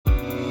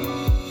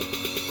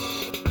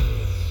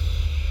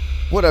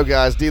What up,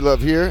 guys?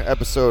 D-Love here,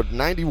 episode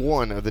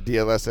 91 of the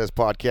DLSS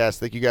podcast.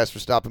 Thank you guys for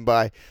stopping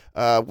by.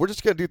 We're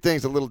just going to do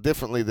things a little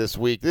differently this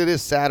week. It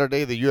is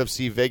Saturday. The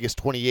UFC Vegas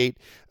 28,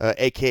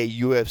 a.k.a.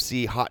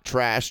 UFC Hot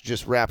Trash,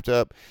 just wrapped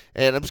up.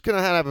 And I'm just going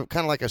to have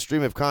kind of like a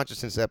stream of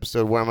consciousness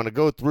episode where I'm going to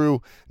go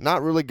through,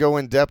 not really go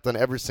in depth on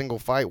every single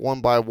fight one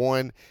by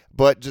one,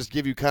 but just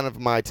give you kind of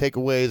my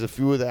takeaways, a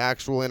few of the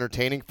actual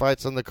entertaining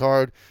fights on the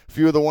card, a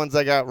few of the ones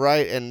I got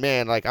right. And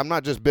man, like, I'm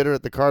not just bitter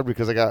at the card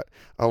because I got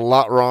a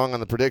lot wrong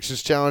on the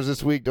predictions challenge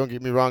this week. Don't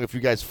get me wrong. If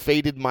you guys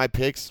faded my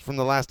picks from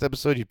the last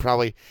episode, you'd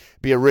probably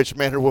be a rich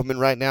man or woman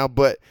right now.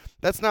 But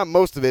that's not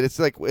most of it. It's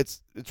like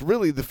it's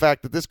really the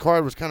fact that this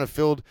card was kind of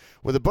filled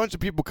with a bunch of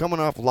people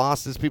coming off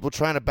losses, people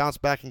trying to bounce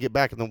back and get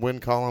back in the win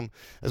column,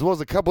 as well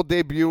as a couple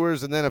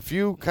debuters and then a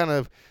few kind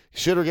of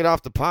shit or get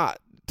off the pot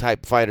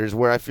type fighters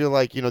where I feel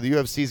like, you know, the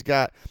UFC's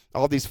got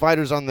all these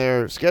fighters on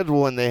their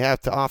schedule and they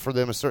have to offer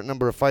them a certain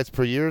number of fights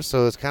per year,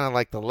 so it's kind of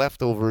like the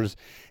leftovers.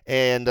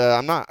 And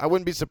I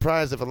wouldn't be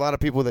surprised if a lot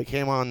of people that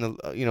came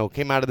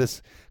out of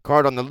this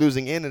card on the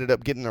losing end ended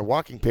up getting their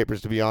walking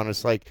papers, to be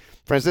honest. Like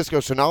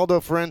Francisco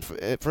Trinaldo,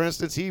 for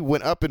instance, he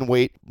went up in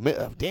weight.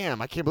 Damn,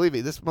 I can't believe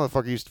it. This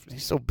motherfucker,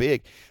 he's so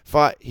big.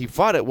 He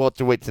fought at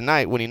welterweight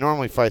tonight when he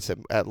normally fights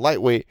at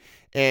lightweight,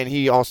 and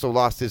he also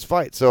lost his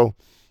fight. So,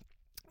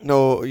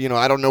 no,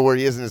 I don't know where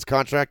he is in his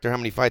contract or how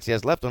many fights he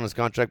has left on his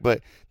contract, but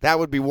that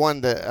would be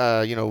one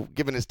that,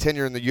 given his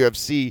tenure in the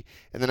UFC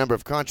and the number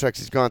of contracts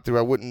he's gone through,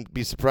 I wouldn't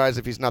be surprised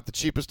if he's not the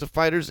cheapest of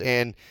fighters.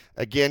 And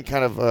again,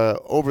 kind of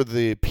over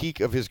the peak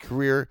of his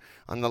career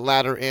on the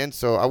latter end.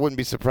 So I wouldn't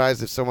be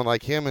surprised if someone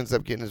like him ends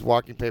up getting his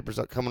walking papers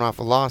up coming off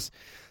a loss.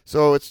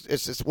 So it's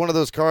just one of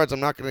those cards. I'm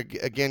not going to,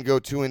 again, go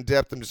too in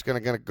depth. I'm just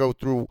going to go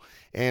through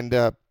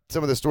and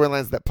some of the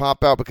storylines that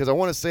pop out because I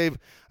want to save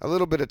a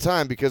little bit of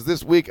time because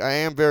this week I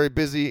am very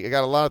busy. I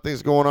got a lot of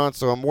things going on,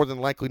 so I'm more than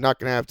likely not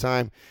going to have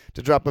time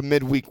to drop a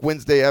midweek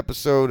Wednesday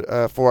episode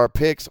for our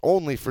picks,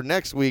 only for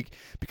next week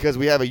because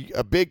we have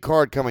a big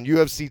card coming,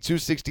 UFC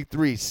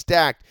 263,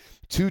 stacked,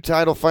 2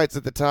 title fights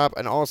at the top,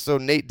 and also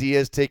Nate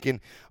Diaz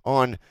taking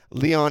on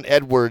Leon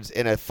Edwards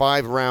in a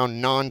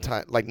 5-round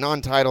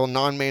non-title,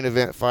 non-main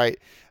event fight.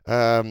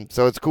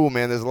 So it's cool,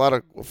 man. There's a lot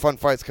of fun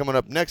fights coming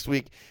up next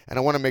week, and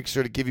I want to make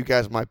sure to give you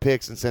guys my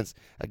picks. And since,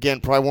 again,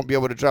 probably won't be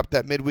able to drop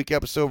that midweek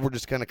episode, we're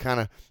just going to kind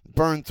of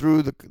burn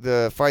through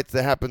the fights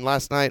that happened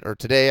last night, or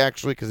today,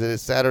 actually, because it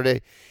is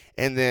Saturday,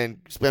 and then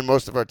spend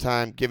most of our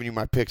time giving you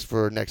my picks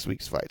for next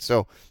week's fight.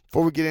 So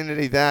before we get into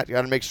any of that, you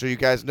got to make sure you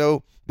guys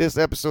know this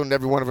episode and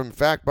every one of them, in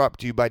fact, brought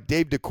to you by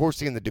Dave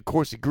DeCourcy and the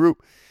DeCourcy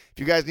Group. If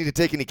you guys need to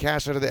take any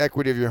cash out of the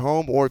equity of your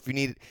home, or if you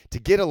need to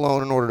get a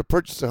loan in order to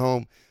purchase a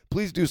home,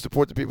 please do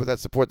support the people that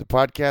support the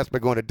podcast by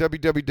going to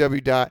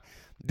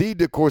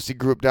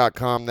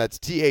www.thedecourcygroup.com. That's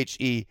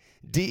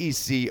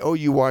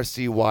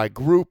TheDecourcy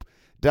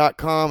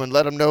group.com, and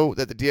let them know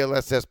that the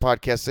DLSS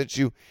podcast sent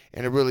you,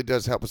 and it really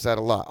does help us out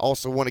a lot.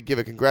 Also want to give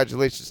a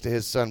congratulations to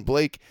his son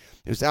Blake,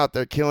 who's out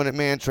there killing it,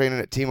 man, training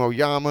at Team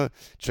Oyama,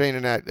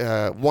 training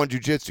at One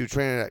Jiu-Jitsu,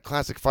 training at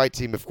Classic Fight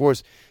Team, of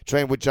course,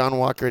 trained with John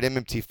Walker at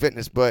MMT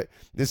Fitness. But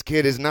this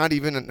kid is not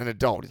even an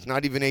adult. He's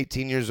not even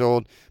 18 years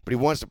old, but he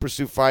wants to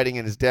pursue fighting,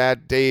 and his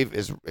dad, Dave,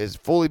 is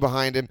fully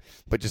behind him,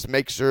 but just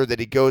make sure that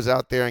he goes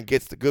out there and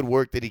gets the good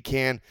work that he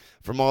can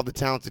from all the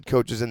talented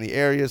coaches in the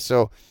area.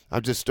 So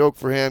I'm just stoked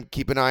for him.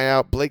 Keep an eye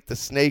out. Blake the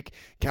Snake,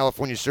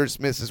 California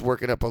Shirtsmiths, is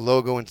working up a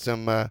logo and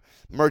some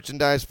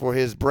merchandise for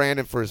his brand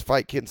and for his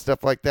fight kit and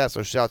stuff like that.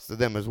 So shouts to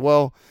them as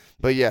well.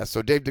 But yeah,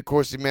 so Dave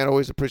DeCourcy, man,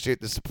 always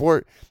appreciate the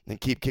support and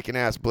keep kicking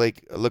ass,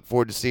 Blake. I look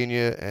forward to seeing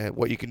you and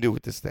what you can do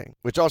with this thing.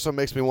 Which also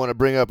makes me want to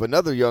bring up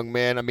another young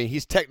man. I mean,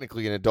 he's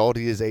technically an adult.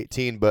 He is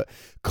 18, but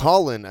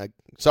Colin,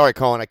 sorry,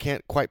 Colin, I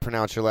can't quite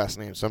pronounce your last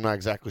name, so I'm not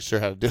exactly sure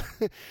how to do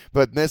it.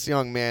 But this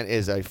young man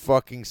is a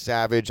fucking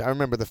savage. I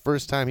remember the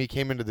first time he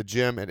came into the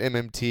gym at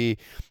MMT,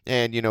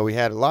 and, he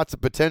had lots of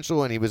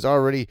potential, and he was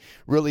already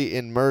really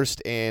immersed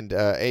and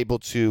able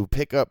to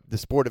pick up the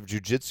sport of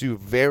jiu-jitsu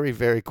very,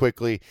 very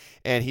quickly.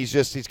 And he's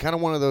kind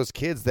of one of those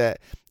kids that,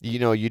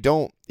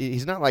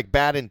 he's not like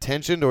bad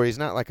intentioned or he's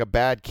not like a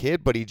bad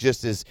kid, but he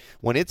just is,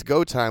 when it's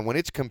go time, when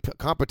it's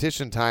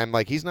competition time,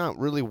 like he's not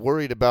really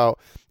worried about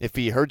if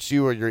he hurts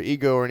you or your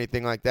ego or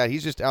anything like that.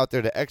 He's just out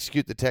there to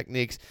execute the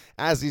techniques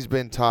as he's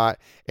been taught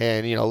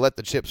and, let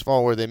the chips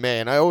fall where they may.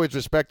 And I always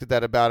respected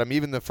that about him,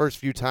 even the first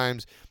few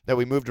times that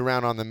we moved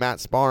around on the mat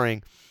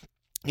sparring.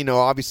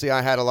 Obviously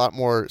I had a lot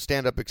more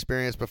stand-up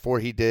experience before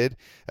he did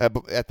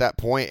at that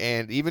point.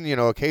 And even,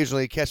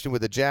 occasionally catch him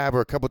with a jab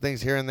or a couple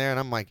things here and there. And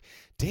I'm like,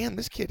 damn,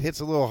 this kid hits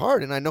a little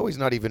hard. And I know he's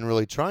not even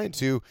really trying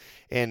to.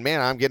 And,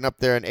 man, I'm getting up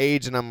there in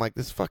age. And I'm like,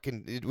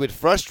 it would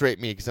frustrate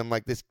me because I'm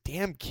like, this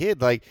damn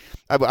kid. Like,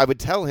 I would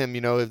tell him,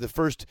 the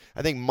first,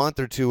 I think, month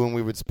or two when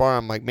we would spar,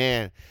 I'm like,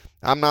 man,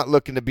 I'm not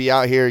looking to be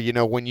out here,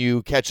 when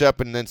you catch up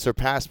and then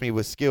surpass me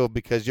with skill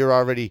because you're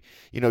already,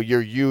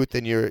 your youth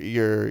and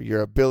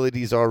your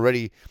abilities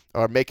already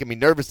are making me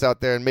nervous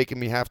out there and making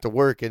me have to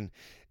work. And,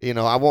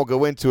 I won't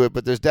go into it,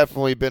 but there's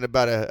definitely been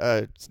about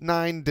a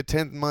 9 to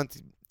 10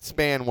 month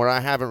span where I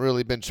haven't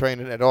really been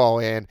training at all.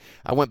 And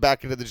I went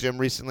back into the gym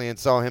recently and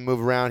saw him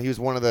move around. He was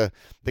one of the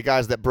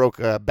guys that broke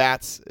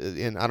bats.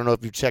 And I don't know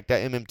if you checked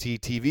out MMT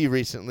TV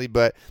recently,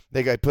 but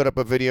they put up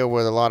a video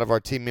with a lot of our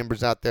team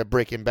members out there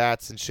breaking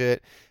bats and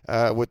shit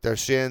with their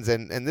shins.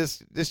 And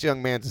this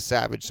young man's a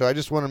savage. So I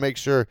just want to make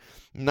sure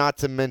not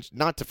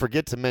to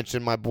forget to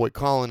mention my boy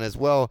Colin as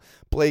well.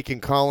 Blake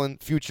and Colin,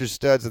 future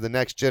studs of the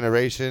next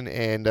generation,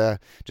 and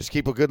just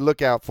keep a good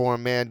lookout for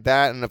him, man.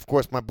 That, and of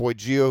course my boy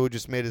Gio, who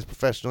just made his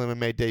professional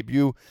MMA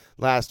debut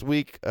last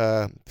week.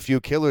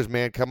 Few killers,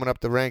 man, coming up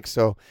the ranks,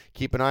 so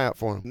keep an eye out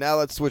for him. Now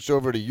let's switch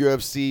over to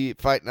UFC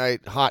Fight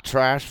Night hot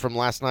trash from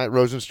last night,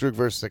 Rosenstruck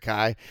versus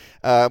Sakai.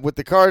 With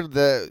the card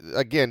that,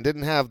 again,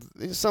 didn't have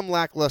some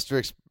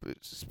lackluster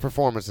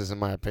performances, in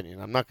my opinion.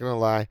 I'm not going to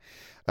lie.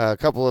 A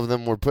couple of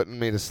them were putting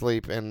me to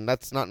sleep, and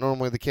that's not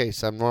normally the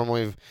case. I'm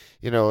normally,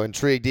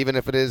 intrigued, even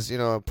if it is,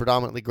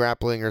 predominantly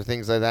grappling or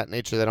things like that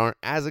nature that aren't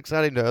as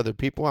exciting to other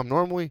people. I'm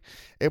normally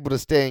able to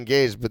stay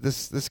engaged, but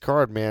this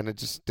card, man, it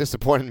just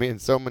disappointed me in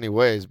so many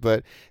ways.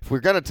 But if we're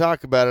going to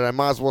talk about it, I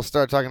might as well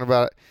start talking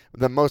about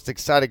the most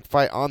exciting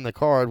fight on the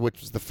card, which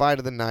was the fight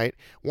of the night.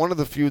 One of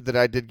the few that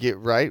I did get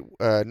right,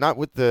 not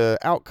with the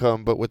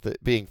outcome, but with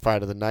it being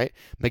fight of the night.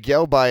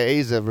 Miguel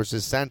Baeza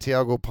versus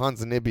Santiago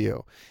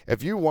Ponzinibbio.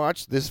 If you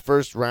watch this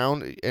first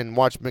round and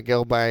watch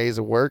Miguel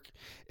Baeza work,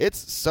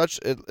 it's such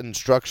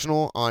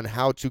instructional on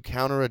how to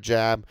counter a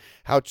jab,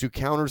 how to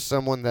counter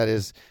someone that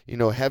is,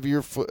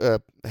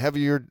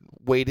 heavier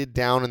weighted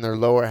down in their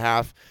lower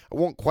half. I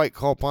won't quite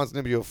call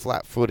Ponzinibbio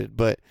flat-footed,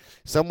 but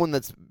someone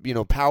that's,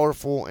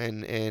 powerful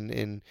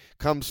and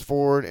comes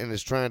forward and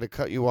is trying to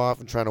cut you off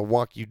and trying to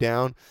walk you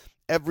down.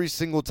 Every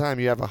single time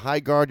you have a high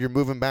guard, you're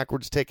moving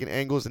backwards, taking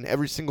angles, and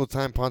every single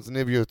time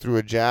Ponzinibbio threw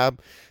a jab,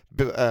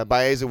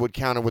 Baeza would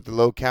counter with the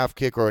low calf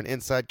kick or an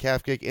inside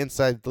calf kick,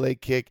 inside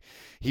leg kick.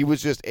 He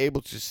was just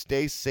able to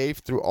stay safe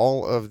through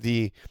all of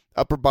the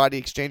upper body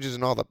exchanges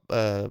and all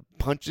the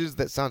punches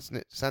that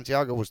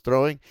Santiago was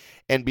throwing,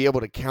 and be able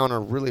to counter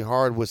really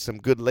hard with some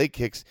good leg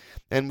kicks,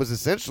 and was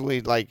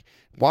essentially like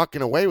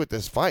walking away with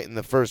this fight in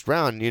the first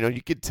round.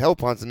 You could tell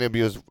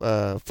Ponzinibbio's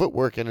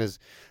footwork and his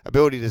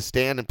ability to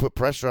stand and put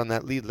pressure on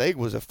that lead leg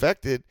was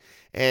affected,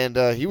 and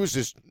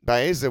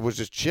Baeza was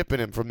just chipping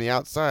him from the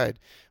outside,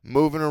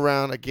 moving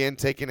around, again,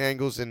 taking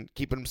angles and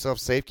keeping himself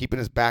safe, keeping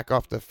his back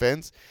off the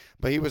fence.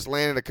 But he was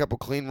landing a couple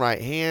clean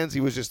right hands.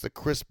 He was just a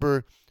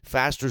crisper,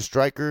 faster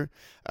striker.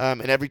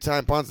 And every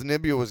time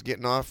Ponzinibbio was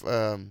getting off,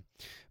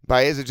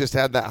 Baeza just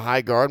had that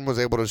high guard and was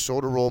able to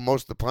shoulder roll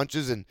most of the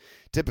punches. And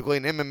typically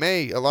in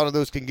MMA, a lot of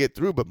those can get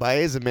through. But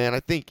Baeza, man, I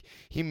think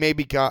he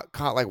maybe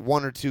caught like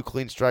one or two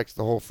clean strikes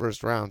the whole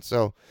first round.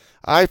 So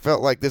I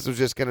felt like this was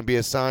just going to be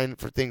a sign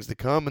for things to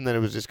come, and then it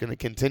was just going to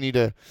continue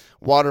to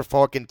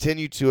waterfall,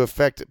 continue to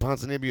affect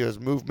Ponzinibbio's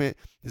movement,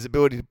 his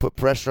ability to put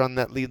pressure on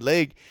that lead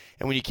leg.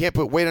 And when you can't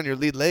put weight on your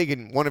lead leg,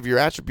 and one of your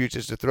attributes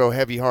is to throw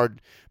heavy,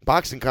 hard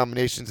boxing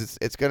combinations,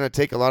 it's going to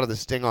take a lot of the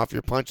sting off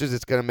your punches.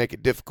 It's going to make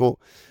it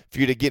difficult for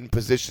you to get in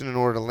position in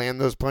order to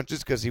land those punches,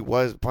 because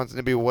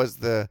Ponzinibbio was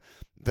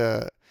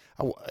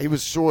he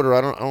was shorter.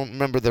 I don't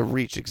remember the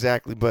reach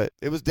exactly, but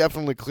it was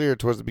definitely clear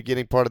towards the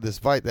beginning part of this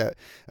fight that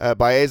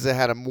Baeza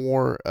had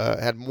more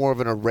of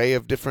an array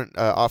of different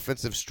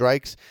offensive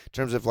strikes in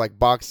terms of like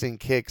boxing,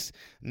 kicks,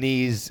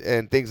 knees,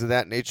 and things of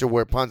that nature,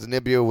 where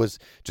Ponzinibbio was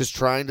just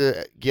trying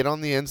to get on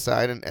the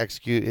inside and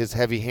execute his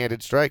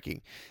heavy-handed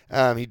striking.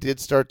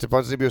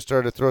 Ponzinibbio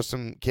started to throw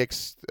some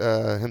kicks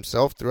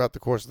himself throughout the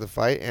course of the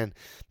fight, and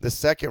the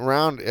second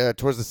round,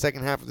 towards the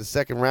second half of the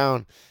second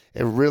round,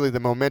 the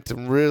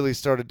momentum really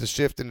started to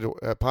shift into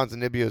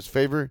Ponzinibbio's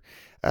favor.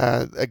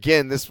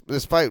 Again,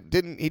 this fight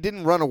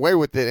didn't run away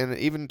with it, and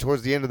even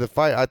towards the end of the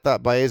fight, I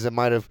thought Baeza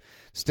might have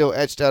still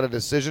etched out a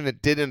decision.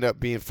 It did end up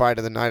being fight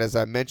of the night, as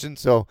I mentioned.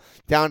 So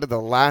down to the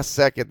last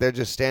second, they're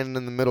just standing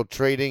in the middle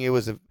trading. It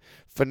was a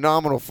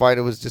phenomenal fight.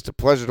 It was just a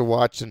pleasure to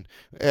watch, and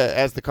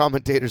as the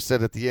commentator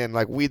said at the end,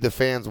 like, we the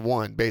fans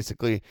won,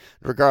 basically,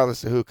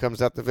 regardless of who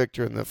comes out the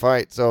victor in the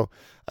fight. So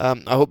I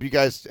hope you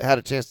guys had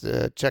a chance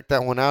to check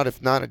that one out.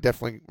 If not, I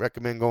definitely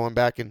recommend going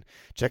back and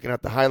checking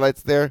out the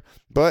highlights there.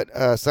 But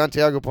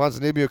Santiago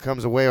Ponzinibbio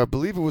comes away. I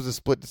believe it was a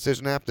split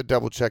decision. I have to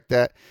double check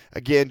that.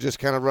 Again, just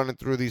kind of running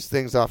through these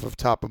things off of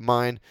top of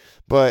mind.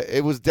 But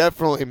it was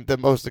definitely the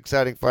most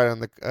exciting fight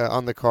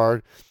on the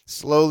card.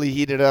 Slowly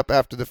heated up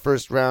after the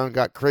first round,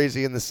 got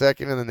crazy in the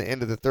second, and then the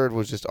end of the third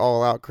was just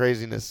all-out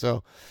craziness.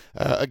 So,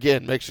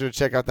 again, make sure to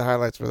check out the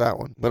highlights for that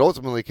one. But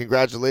ultimately,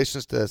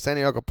 congratulations to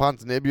Santiago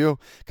Ponzinibbio,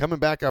 coming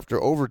back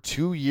after over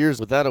 2 years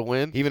without a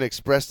win. He even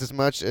expressed as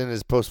much in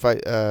his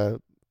post-fight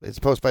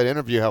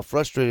interview, how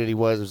frustrated he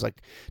was. It was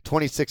like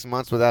 26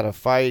 months without a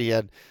fight. He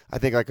had, I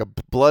think, like a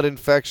blood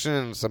infection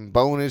and some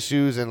bone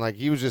issues, and like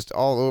he was just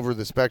all over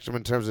the spectrum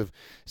in terms of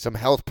some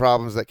health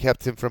problems that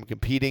kept him from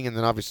competing, and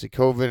then obviously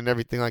COVID and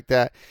everything like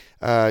that.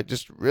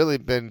 Just really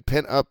been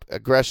pent up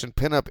aggression,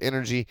 pent up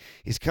energy.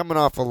 He's coming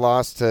off a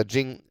loss to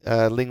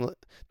the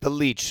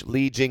Leech,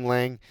 Li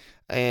Jinglang.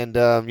 And,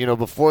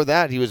 before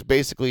that, he was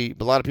basically,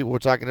 a lot of people were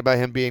talking about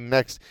him being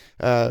next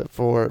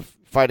for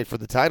fighting for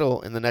the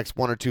title in the next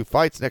 1 or 2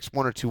 fights, next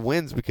 1 or 2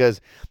 wins, because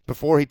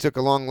before he took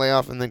a long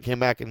layoff and then came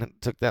back and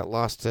took that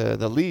loss to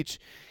the Leech,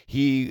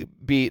 he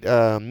beat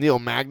Neil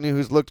Magny,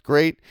 who's looked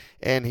great,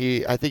 and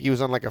I think he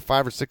was on like a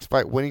 5 or 6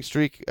 fight winning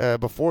streak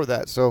before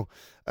that. So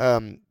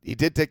he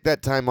did take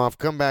that time off,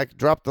 come back,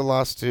 drop the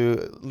loss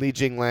to Li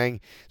Jinglang.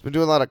 He's been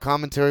doing a lot of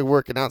commentary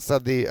work and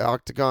outside the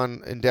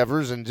octagon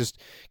endeavors and just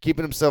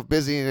keeping himself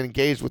busy and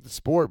engaged with the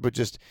sport, but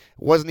just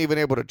wasn't even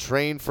able to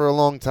train for a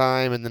long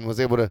time, and then was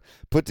able to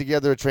put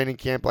together a training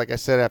camp, like I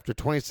said, after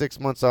 26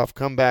 months off,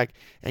 come back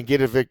and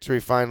get a victory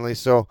finally.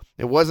 So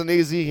it wasn't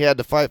easy. He had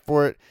to fight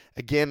for it.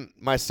 Again,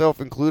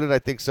 myself included, I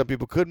think some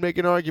people could make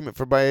an argument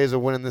for Baeza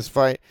winning this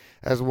fight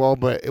as well,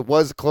 but it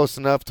was close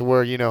enough to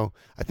where,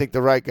 I think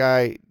the right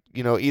guy,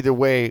 either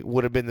way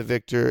would have been the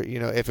victor,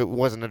 if it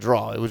wasn't a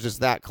draw. It was just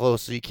that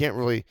close, so you can't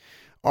really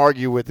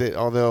argue with it,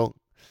 although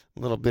a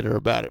little bitter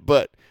about it.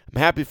 But I'm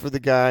happy for the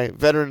guy,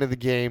 veteran of the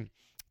game,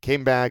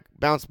 came back,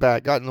 bounced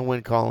back, got in the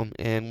win column,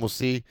 and we'll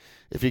see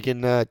if he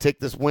can take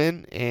this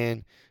win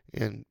and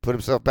put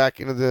himself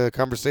back into the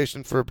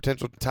conversation for a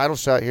potential title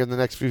shot here in the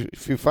next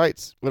few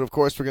fights. But, of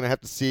course, we're going to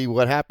have to see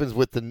what happens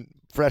with the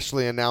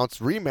freshly announced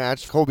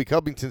rematch. Colby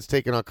Covington's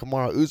taking on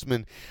Kamaru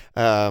Usman.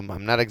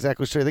 I'm not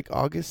exactly sure. I think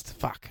August?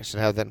 Fuck, I should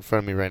have that in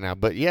front of me right now.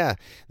 But, yeah,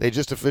 they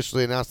just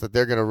officially announced that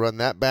they're going to run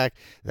that back.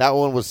 That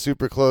one was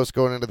super close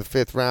going into the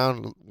 5th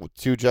round.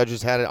 2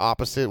 judges had it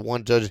opposite.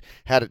 1 judge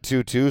had it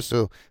 2-2,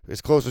 so as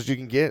close as you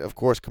can get. Of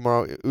course,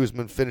 Kamaru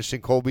Usman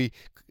finishing Colby,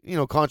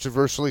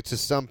 controversially to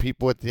some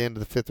people at the end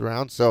of the 5th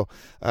round. So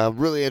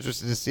really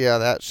interested to see how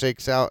that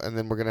shakes out. And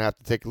then we're going to have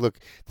to take a look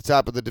at the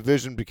top of the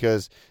division,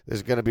 because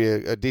there's going to be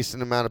a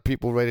decent amount of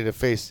people ready to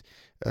face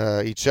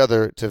each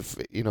other to,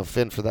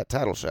 fend for that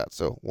title shot.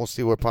 So we'll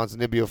see where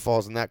Ponzinibbio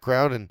falls in that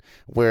crowd and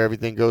where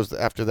everything goes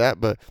after that.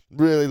 But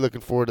really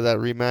looking forward to that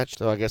rematch.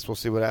 So I guess we'll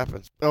see what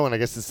happens. Oh, and I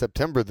guess it's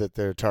September that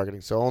they're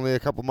targeting, so only a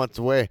couple months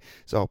away.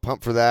 So I'll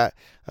pump for that.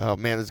 Oh,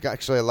 man, there's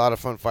actually a lot of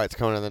fun fights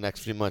coming in the next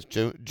few months.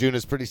 June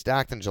is pretty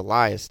stacked and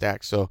July is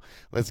stacked, so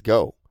let's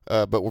go.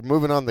 But we're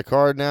moving on the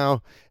card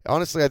now.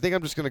 Honestly, I think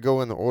I'm just going to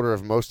go in the order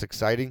of most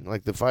exciting.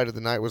 Like, the fight of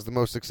the night was the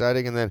most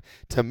exciting. And then,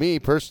 to me,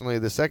 personally,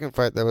 the second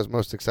fight that was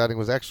most exciting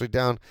was actually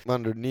down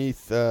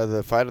underneath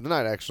the fight of the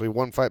night, actually.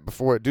 One fight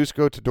before it,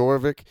 Dusko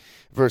Todorovic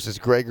versus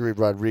Gregory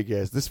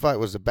Rodriguez. This fight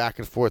was a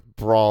back-and-forth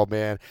brawl,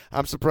 man.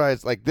 I'm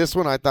surprised. Like, this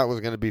one I thought was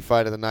going to be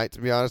fight of the night,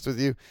 to be honest with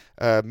you.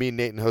 Me,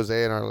 Nate, and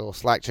Jose in our little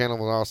Slack channel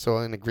were also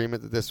in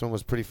agreement that this one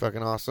was pretty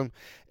fucking awesome.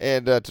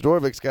 And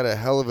Todorovic's got a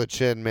hell of a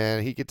chin,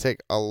 man. He could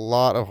take a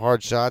lot of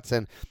hard shots,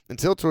 and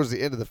until towards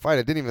the end of the fight,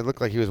 it didn't even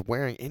look like he was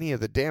wearing any of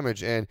the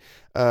damage. And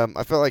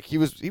I felt like he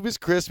was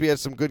crisp. He had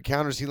some good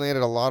counters. He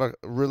landed a lot of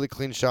really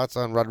clean shots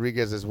on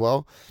Rodriguez as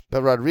well.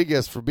 But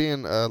Rodriguez, for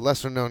being a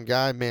lesser-known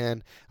guy,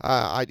 man,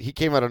 he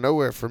came out of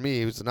nowhere for me.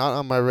 He was not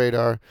on my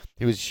radar.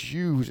 He was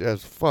huge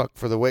as fuck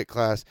for the weight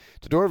class.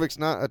 Todorovic's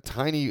not a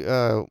tiny.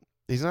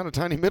 He's not a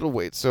tiny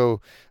middleweight,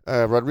 so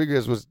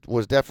Rodriguez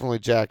was definitely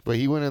jacked. But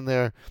he went in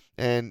there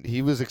and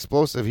he was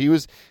explosive.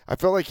 I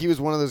felt like he was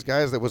one of those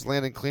guys that was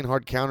landing clean,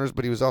 hard counters,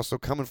 but he was also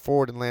coming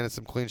forward and landing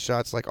some clean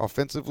shots, like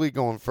offensively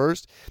going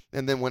first.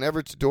 And then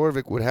whenever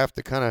Todorovic would have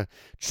to kind of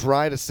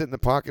try to sit in the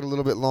pocket a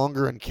little bit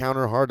longer and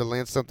counter hard to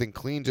land something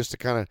clean, just to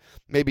kind of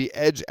maybe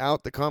edge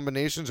out the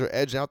combinations or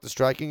edge out the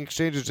striking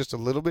exchanges just a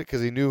little bit,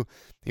 because he knew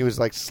he was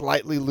like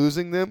slightly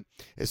losing them.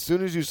 As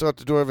soon as you saw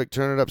Todorovic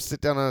turn it up,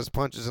 sit down on his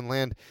punches, and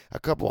land a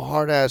couple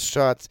hard-ass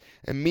shots,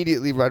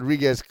 immediately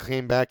Rodriguez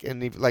came back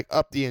and he like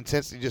upped the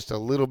intensity just a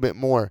little bit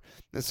more.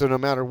 And so no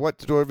matter what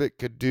Todorovic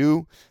could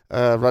do,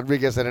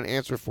 Rodriguez had an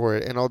answer for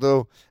it. And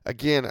although,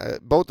 again,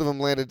 both of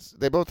them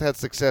they both had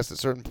success at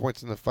certain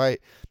points in the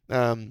fight.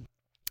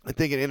 I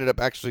think it ended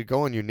up actually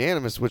going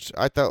unanimous, which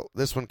I thought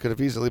this one could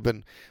have easily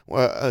been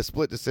a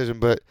split decision.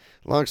 But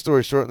long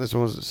story short, this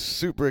one was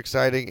super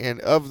exciting. And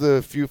of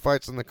the few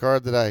fights on the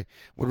card that I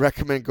would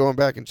recommend going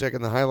back and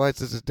checking the highlights,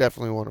 this is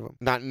definitely one of them.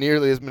 Not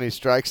nearly as many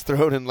strikes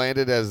thrown and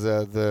landed as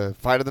the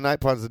fight of the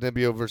night,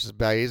 Ponzinibbio versus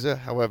Baeza.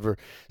 However,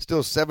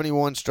 still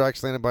 71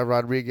 strikes landed by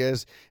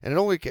Rodriguez. And it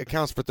only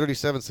accounts for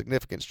 37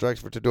 significant strikes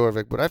for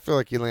Todorovic, but I feel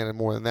like he landed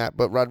more than that.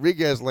 But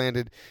Rodriguez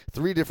landed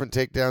 3 different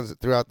takedowns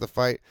throughout the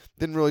fight.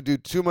 Didn't really do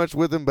too much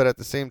with him, but at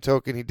the same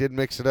token, he did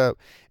mix it up,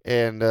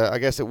 and I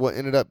guess it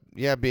ended up,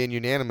 being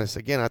unanimous.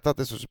 Again, I thought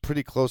this was a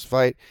pretty close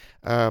fight,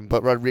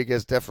 but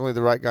Rodriguez, definitely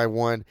the right guy,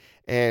 won.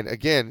 And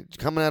again,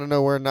 coming out of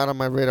nowhere, not on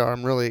my radar,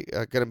 I'm really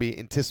going to be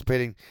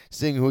anticipating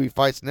seeing who he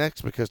fights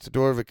next, because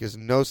Todorovic is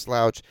no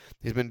slouch.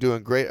 He's been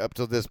doing great up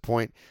till this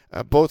point.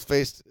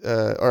 Todorovic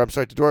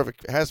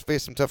has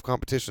faced some tough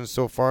competition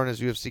so far in his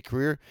UFC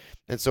career,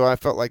 and so I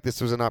felt like this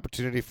was an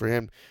opportunity for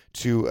him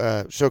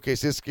to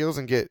showcase his skills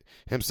and get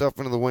himself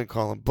into the win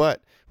column.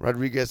 But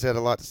Rodriguez had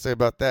a lot to say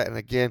about that, and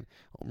again,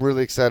 I'm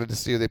really excited to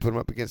see who they put him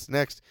up against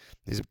next.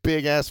 He's a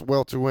big-ass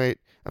middleweight,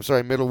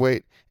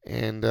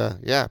 and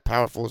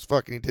powerful as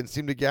fuck, and he didn't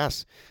seem to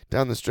gas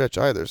down the stretch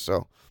either,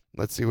 so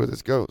let's see where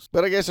this goes.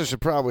 But I guess I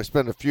should probably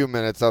spend a few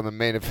minutes on the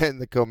main event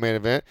and the co-main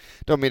event.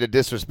 Don't mean to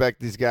disrespect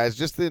these guys.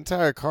 Just the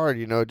entire card,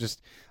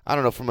 just, I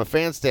don't know, from a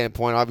fan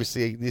standpoint,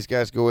 obviously these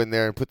guys go in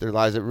there and put their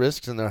lives at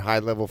risk and they're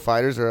high-level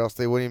fighters or else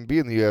they wouldn't even be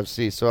in the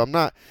UFC. So I'm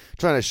not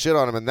trying to shit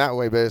on them in that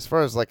way, but as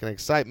far as like an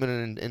excitement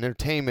and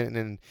entertainment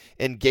and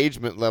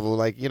engagement level,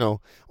 like,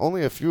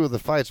 only a few of the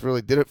fights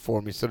really did it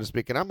for me, so to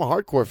speak. And I'm a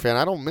hardcore fan.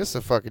 I don't miss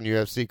a fucking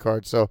UFC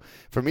card. So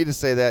for me to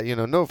say that,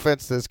 no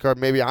offense to this card,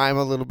 maybe I'm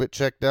a little bit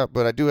checked out,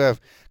 but I do have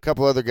a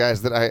couple other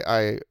guys that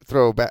I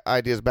throw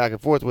ideas back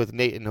and forth with,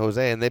 Nate and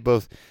Jose, and they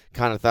both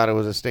kind of thought it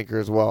was a stinker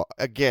as well.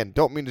 Again,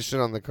 don't mean to shit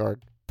on the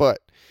card,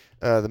 but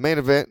the main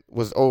event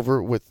was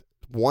over with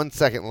 1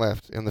 second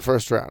left in the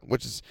first round,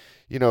 which is,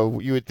 you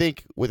would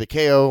think with a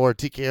KO or a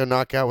TKO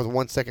knockout with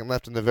 1 second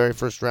left in the very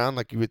first round,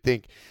 like you would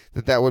think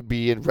that would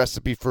be a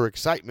recipe for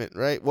excitement,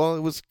 right? Well,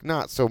 it was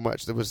not so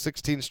much. There was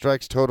 16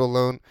 strikes total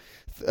alone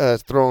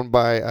thrown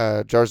by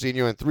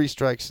Jairzinho and 3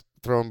 strikes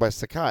thrown by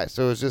Sakai.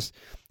 So it was just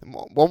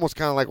almost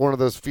kind of like one of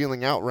those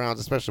feeling out rounds,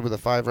 especially with a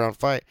 5-round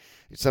fight.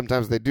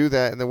 Sometimes they do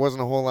that, and there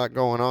wasn't a whole lot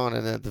going on.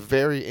 And at the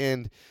very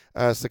end,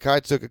 Sakai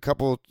took a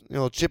couple,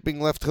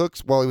 chipping left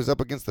hooks while he was up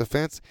against the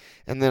fence,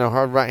 and then a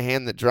hard right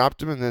hand that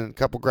dropped him, and then a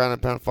couple ground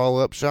and pound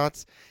follow-up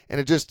shots.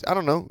 And it just, I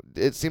don't know,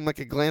 it seemed like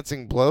a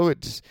glancing blow.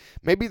 It just,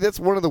 maybe that's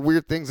one of the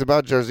weird things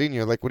about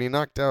Jairzinho. Like when he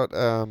knocked out,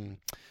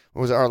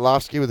 was it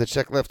Arlovsky with a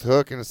check left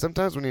hook? And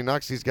sometimes when he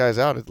knocks these guys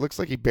out, it looks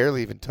like he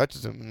barely even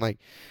touches them. And like,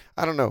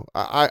 I don't know.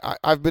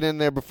 I've been in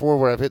there before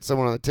where I've hit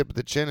someone on the tip of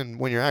the chin, and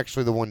when you're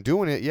actually the one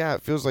doing it, yeah,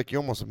 it feels like you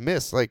almost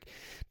miss. Like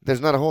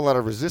there's not a whole lot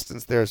of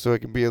resistance there, so it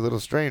can be a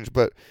little strange.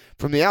 But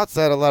from the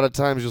outside, a lot of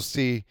times you'll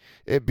see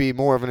it be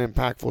more of an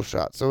impactful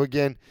shot. So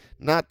again,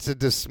 not to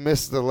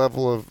dismiss the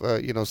level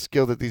of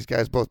skill that these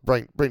guys both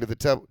bring to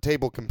the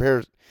table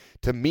compared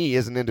to me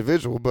as an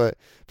individual, but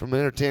from an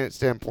entertainment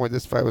standpoint,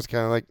 this fight was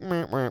kind of like,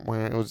 meh, meh,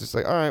 meh. It was just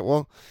like, all right,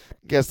 well,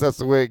 guess that's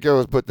the way it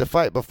goes. But the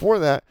fight before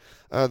that,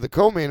 the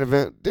co-main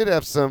event did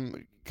have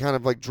some kind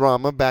of like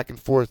drama, back and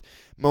forth,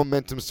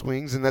 momentum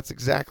swings, and that's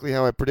exactly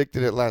how I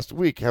predicted it last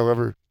week.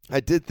 However, I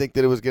did think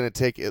that it was going to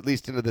take at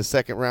least into the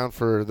second round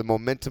for the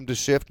momentum to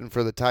shift and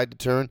for the tide to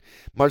turn.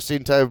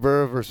 Marcin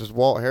Tybura versus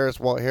Walt Harris.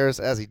 Walt Harris,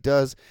 as he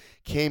does,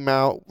 came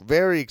out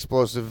very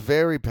explosive,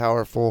 very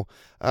powerful.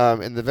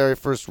 In the very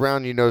first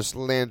round,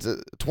 lands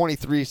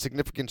 23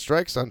 significant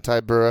strikes on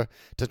Tybura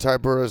to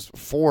Tybura's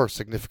 4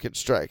 significant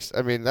strikes.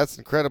 I mean, that's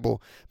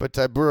incredible. But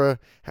Tybura,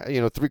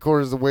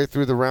 3/4 of the way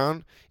through the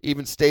round,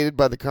 even stated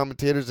by the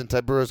commentators in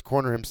Tybura's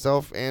corner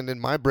himself and in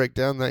my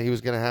breakdown that he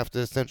was going to have to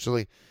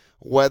essentially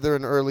weather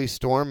an early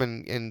storm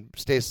and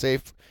stay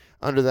safe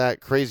under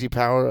that crazy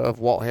power of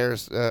Walt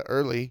Harris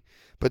early,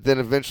 but then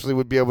eventually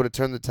would be able to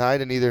turn the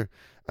tide, and either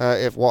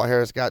if Walt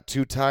Harris got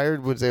too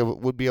tired,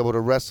 would be able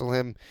to wrestle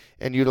him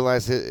and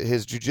utilize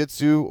his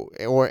jiu-jitsu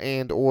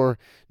or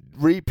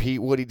repeat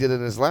what he did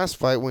in his last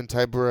fight when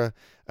Tybura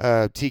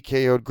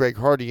TKO'd Greg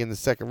Hardy in the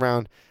second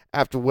round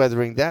after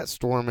weathering that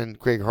storm and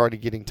Greg Hardy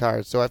getting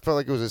tired. So I felt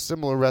like it was a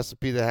similar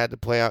recipe that had to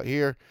play out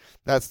here.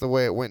 That's the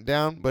way it went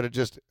down, but it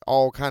just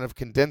all kind of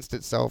condensed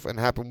itself and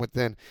happened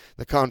within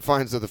the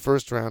confines of the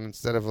first round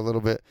instead of a little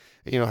bit,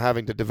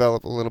 having to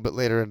develop a little bit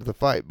later into the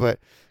fight.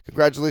 But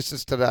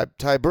congratulations to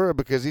Tybura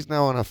because he's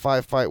now on a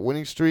 5-fight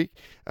winning streak.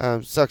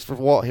 Sucks for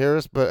Walt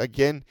Harris, but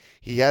again,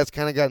 he has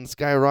kind of gotten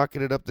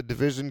skyrocketed up the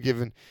division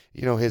given,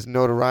 his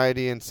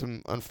notoriety and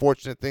some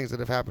unfortunate things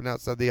that have happened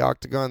outside the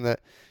octagon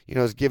that,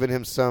 has given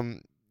him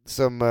some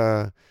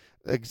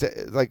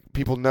like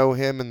people know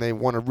him and they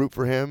want to root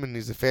for him, and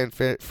he's a fan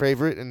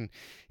favorite, and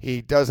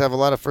he does have a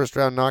lot of first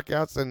round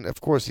knockouts, and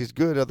of course he's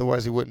good,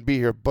 otherwise he wouldn't be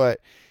here, but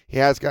he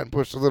has gotten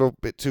pushed a little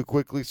bit too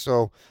quickly,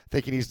 so I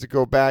think he needs to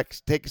go back,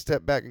 take a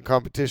step back in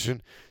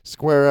competition,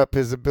 shore up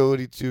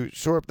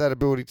that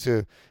ability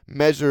to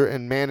measure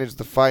and manage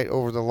the fight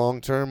over the long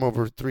term,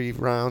 over 3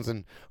 rounds,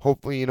 and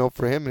hopefully,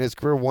 for him in his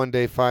career, one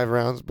day 5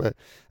 rounds. But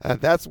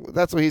that's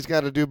what he's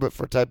got to do. But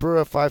for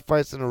Tybura, 5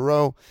 fights in a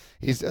row,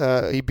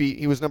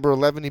 he was number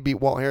 11. He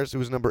beat Walt Harris, who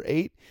was number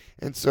 8,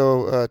 and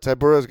so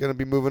Tybura is going to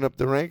be moving up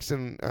the ranks,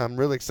 and I'm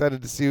really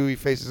excited to see who he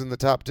faces in the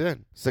top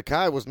 10.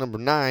 Sakai was number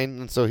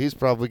 9, and so he's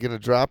probably going to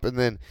drop, and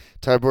then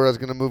Tybura is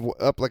going to move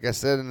up. Like I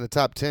said, in the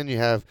top 10, you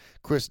have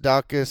Chris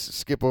Daukaus,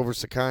 skip over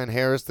Sakai and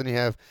Harris. Then you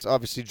have,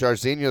 obviously,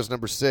 Jairzinho's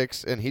number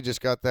 6, and he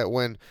just got that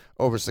win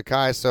over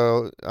Sakai,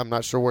 so I'm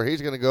not sure where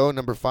he's going to go.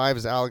 Number 5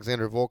 is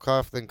Alexander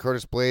Volkov, then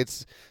Curtis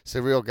Blades,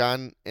 Cyril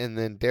Gane, and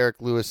then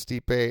Derek Lewis,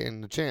 Stipe,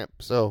 and the champ.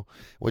 So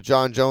with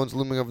John Jones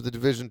looming over the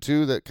Division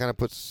 2, that kind of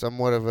puts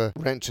somewhat of a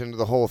wrench into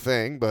the whole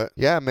thing. But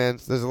yeah, man,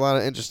 there's a lot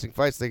of interesting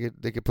fights they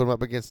could put him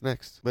up against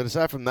next. But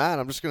aside from that,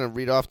 I'm just going to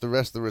read off the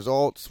rest of the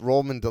results.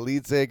 Roman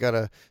Dolidze got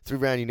a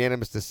 3-round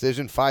unanimous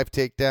decision, 5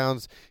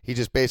 takedowns. He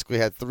just basically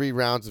had 3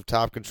 rounds of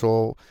top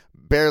control,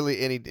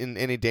 barely in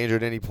any danger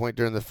at any point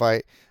during the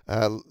fight.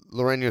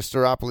 Lorena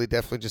Staropoli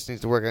definitely just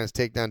needs to work on his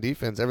takedown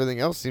defense. Everything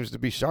else seems to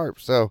be sharp.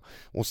 So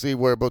we'll see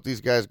where both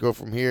these guys go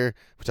from here.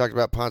 We talked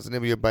about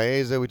Ponzinibbio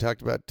Baeza. We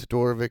talked about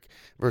Todorovic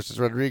versus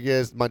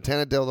Rodriguez.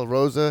 Montana De La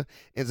Rosa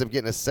ends up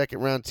getting a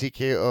second-round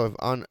TKO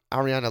on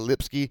Ariane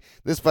Lipski.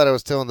 This fight I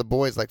was telling the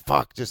boys, like,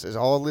 fuck, just as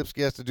all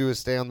Lipski has to do is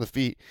stay on the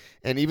feet.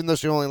 And even though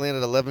she only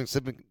landed 11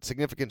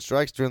 significant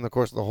strikes during the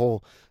course of the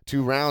whole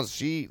 2 rounds,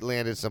 she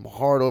landed some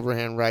hard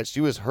overhand rights.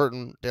 She was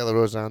hurting De La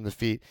Rosa on the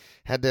feet.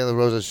 Had De La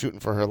Rosa shooting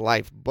for her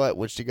life. But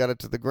when she got it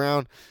to the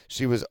ground,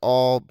 she was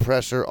all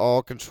pressure,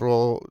 all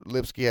control.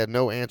 Lipski had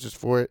no answers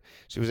for it.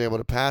 She was able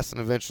to pass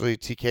and eventually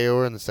TKO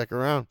her in the second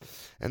round.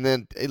 And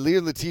then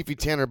Ilir Latifi,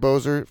 Tanner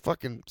Boser,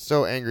 fucking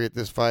so angry at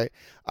this fight.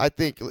 I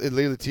think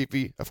Ilir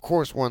Latifi, of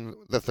course, won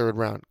the third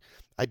round.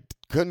 I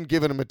couldn't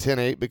give him a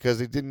 10-8 because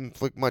he didn't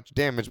inflict much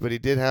damage, but he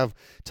did have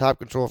top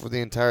control for the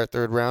entire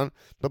third round.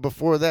 But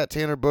before that,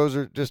 Tanner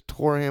Boser just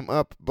tore him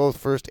up both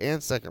first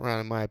and second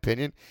round, in my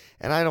opinion.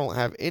 And I don't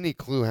have any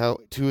clue how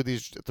 2 of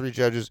these 3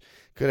 judges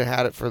could have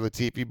had it for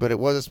Latifi, but it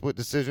was a split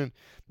decision.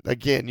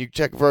 Again, you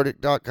check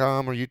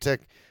verdict.com or you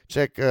check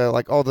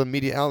like all the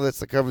media outlets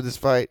that covered this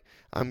fight.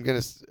 I'm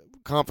going to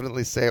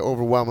confidently say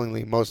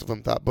overwhelmingly most of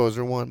them thought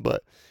Boser won,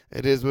 but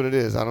it is what it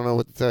is. I don't know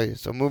what to tell you.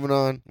 So moving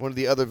on, one of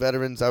the other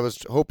veterans I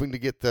was hoping to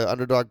get the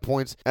underdog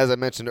points. As I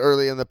mentioned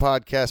earlier in the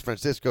podcast,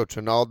 Francisco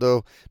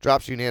Trinaldo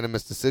drops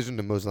unanimous decision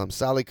to Muslim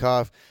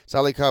Salikov.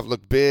 Salikov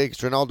looked big.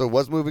 Trinaldo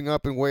was moving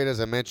up in weight,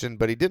 as I mentioned,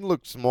 but he didn't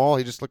look small.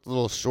 He just looked a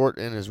little short,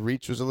 and his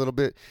reach was a little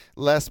bit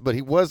less, but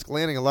he was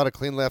landing a lot of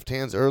clean left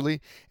hands early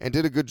and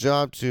did a good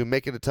job to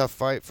make it a tough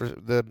fight for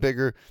the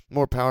bigger,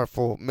 more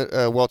powerful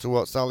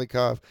welterweight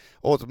Salikov.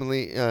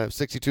 Ultimately,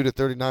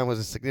 62-39 was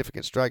a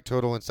significant strike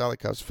total in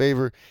Salikov's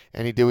favor,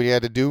 and he did what he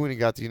had to do, and he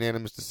got the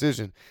unanimous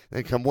decision.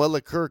 Then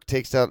Kamwela Kirk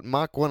takes out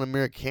Makwan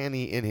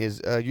Amirkhani in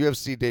his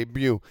UFC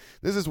debut.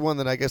 This is one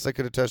that I guess I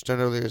could have touched on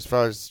earlier as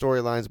far as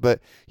storylines, but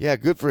yeah,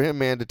 good for him,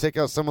 man. To take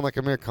out someone like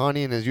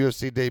Amirkhani in his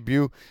UFC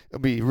debut, I'll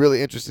be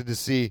really interested to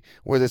see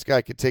where this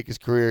guy could take his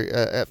career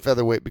at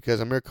featherweight, because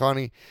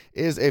Amirkhani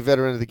is a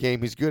veteran of the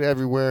game. He's good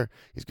everywhere.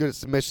 He's good at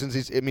submissions.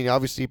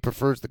 Obviously he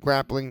prefers the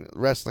grappling,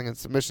 wrestling, and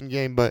submission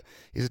game, but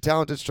he's a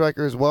talented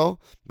striker as well.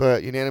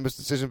 But unanimous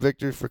decision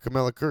victory for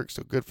Kamwela Kirk,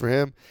 so good for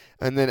him.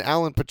 And then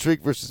Alan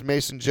Patrick versus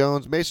Mason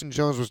Jones. Mason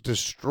Jones was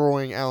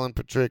destroying Alan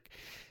Patrick,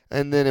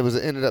 and then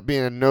it ended up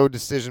being a no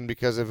decision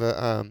because of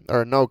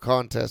a no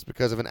contest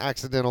because of an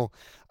accidental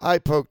eye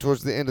poke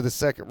towards the end of the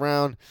second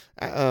round.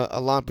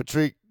 Alan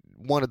Patrick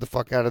wanted the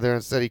fuck out of there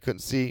and said he couldn't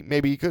see.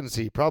 Maybe he couldn't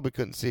see. Probably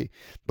couldn't see.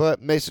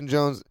 But Mason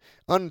Jones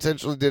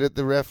unintentionally did it.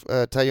 The ref,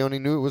 Tayoni,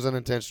 knew it was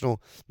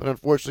unintentional, but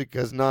unfortunately,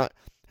 because not.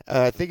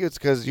 I think it's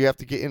because you have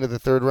to get into the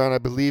third round, I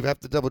believe. I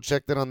have to double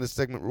check that on this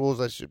segment rules.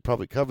 I should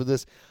probably cover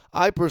this.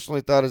 I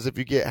personally thought as if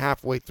you get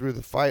halfway through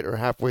the fight or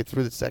halfway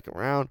through the second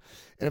round,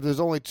 and if there's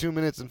only 2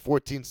 minutes and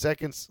 14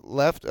 seconds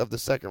left of the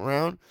second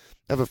round,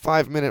 of a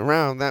 5-minute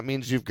round, that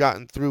means you've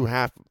gotten through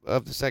half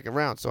of the second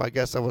round. So I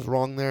guess I was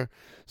wrong there.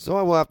 So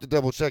I will have to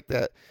double check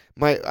that.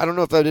 I don't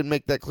know if I didn't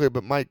make that clear,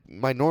 but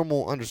my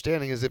normal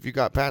understanding is if you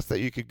got past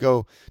that, you could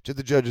go to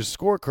the judge's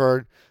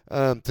scorecard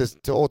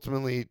to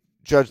ultimately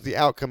judge the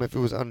outcome if it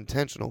was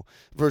unintentional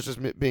versus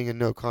being a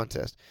no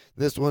contest.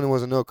 This one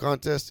was a no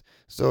contest,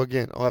 so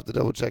again, I'll have to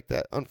double check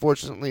that.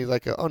 Unfortunately,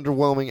 like an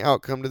underwhelming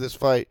outcome to this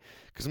fight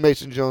because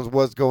Mason Jones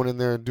was going in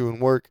there and doing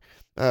work.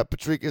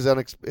 Patrick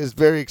is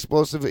very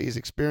explosive. He's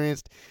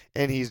experienced,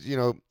 and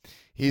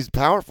he's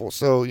powerful.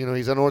 So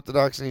he's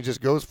unorthodox and he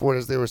just goes for it,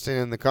 as they were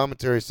saying in the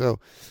commentary. So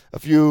a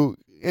few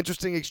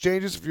interesting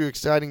exchanges, a few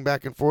exciting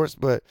back and forth,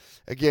 but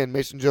again,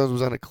 Mason Jones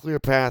was on a clear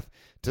path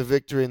to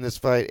victory in this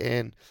fight,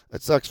 and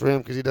it sucks for him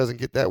because he doesn't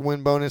get that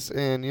win bonus.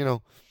 And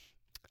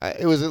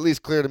it was at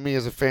least clear to me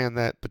as a fan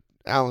that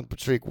Alan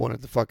Patrick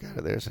wanted the fuck out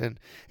of there,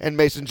 and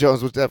Mason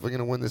Jones was definitely going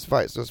to win this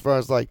fight. So as far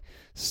as like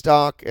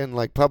stock and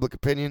like public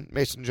opinion,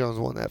 Mason Jones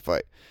won that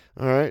fight.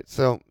 All right,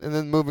 so and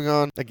then moving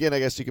on again, I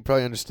guess you could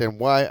probably understand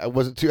why I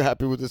wasn't too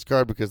happy with this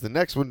card, because the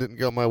next one didn't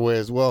go my way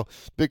as well.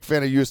 Big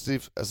fan of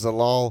Yusuf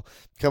Zalal,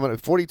 coming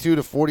at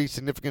 42-40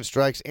 significant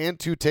strikes and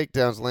 2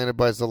 takedowns landed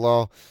by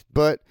Zalal,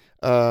 but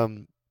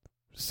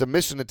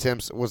submission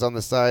attempts was on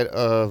the side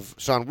of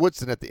Sean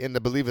Woodson at the end, I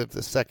believe, of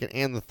the second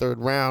and the third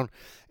round.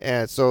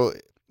 And so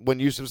when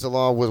Yusuf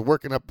Zalal was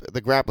working up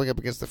the grappling up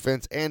against the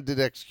fence and did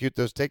execute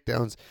those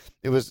takedowns,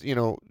 it was,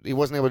 he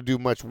wasn't able to do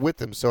much with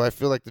them. So I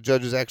feel like the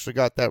judges actually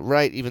got that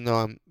right, even though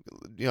I'm,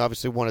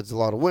 obviously wanted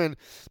Zalal to win,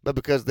 but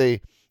because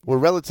they were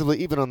relatively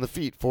even on the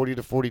feet,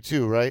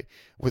 40-42, right?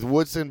 With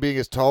Woodson being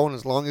as tall and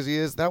as long as he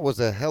is, that was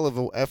a hell of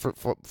an effort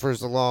for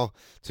Zalal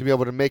to be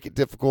able to make it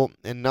difficult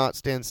and not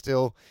stand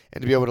still,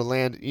 and to be able to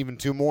land even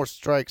 2 more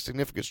strikes,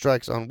 significant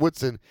strikes on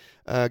Woodson,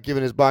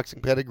 given his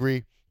boxing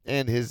pedigree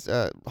and his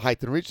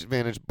height and reach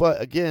advantage. But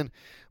again,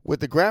 With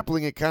the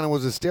grappling, it kind of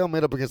was a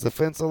stalemate up against the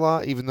fence a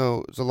lot, even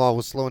though Zalal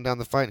was slowing down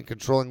the fight and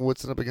controlling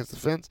Woodson up against the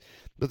fence.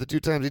 But the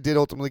 2 times he did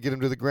ultimately get him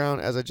to the ground,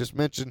 as I just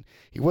mentioned,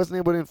 he wasn't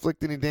able to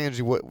inflict any damage.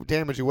 He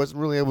wasn't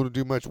really able to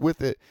do much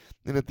with it.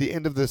 And at the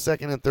end of the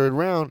second and third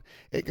round,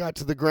 it got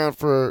to the ground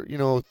for,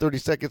 30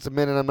 seconds, a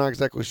minute, I'm not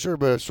exactly sure,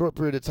 but a short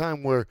period of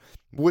time where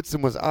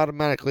Woodson was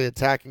automatically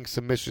attacking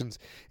submissions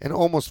and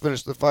almost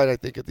finished the fight, I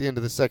think, at the end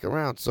of the second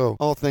round. So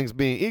all things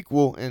being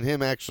equal, and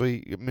him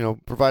actually,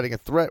 providing a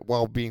threat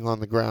while being on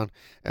the ground,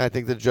 and I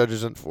think the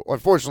judges,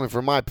 unfortunately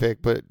for my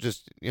pick, but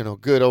just,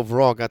 good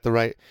overall, got the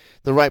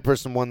right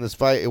person won this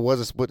fight. It was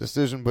a split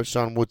decision, but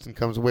Sean Woodson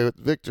comes away with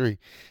the victory.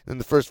 In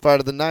the first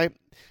fight of the night,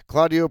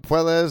 Claudio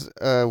Puelles,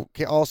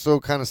 also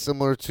kind of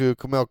similar to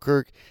Kamel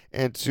Kirk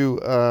and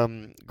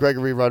to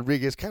Gregory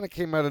Rodriguez, kind of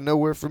came out of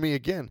nowhere for me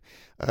again.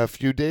 A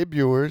few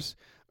debuters,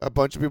 a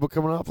bunch of people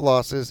coming off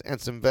losses,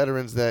 and some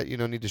veterans that,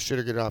 need to shit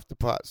or get off the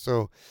pot.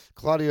 So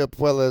Claudio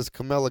Puelles,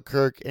 Kamela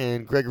Kirk,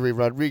 and Gregory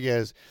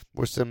Rodriguez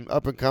were some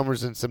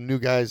up-and-comers and some new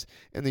guys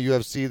in the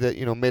UFC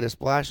that, made a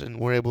splash and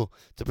were able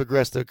to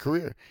progress their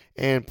career.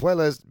 And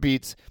Puelles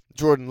beats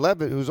Jordan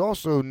Levitt, who's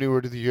also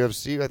newer to the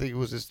UFC. I think it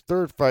was his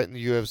third fight in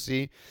the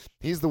UFC.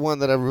 He's the one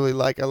that I really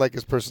like. I like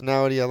his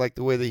personality. I like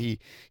the way that he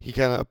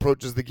kind of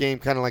approaches the game,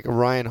 kind of like a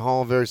Ryan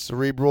Hall, very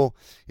cerebral.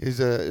 He's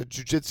a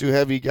jiu-jitsu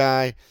heavy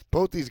guy.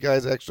 Both these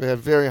guys actually had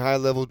very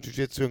high-level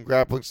jiu-jitsu and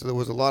grappling, so there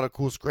was a lot of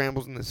cool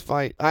scrambles in this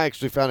fight. I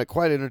actually found it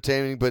quite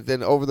entertaining, but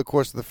then over the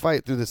course of the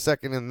fight, through the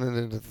second and then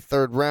into the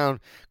third round,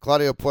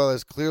 Claudio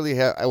Puelles clearly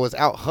was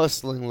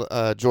out-hustling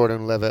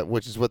Jordan Levitt,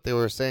 which is what they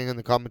were saying in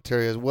the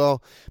commentary as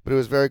well. But it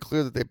was very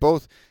clear that they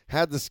both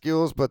had the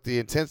skills, but the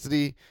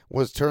intensity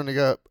was turning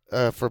up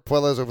for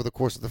Puelles over the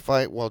course of the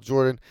fight, while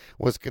Jordan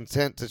was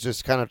content to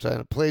just kind of try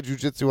to play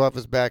jiu-jitsu off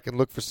his back and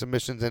look for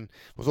submissions, and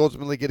was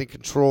ultimately getting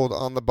controlled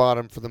on the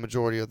bottom for the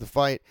majority of the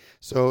fight.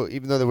 So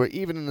even though they were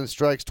even in the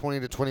strikes,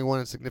 20-21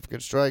 in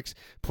significant strikes,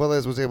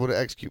 Puelles was able to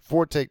execute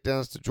 4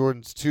 takedowns to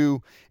Jordan's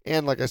 2,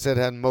 and like I said,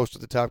 had most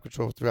of the top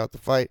control throughout the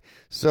fight.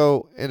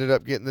 So ended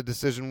up getting the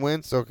decision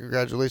win, so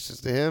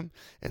congratulations to him.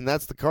 And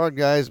that's the card,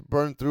 guys.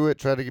 Burn through it.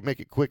 Try to make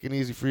it quick and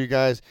easy for you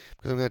guys,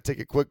 because I'm going to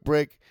take a quick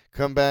break,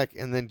 come back,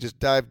 and then just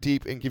dive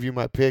deep and give you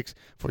my picks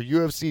for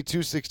UFC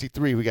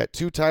 263. We got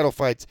 2 title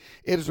fights.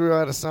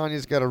 Israel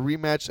Adesanya's got a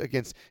rematch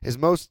against his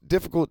most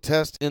difficult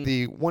test in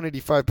the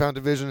 185-pound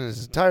division in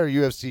his entire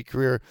UFC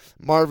career,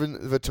 Marvin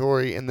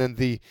Vettori. And then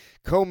the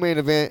co-main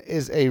event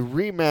is a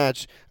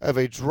rematch of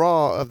a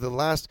draw of the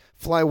last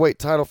flyweight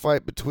title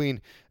fight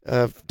between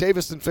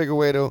Davison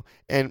Figueiredo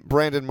and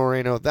Brandon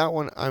Moreno. That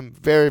one I'm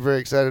very, very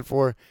excited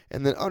for.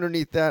 And then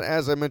underneath that,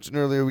 as I mentioned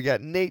earlier, we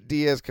got Nate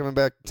Diaz coming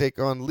back to take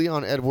on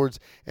Leon Edwards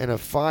in a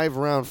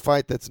 5-round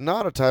fight that's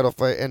not a title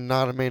fight and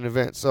not a main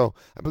event. So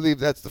I believe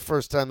that's the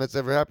first time that's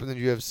ever happened in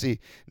the UFC.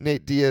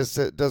 Nate Diaz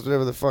does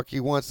whatever the fuck he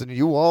wants, and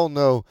you all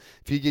know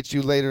if he gets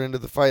you later into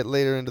the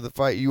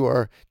fight, you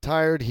are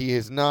tired. He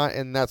is not,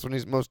 and that's when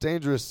he's most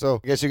dangerous.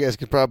 So I guess you guys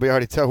can probably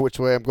already tell which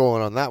way I'm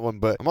going on that one,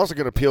 but I'm also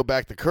going to peel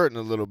back the curtain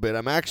a little bit.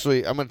 I'm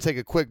going to take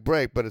a quick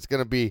break, but it's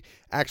going to be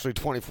actually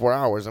 24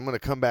 hours. I'm going to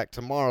come back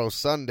tomorrow,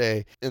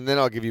 Sunday, and then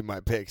I'll give you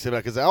my picks.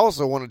 Because I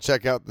also want to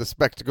check out the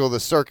spectacle, the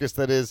circus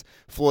that is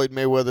Floyd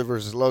Mayweather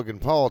versus Logan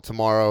Paul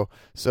tomorrow.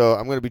 So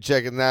I'm going to be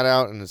checking that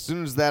out, and as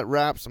soon as that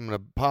wraps, I'm going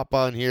to pop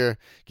on here,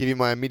 give you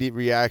my immediate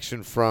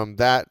reaction from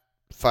that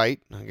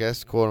fight, I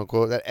guess, quote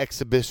unquote, that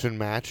exhibition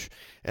match,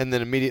 and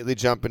then immediately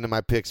jump into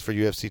my picks for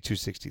UFC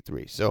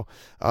 263. So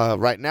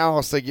right now,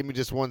 I'll say give me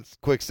just one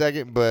quick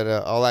second, but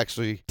I'll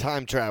actually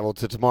time travel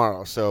to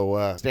tomorrow.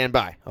 So stand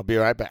by. I'll be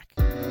right back.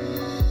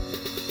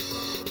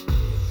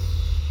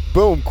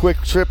 Boom, quick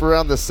trip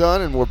around the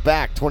sun, and we're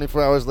back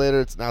 24 hours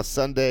later. It's now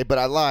Sunday, but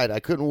I lied. I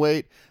couldn't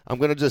wait. I'm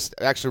going to just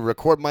actually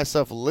record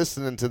myself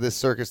listening to this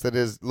circus that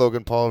is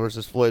Logan Paul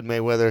versus Floyd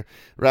Mayweather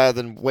rather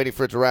than waiting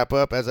for it to wrap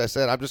up. As I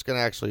said, I'm just going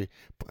to actually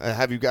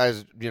have you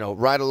guys,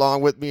 ride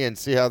along with me and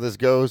see how this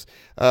goes.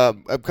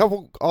 A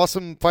couple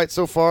awesome fights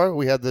so far.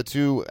 We had the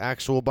 2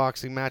 actual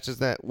boxing matches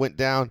that went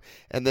down.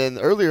 And then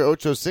earlier,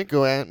 Ocho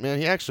Cinco, man,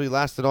 he actually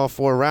lasted all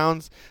 4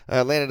 rounds,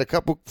 landed a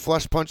couple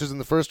flush punches in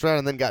the first round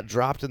and then got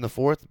dropped in the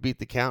fourth, beat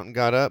the count and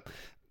got up.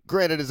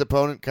 Granted, his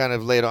opponent kind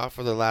of laid off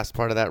for the last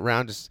part of that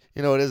round. Just,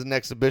 it is an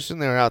exhibition.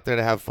 They're out there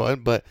to have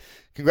fun. But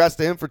congrats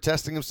to him for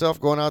testing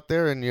himself, going out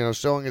there and,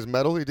 showing his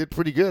mettle. He did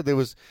pretty good. There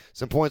was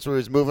some points where he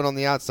was moving on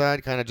the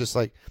outside, kind of just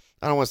like,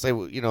 I don't want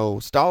to say,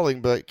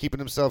 stalling, but keeping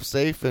himself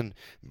safe and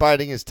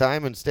biding his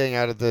time and staying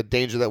out of the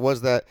danger that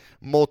was that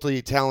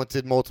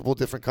multi-talented, multiple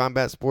different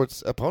combat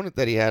sports opponent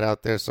that he had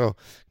out there. So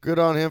good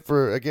on him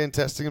for, again,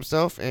 testing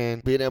himself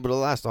and being able to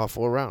last all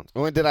 4 rounds.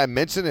 When did I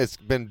mention it's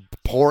been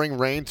pouring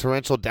rain,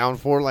 torrential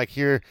downpour like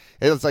here?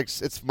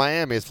 It's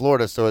Miami, it's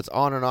Florida, so it's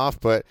on and off,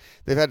 but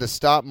they've had to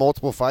stop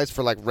multiple fights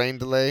for rain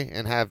delay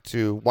and have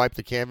to wipe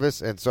the canvas.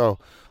 And so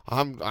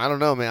I don't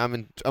know,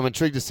 man. I'm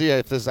intrigued to see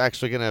if this is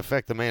actually going to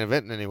affect the main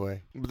event in any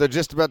way. But they're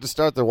just about to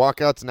start their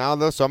walkouts now,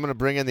 though, so I'm going to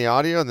bring in the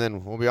audio, and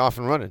then we'll be off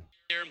and running.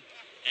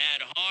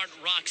 At Hard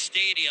Rock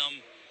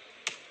Stadium,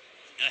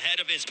 ahead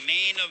of his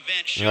main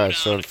event showdown. All right,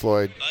 so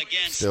Floyd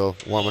still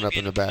warming up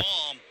in the back.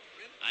 Paul.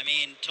 I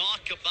mean,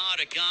 talk about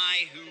a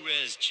guy who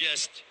has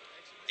just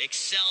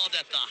excelled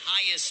at the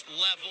highest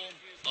level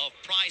of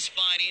prize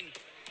fighting.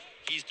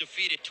 He's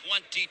defeated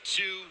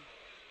 22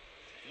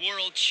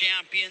 world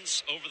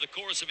champions over the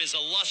course of his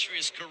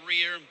illustrious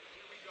career.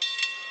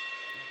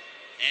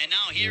 And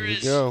now here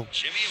is Jimmy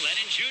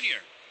Lennon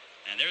Jr.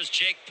 And there's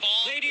Jake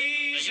Paul.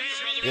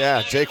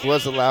 Yeah, Jake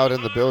was allowed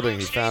in the building.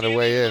 He found a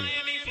way in.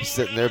 He's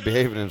sitting there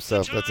behaving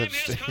himself. That's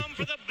interesting.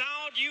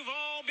 You've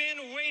all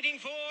been waiting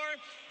for.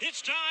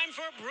 It's time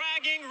for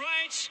bragging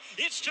rights.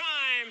 It's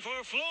time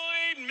for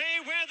Floyd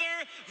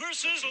Mayweather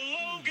versus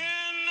Logan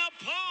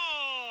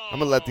Paul. I'm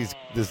gonna let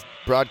this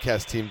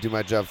broadcast team do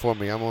my job for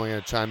me. I'm only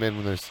gonna chime in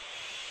when there's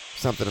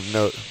something of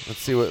note. Let's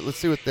see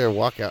what their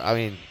walkout. I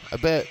mean, I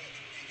bet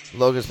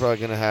Logan's probably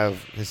gonna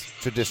have his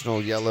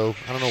traditional yellow.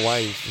 I don't know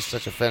why he's just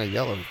such a fan of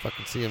yellow. You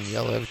fucking see him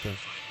yellow everything.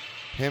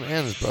 Him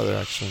and his brother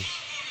actually.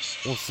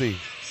 We'll see.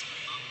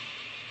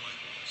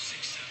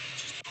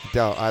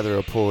 Doubt either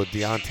will pull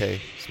Deontay.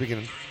 Speaking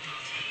of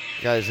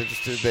guys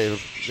interested,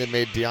 they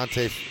made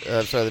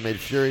they made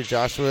Fury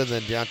Joshua, and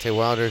then Deontay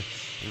Wilder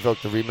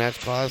invoked the rematch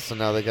clause. So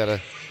now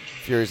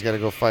Fury's got to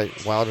go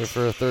fight Wilder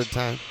for a third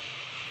time.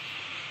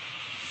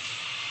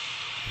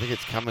 I think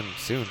it's coming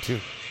soon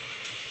too.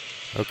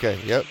 Okay,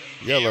 yep,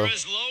 yellow,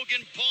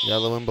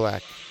 yellow and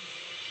black.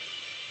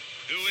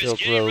 Who is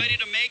getting ready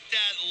to make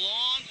that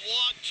long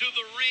walk to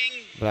the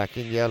ring. Black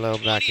and yellow,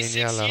 black and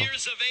yellow. 26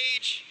 years of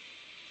age.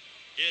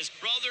 His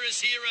brother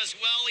is here as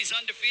well. He's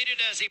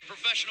undefeated as a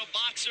professional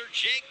boxer.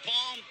 Jake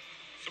Paul,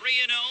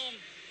 3-0,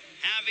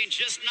 having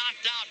just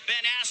knocked out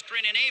Ben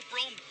Askren in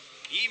April.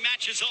 He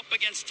matches up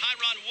against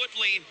Tyron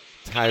Woodley.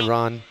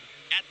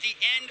 At the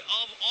end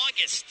of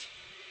August.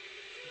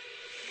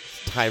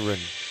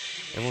 Tyron.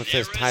 Everyone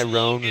says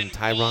Tyrone and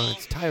Tyron.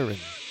 It's Tyron.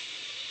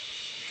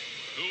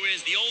 Who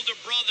is the older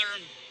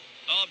brother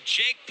of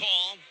Jake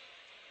Paul.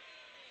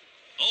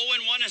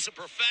 0-1 as a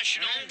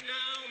professional. And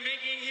now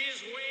making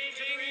his way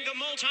to the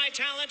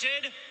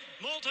multi-talented,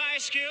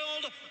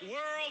 multi-skilled,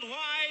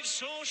 worldwide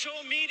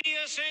social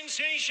media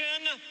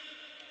sensation,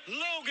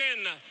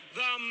 Logan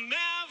the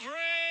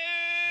Maverick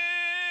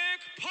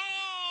Paul.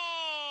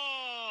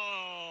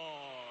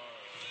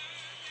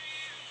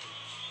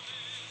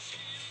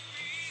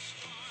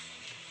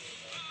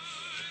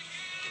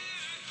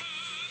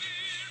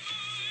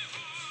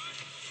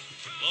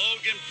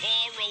 Logan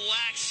Paul,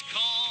 relaxed,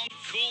 calm,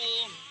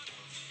 cool.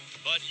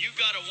 But you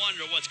got to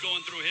wonder what's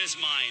going through his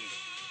mind.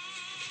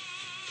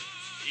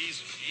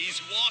 He's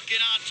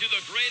walking out to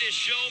the greatest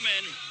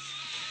showman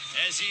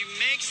as he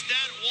makes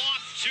that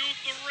walk to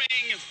the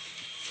ring.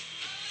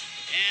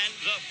 And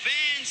the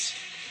fans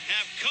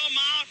have come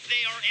out.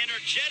 They are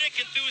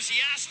energetic,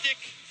 enthusiastic.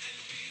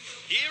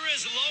 Here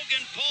is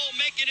Logan Paul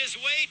making his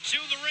way to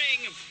the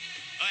ring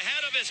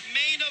ahead of his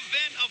main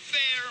event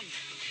affair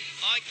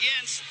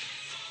against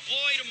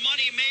Floyd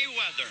Money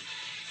Mayweather.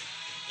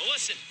 Well,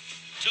 listen.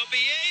 To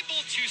be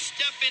able to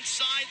step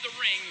inside the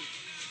ring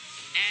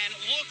and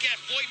look at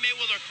Floyd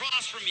Mayweather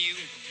across from you,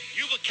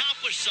 you've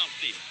accomplished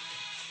something.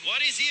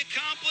 What has he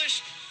accomplished?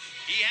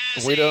 He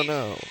has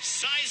a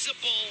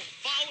sizable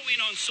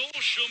following on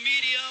social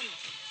media.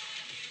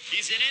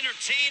 He's an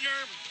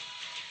entertainer.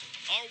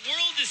 Our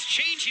world is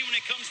changing when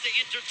it comes to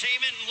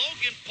entertainment. And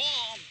Logan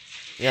Paul,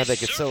 they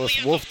could sell us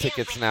wolf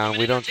tickets now, and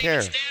we don't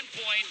care.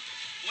 Standpoint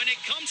when it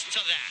comes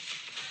to that.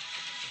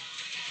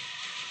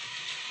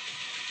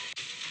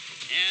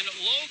 And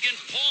Logan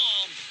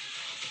Paul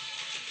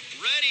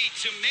ready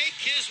to make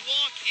his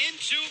walk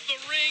into the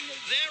ring.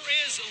 There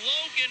is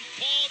Logan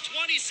Paul,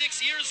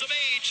 26 years of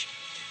age,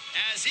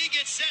 as he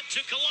gets set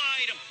to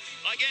collide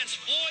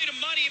against Floyd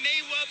Money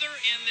Mayweather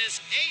in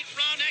this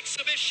 8-round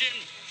exhibition.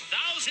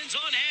 Thousands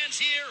on hands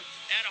here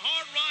at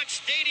Hard Rock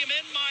Stadium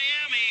in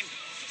Miami.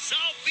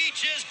 South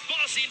Beach is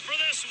buzzing for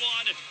this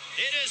one.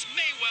 It is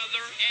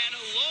Mayweather and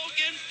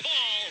Logan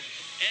Paul.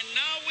 And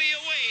now we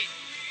await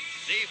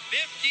the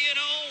 50-0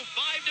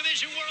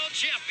 5-division world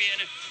champion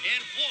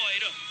in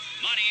Floyd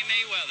Money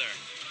Mayweather.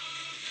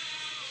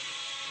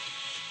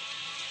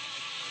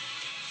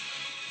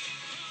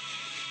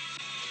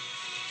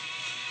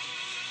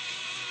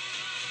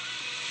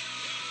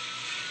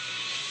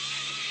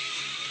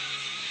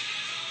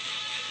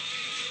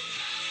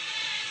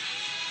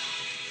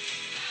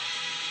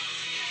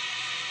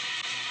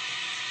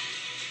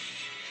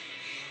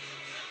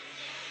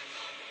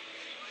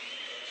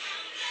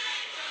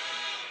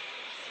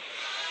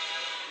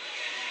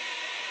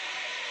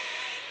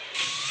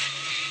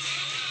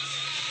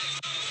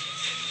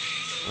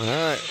 All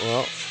right,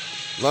 well,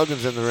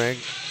 Logan's in the ring.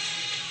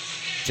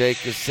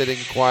 Jake is sitting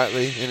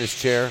quietly in his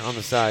chair on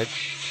the side.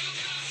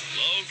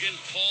 Logan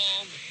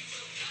Paul,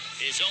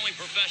 his only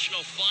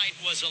professional fight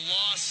was a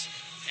loss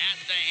at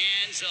the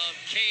hands of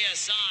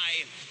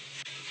KSI.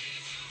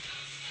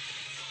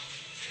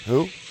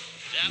 Who?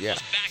 That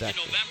was back in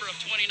November of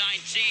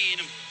 2019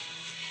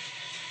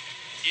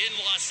 in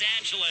Los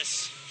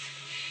Angeles.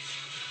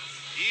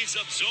 He's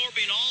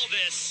absorbing all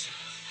this,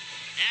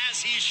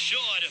 as he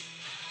should.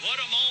 What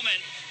a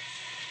moment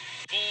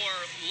for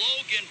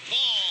Logan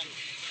Paul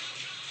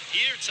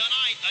here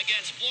tonight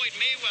against Floyd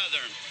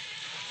Mayweather.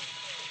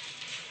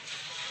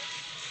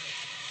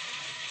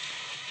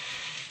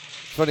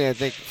 It's funny, I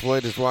think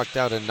Floyd has walked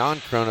out in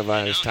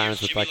non-coronavirus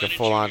times with like a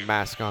full-on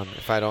mask on.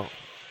 If I don't,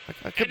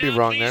 I could be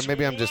wrong there.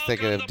 Maybe I'm just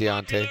thinking of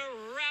Deontay.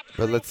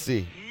 But let's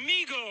see.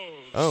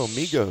 Oh,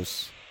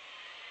 Migos.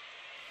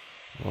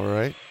 All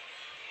right.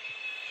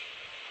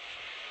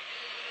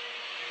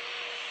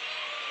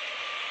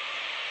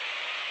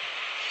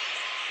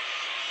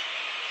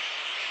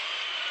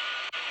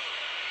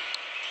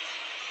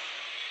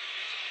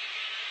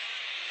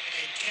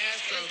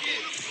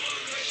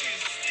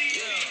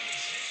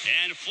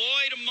 And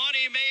Floyd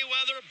Money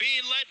Mayweather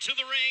being led to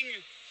the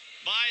ring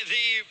by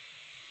the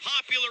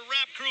popular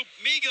rap group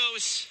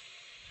Migos.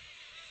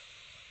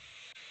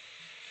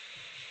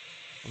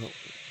 Well,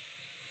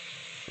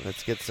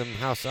 let's get some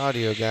house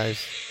audio,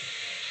 guys.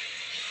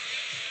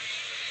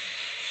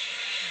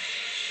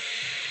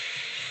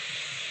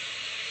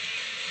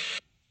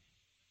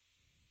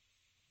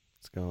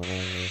 What's going on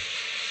here?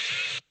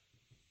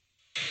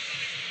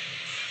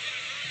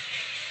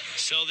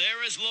 So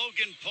there is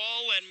Logan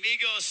Paul and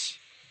Migos.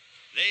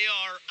 They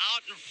are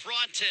out in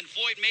front, and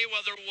Floyd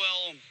Mayweather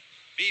will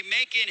be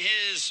making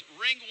his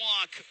ring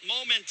walk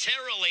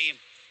momentarily.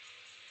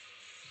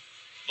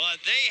 But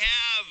they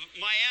have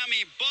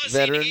Miami buzzing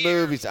Veteran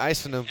here move. He's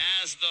icing him.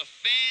 as the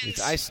fans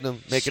He's icing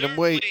him, making him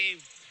wait.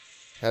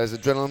 Had his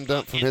adrenaline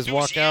dump from his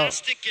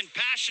walkout.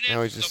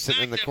 Now he's just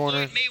sitting in the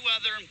corner. Floyd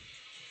Mayweather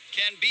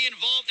can be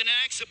involved in an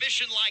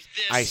exhibition like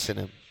this Icing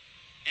him.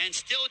 and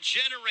still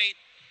generate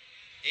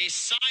a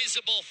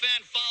sizable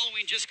fan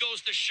following just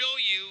goes to show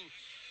you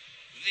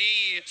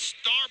the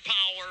star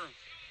power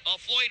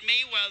of Floyd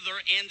Mayweather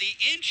and the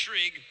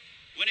intrigue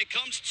when it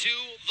comes to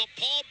the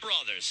Paul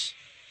brothers.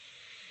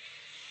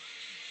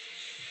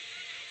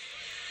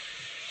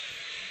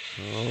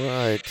 All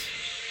right.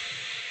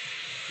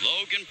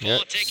 Logan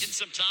Paul taking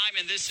some time,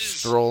 and this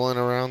is strolling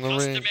around the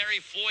ring. customary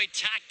Floyd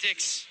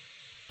tactics.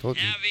 Told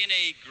you. Having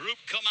a group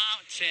come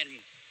out and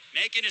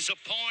making his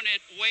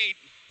opponent wait.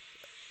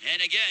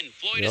 And again,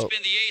 Floyd has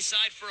been the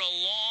A-side for a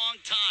long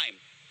time.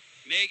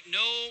 Make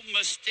no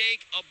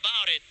mistake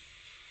about it.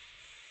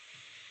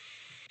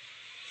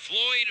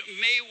 Floyd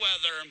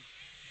Mayweather,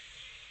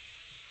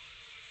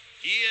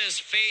 he has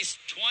faced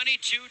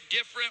 22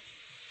 different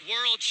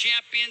world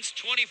champions,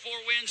 24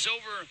 wins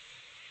over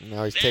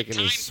Now he's that taking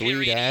his time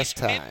period. sweet-ass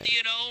He's time.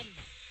 50-0.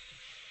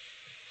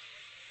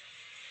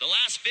 The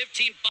last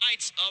 15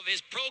 fights of his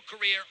pro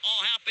career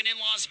all happened in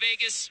Las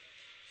Vegas.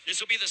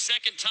 This will be the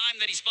second time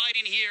that he's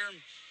fighting here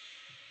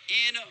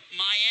in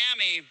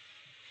Miami.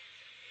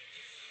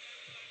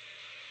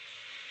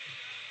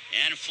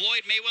 And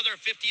Floyd Mayweather,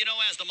 50-0,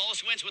 has the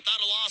most wins without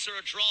a loss or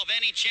a draw of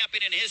any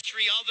champion in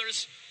history.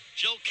 Others,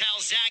 Joe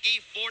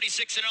Calzaghe,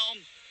 46-0.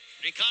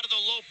 Ricardo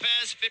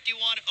Lopez,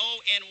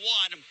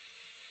 51-0-1.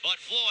 But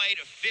Floyd,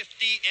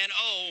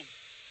 50-0.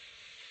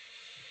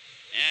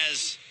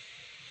 As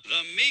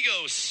the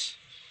Migos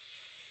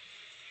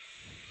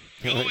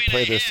They going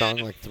play their ahead song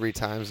like 3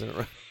 times in a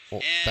row,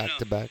 back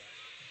to back.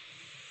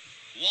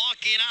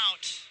 walking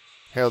out.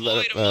 Harold,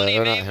 Floyd Money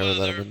or not Harold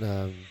Mayweather.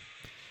 Letterman.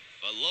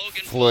 But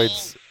Logan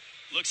Floyd's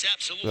Paul looks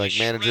absolutely like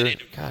manager.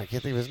 shredded. God, I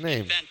can't think of his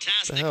name.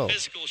 Fantastic the hell?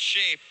 physical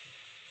shape.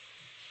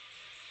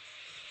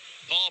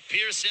 Paul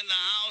Pierce in the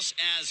house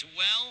as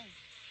well.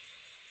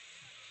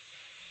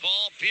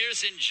 Paul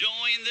Pierce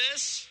enjoying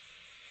this.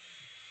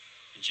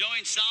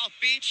 Enjoying South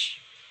Beach.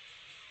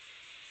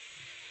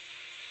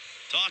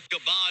 Talk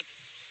about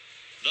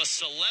the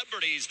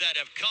celebrities that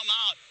have come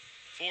out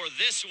for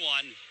this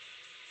one.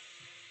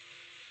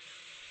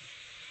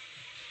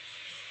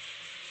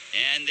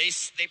 And they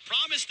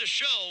promised a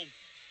show,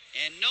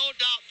 and no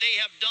doubt they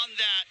have done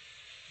that,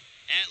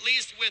 at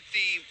least with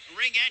the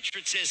ring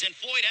entrances, and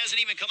Floyd hasn't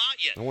even come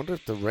out yet. I wonder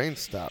if the rain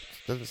stopped.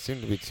 Doesn't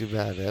seem to be too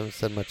bad. They haven't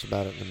said much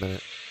about it in a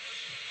minute.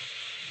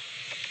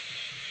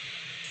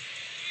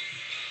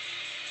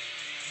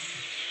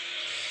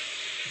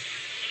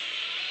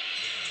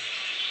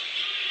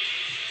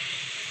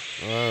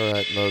 All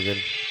right, Logan.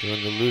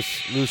 Doing the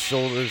loose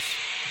shoulders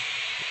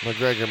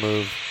McGregor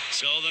move.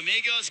 So the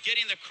Migos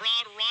getting the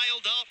crowd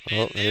riled up.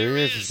 Oh, and here there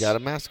he is. He's got a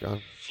mask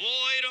on.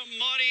 Floyd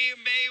Money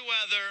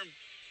Mayweather.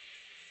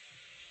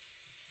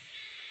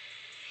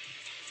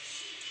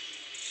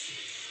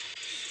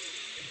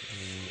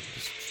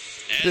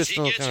 As he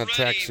Traditional gets kind of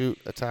ready tracksuit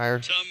attire.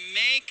 to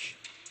make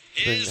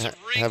Been his ring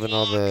having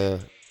all walk the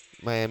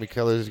Miami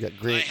colors. Got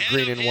green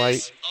ahead of and white.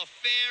 his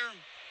affair.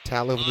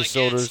 Towel over the against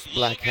shoulders.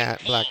 Black Logan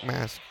hat. Black Paul.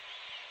 mask.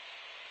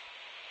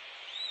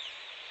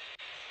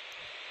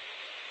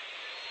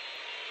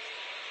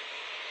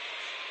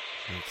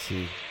 Let's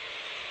see.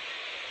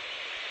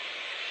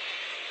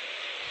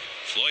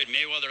 Floyd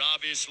Mayweather,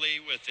 obviously,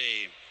 with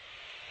a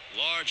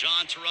large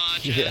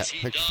entourage Yeah, as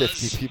he like does.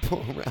 50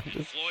 people around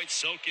him. Floyd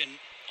soaking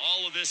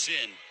all of this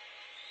in.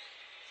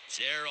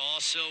 There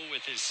also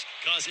with his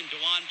cousin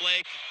DeJuan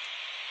Blake.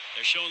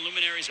 They're showing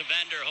luminaries of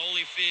Evander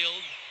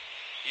Holyfield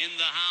in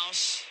the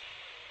house.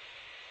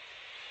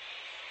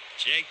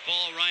 Jake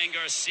Paul, Ryan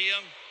Garcia.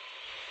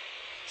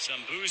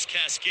 Some booze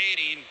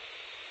cascading.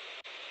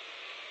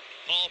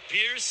 Paul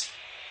Pierce,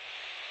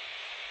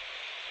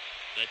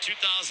 the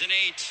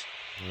 2008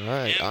 All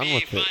right, on NBA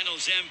with it.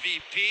 Finals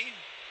MVP.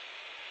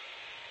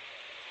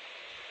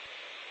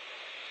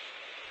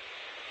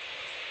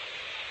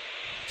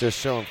 Just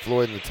showing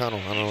Floyd in the tunnel.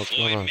 I don't know what's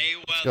Floyd going on.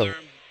 Let's go. Mayweather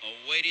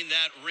awaiting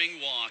that ring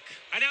walk.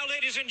 And now,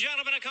 ladies and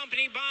gentlemen,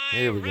 accompanied by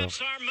Here we go.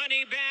 Repstar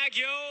Moneybag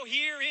Yo,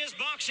 here is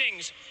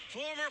boxing's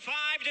former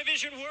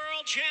 5-division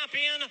world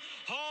champion,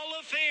 Hall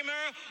of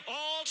Famer,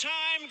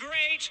 all-time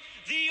great,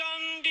 the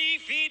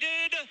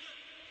undefeated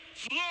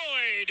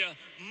Floyd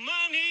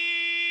Money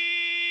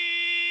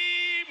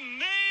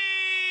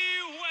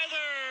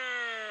Mayweather.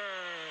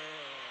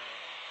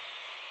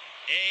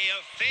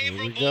 A Here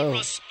we favorable go.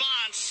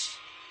 response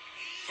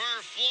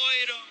for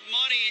Floyd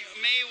Money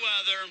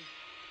Mayweather,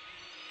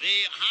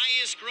 the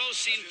highest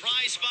grossing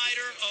prize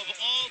fighter of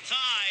all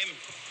time.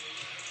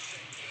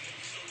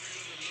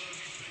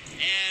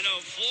 And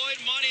Floyd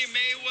Money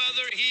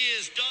Mayweather, he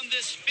has done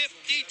this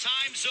 50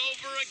 times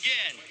over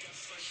again.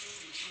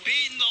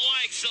 Beating the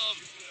likes of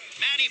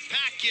Manny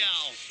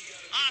Pacquiao,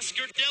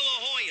 Oscar De La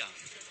Hoya,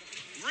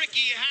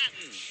 Ricky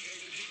Hatton.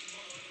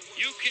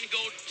 You can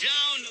go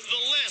down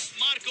the list.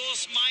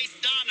 Marcos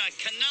Maidana,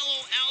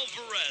 Canelo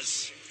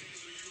Alvarez,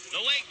 the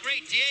late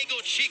great Diego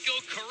Chico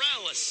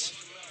Corrales,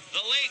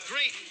 the late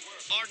great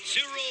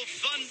Arturo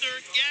Thunder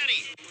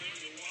Gatti.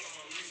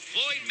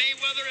 Floyd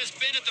Mayweather has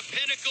been at the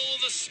pinnacle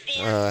of the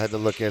sport I had to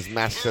look as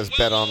Mask says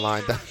bet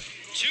online. 2+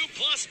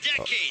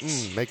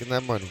 decades. Making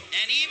that money.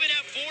 And even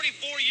at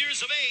 44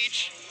 years of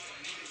age,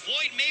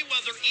 Floyd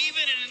Mayweather,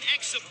 even in an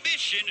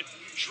exhibition,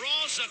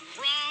 draws a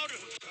crowd,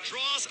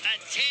 draws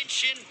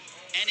attention,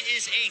 and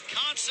is a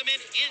consummate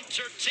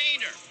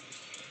entertainer.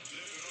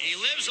 He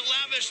lives a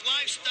lavish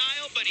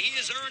lifestyle, but he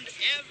has earned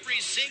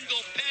every single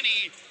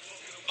penny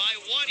by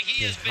what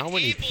he has been How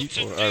many able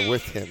people to are do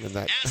with him in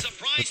that as a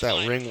prize with that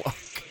fighter. ring walk?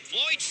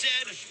 Floyd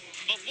said,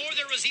 before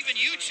there was even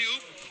YouTube,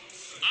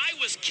 I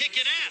was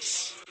kicking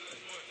ass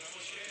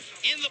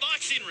in the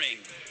boxing ring.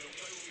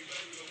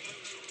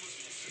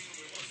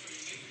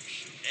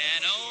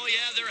 And oh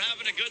yeah, they're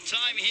having a good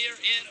time here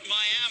in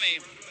Miami.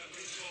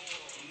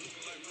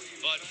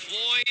 But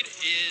Floyd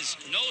is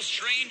no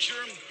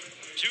stranger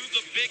to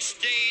the big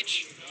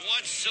stage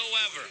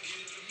whatsoever.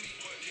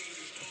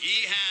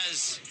 He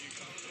has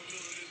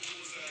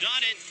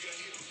done it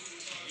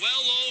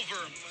well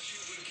over.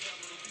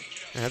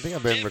 I think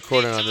I've been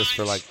recording on this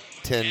for like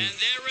 10,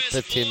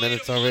 15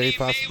 minutes already,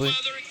 possibly.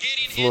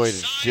 Floyd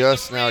is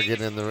just now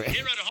getting in the ring.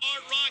 Here at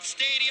Hard Rock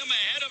Stadium,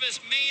 ahead of his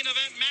main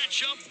event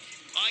matchup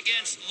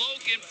against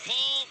Logan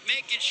Paul,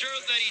 making sure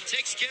that he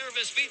takes care of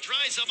his feet,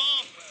 dries them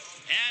off.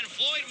 And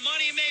Floyd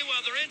Money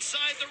Mayweather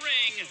inside the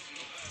ring,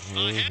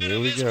 ahead Here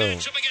of we his go.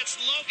 matchup against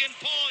Logan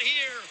Paul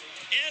here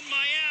in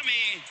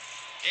Miami.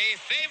 A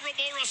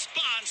favorable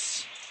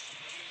response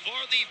for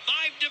the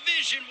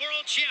 5-division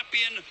world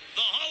champion,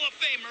 the Hall of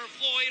Famer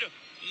Floyd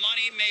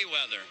Money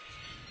Mayweather.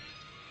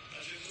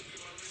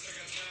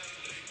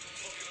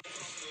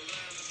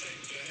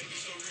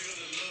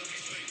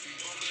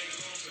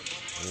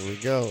 Here we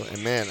go.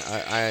 And man,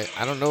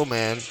 I don't know,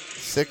 man.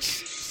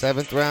 6th,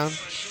 7th round.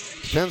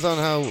 Depends on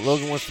how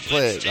Logan wants to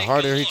play it. The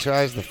harder he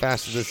tries, the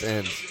faster this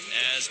ends.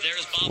 As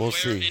there's Bob We'll Ware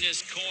see. in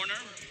his corner.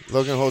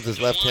 Logan holds his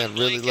left hand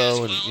really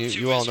low, and Well, to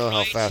you all his know how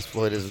right. fast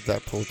Floyd is with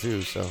that pull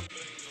too. So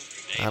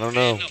They've I don't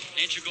know. been an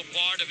integral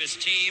part of his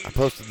team I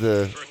posted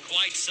the for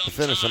quite some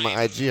finish on time.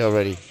 my IG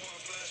already,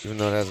 even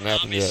though it hasn't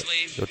happened yet.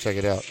 Obviously. Go check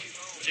it out.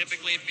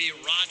 Typically it'd be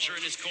Roger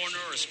in his corner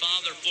or his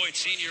father, Floyd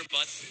Sr.,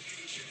 but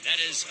that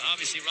is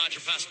obviously Roger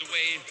passed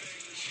away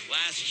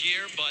last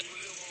year. But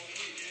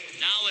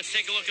now let's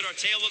take a look at our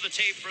tail of the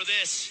tape for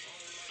this.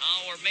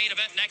 Our main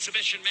event and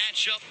exhibition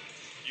matchup.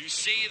 You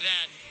see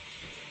that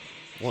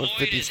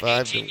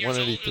 155 to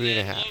 183 and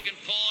a half. Logan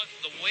Paul,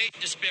 the weight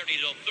disparity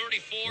to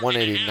 34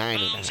 189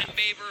 and and a a half pounds half. in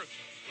favor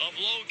of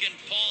Logan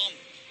Paul,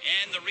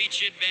 and the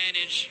reach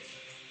advantage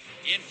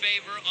in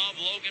favor of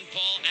Logan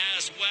Paul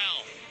as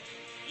well.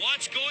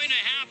 What's going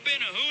to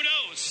happen? Who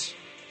knows?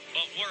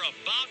 But we're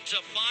about to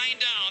find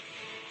out.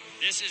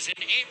 This is an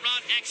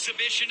 8-round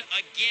exhibition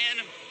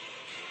again.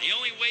 The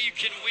only way you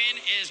can win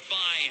is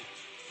by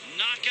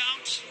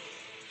knockout.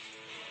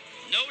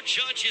 No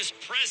judge is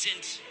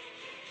present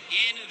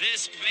in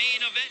this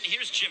main event.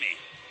 Here's Jimmy.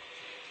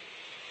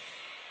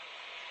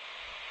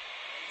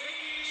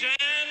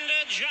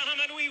 And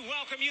gentlemen, we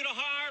welcome you to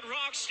Hard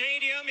Rock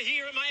Stadium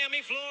here in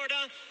Miami,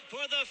 Florida,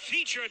 for the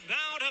featured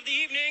bout of the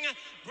evening,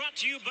 brought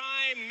to you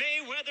by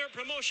Mayweather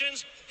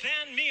Promotions,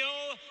 Fan Mio,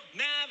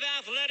 Mav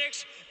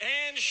Athletics,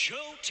 and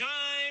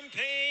Showtime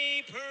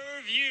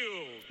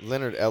Pay-Per-View.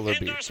 Leonard And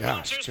Ellerby. our Gosh,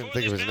 sponsors couldn't for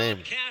think of this his bout,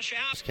 name. Cash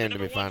App, Just came the to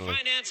me number one finally.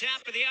 finance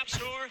app of the App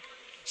Store.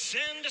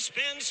 Send,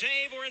 spend,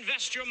 save, or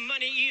invest your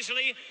money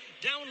easily.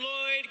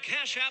 Download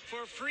Cash App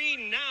for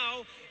free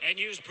now and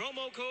use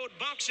promo code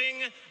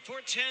BOXING for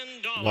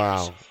 $10.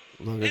 Wow.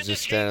 Logan's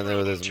just standing there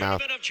with his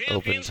mouth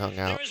open, tongue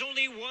out. There is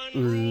only one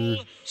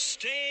rule: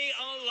 stay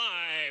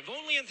alive.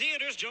 Only in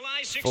theaters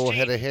July 16th. Full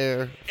head of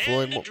hair,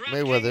 Floyd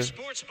Mayweather.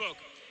 Sportsbook.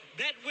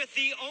 Bet with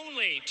the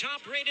only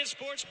top-rated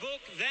sportsbook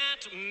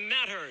that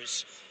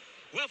matters.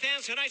 Well,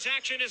 fans, tonight's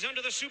action is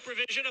under the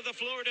supervision of the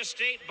Florida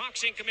State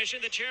Boxing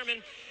Commission. The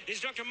chairman is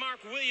Dr. Mark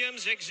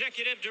Williams,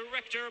 executive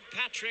director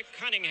Patrick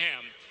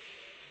Cunningham.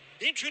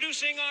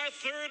 Introducing our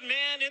third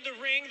man in the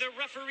ring, the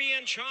referee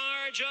in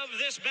charge of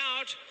this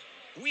bout,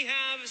 we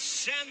have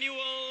Samuel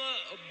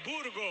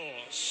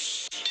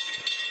Burgos.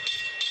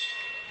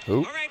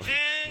 Who? All right,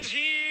 fans,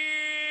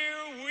 here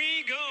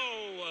we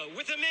go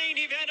with the main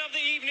event of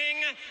the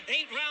evening.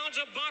 8 rounds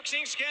of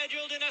boxing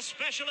scheduled in a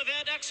special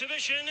event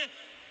exhibition.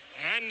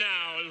 And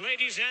now,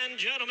 ladies and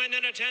gentlemen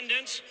in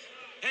attendance,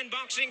 and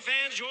boxing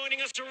fans joining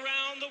us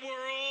around the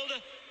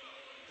world,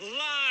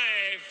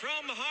 live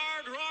from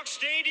Hard Rock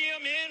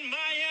Stadium in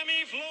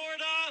Miami,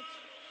 Florida,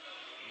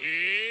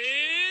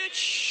 it's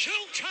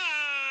showtime!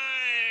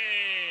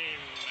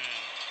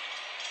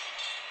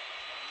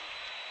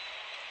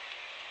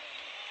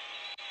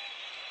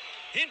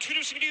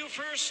 Introducing to you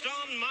first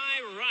on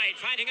my right,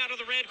 fighting out of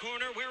the red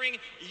corner, wearing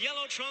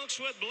yellow trunks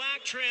with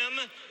black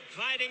trim,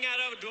 fighting out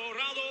of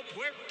Dorado,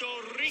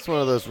 Puerto Rico. It's one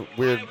of those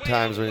weird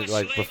times when,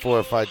 like, before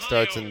a fight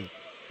starts, and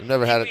I've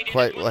never had it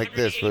quite like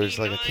this, where it's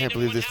like, I can't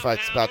believe this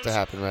fight's about to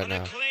happen right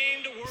now.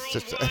 It's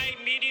just a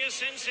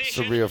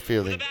surreal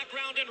feeling.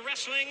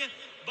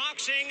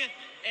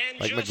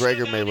 Like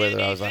McGregor Mayweather,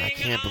 I was like, I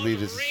can't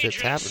believe this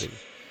shit's happening.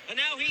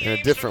 In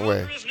a different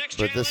way,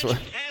 but this one,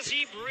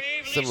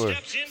 similar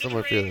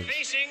feelings.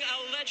 Facing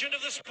a legend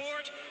of the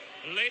sport,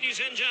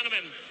 ladies and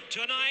gentlemen,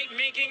 tonight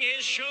making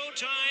his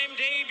Showtime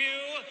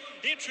debut,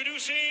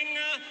 introducing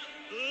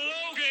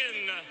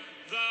Logan,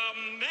 the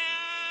Maverick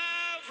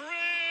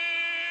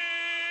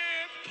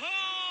Paul.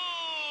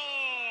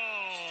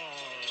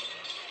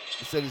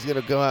 He said he's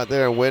going to go out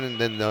there and win, and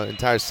then the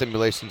entire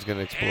simulation's going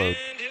to explode.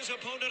 And his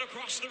opponent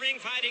across the ring,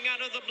 fighting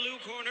out of the blue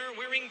corner,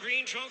 wearing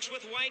green trunks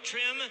with white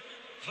trim,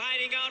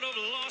 fighting out of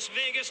Las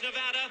Vegas,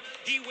 Nevada.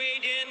 He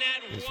weighed in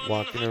at He's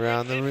walking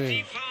around the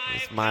ring.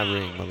 It's my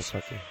ring,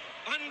 motherfucker.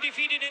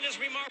 Undefeated in his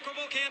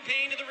remarkable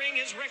campaign in the ring,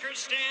 his record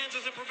stands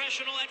as a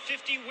professional at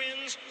 50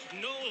 wins,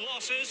 no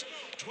losses,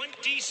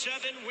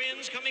 27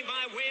 wins coming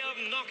by way of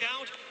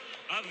knockout.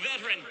 A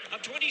veteran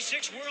of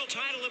 26 world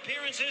title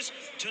appearances,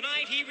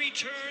 tonight he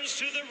returns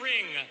to the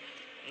ring.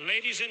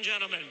 Ladies and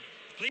gentlemen,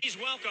 please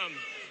welcome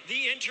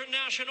the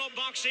International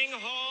Boxing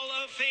Hall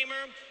of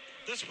Famer,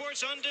 the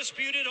sport's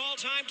undisputed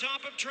all-time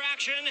top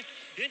attraction,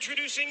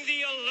 introducing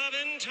the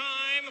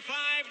 11-time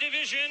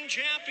 5-division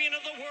champion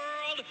of the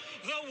world,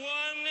 the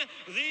one,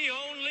 the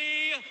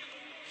only,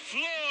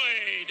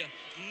 Floyd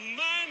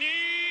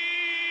Money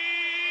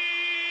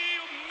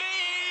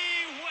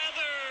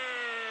Mayweather.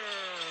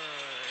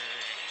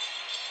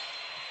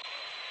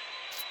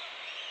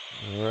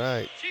 All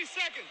right. Chief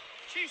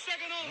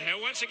second only.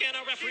 And once again,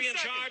 our referee in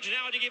charge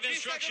now to give Chief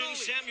instructions,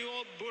 second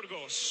Samuel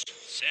Burgos.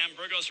 Sam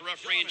Burgos,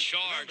 referee in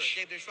Remember, charge.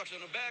 gave the instruction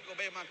on the back,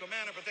 obey my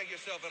command, and protect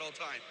yourself at all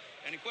times.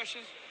 Any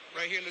questions?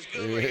 Right here looks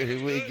good. Right Here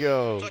looks we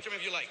good. go. Touch him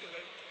if you like.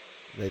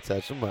 They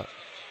touch him up.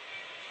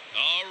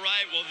 All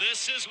right, well,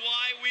 this is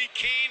why we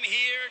came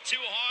here to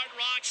Hard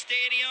Rock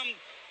Stadium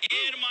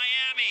in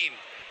Miami.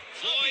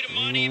 Floyd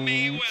Money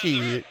Mayweather,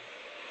 Shit.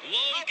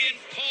 Logan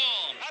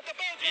Paul, At the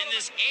bell, in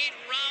this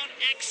 8-round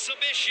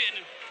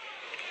exhibition.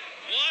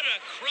 What a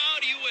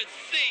crowd. You would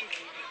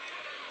think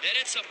that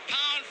it's a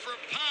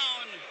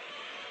pound-for-pound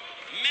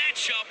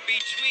matchup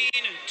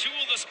between two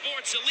of the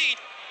sports elite,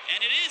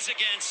 and it is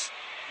against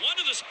one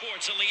of the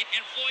sports elite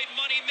in Floyd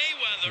Money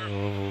Mayweather.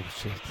 Oh,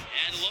 shit.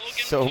 And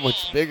Logan So Paul,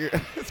 much bigger.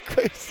 It's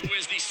crazy. who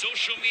is the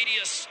social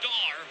media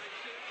star.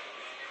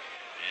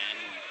 And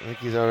I think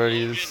he's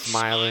already Logan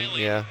smiling.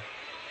 Yeah.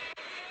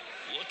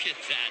 look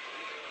at that,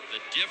 the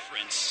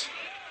difference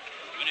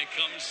when it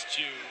comes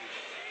to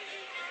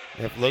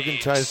If Logan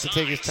tries to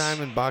take his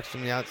time and box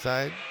from the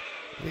outside,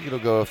 I think it'll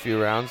go a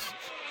few rounds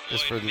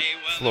just for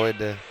Floyd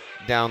to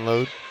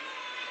download,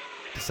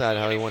 decide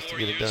how he wants to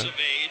get it 24 years done. of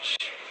age.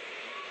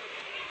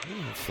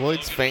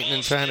 Floyd's Logan fainting Paul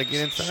and trying to steps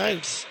get and inside.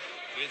 shifts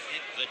with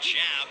the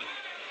jab,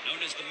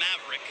 known as the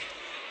Maverick.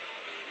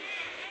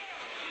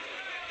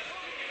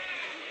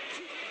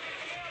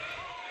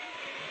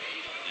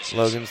 This is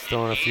Logan's an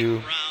throwing a few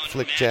 8-round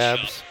flick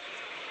matchup.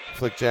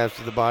 jabs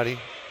to the body.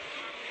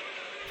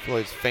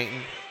 Floyd's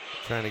fainting,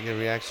 trying to get a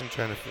reaction,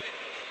 trying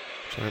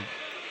to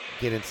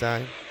get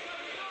inside.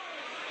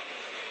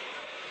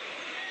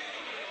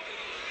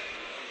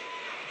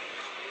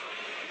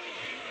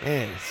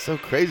 Man, it's so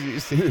crazy to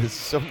see this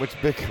so much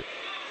bigger.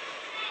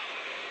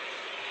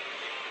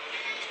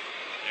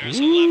 There's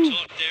a left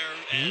hook there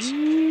as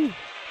Ooh.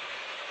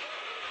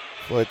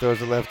 Floyd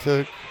throws a left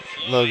hook.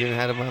 Logan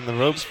had him on the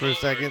ropes for a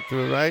second,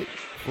 threw a right.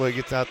 Floyd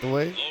gets out the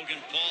way.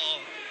 Logan Paul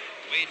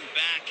waiting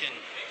back, and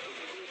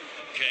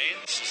okay,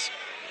 this is,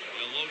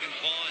 Logan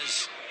Paul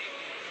is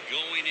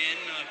going in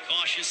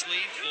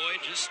cautiously. Floyd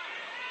just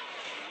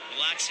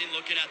relaxing,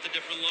 looking at the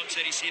different looks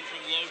that he's seen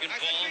from Logan I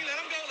said, Paul. let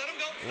him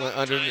go. Went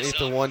underneath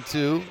the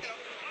 1-2.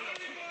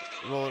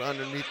 Rolled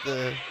underneath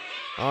the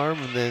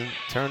arm and then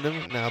turned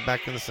him. Now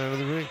back in the center of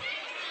the ring.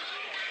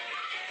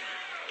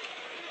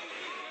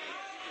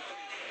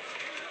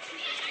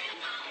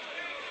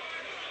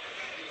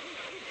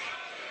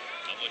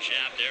 Double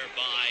jab there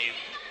by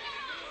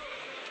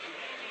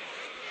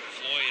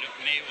Floyd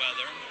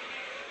Mayweather.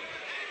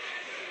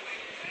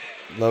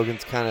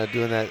 Logan's kind of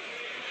doing that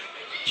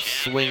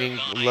swinging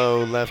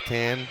low left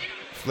hand,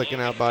 flicking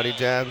out body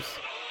jabs.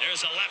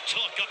 There's a left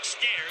hook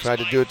upstairs. Tried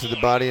to do it to the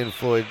body, and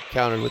Floyd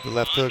countered with the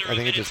left hook. I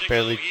think it just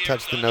barely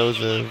touched the nose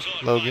of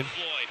Logan.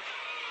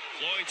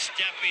 Floyd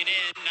stepping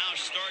in, now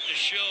starting to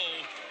show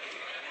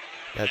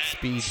That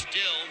speed.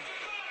 Still,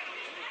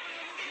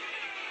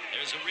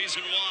 there's a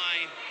reason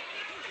why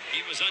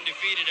he was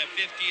undefeated at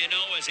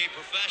 50-0 as a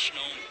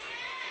professional,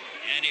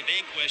 and he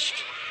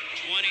vanquished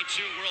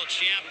 22 world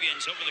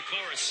champions over the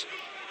course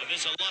of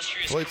his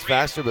illustrious Floyd's career.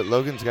 faster, but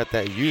Logan's got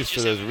that use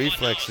to those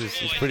reflexes.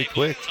 He's pretty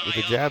quick with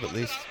the jab, at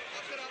least.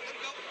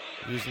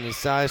 Using his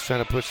size,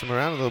 trying to push him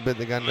around a little bit.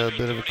 They got into a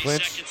bit of a 30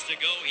 clinch. seconds to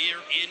go here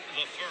in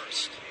the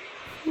first.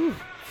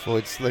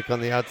 Floyd's slick on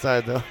the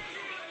outside, though.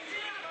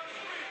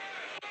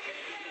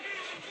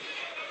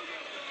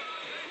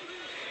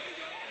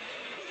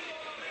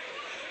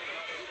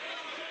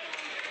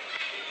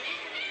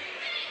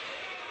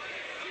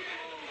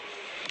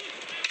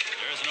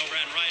 There's an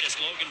overhand right as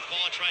Logan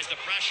Paul tries to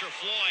pressure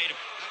Floyd.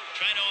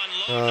 Trying to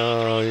unload.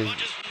 Oh,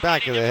 he's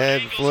back of the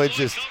head. Floyd's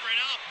just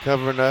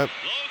covering up.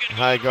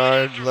 High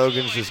guard.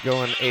 Logan's just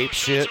going ape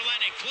shit.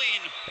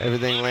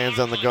 Everything lands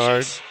on the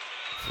guard.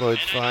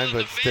 Floyd's fine,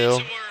 but still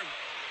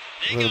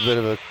a little bit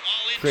of a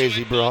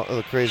crazy brawl,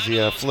 a crazy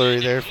flurry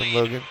there from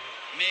Logan.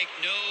 Make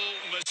no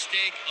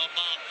mistake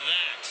about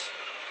that.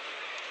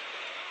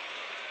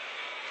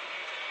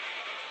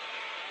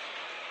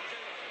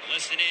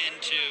 Listen in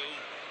to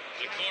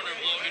the corner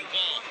of Logan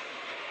Paul.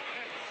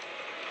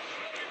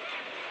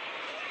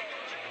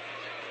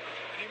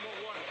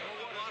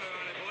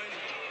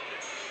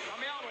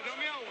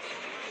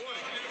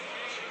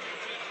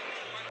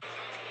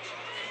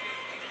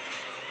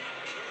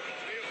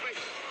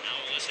 Now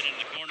we'll listen in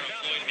the corner of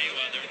Floyd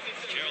Mayweather.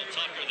 Gerald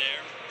Tucker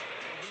there.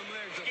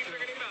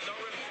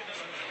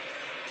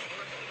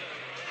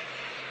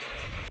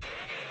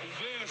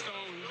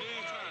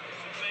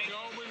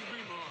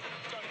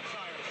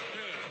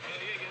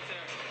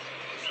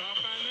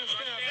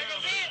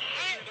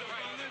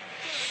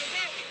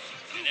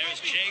 And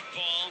there's Jake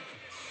Paul.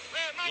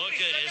 Look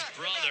at his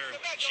brother,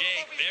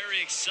 Jake,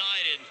 very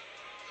excited,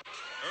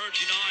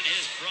 urging on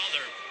his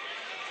brother.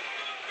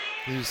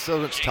 He was so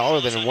much taller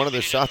than him. One of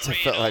the shots I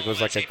felt like was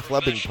like a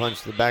clubbing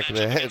punch to the back of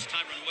the head.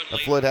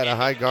 Floyd had a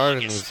high guard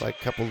and it was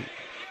like a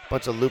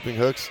bunch of looping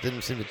hooks.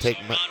 Didn't seem to take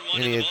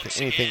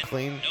anything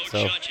clean.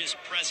 So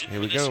here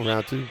we go,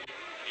 round two.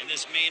 In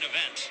this main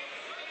event.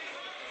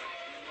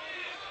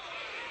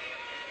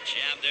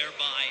 Jab there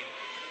by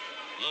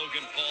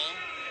Logan Paul.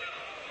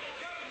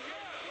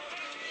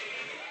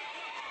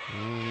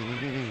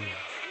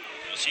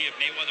 We'll see if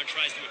Mayweather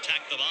tries to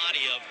attack the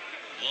body of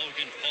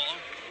Logan Paul.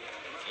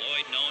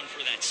 Floyd known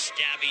for that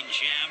stabbing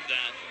jab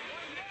that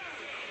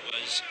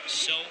was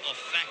so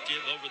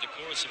effective over the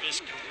course of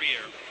his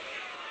career.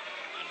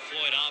 And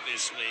Floyd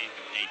obviously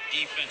a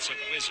defensive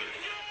wizard.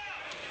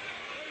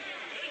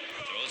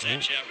 Throws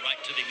that jab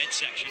right to the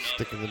midsection of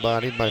Sticking the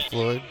body by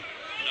Floyd.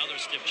 Another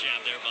stiff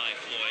jab there by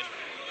Floyd.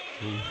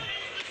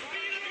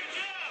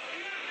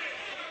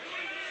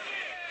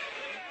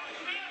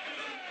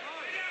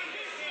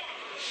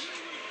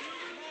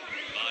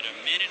 About a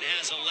minute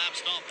has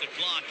elapsed off the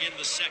clock in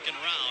the second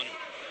round.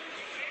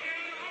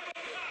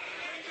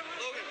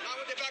 Logan, not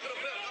with the back of the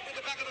glove, not with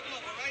the back of the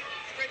glove, all right?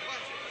 Straight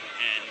punches.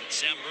 And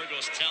Sam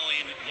Burgos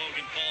telling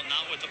Logan Paul,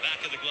 not with the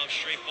back of the glove,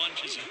 straight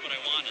punches is what I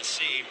want to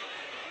see.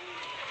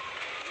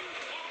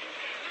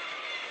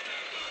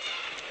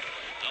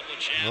 Double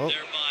jab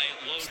there by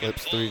Logan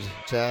Slips Paul. 3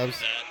 jabs.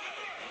 That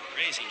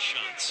raising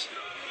shots.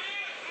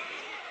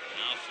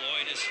 Now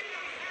Floyd is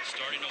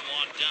starting to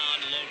walk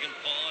down Logan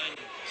Paul and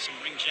some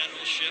ring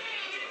generalship.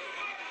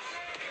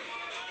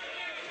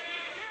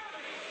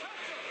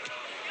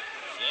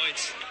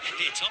 Floyd's,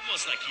 it's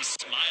almost like he's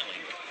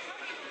smiling.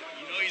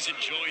 You know he's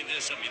enjoying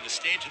this. I mean, the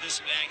stage of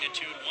this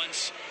magnitude,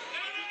 once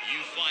you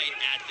fight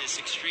at this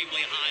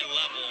extremely high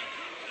level,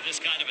 this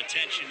kind of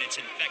attention, it's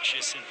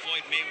infectious. And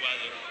Floyd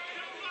Mayweather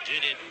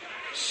did it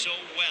so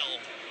well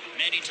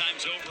many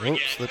times over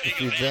again. Slipped a Big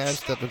few events. jabs,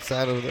 step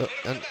inside of the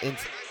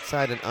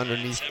inside and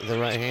underneath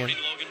the right hand.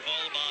 Logan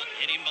Paul about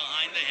hitting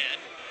behind the head.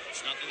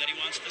 It's nothing that he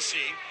wants to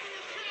see.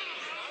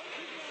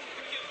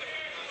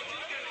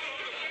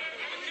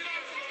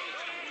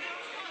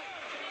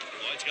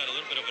 Floyd's got a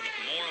little bit of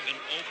more of an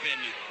open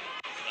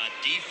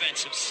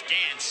defensive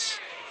stance.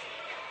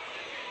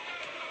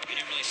 You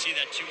didn't really see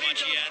that too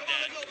much. He had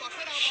that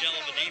shell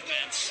of a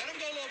defense. Let him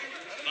go, Logan.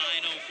 Let him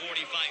Final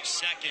 45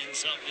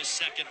 seconds of this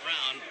second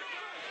round.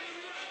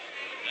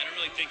 I don't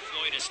really think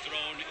Floyd has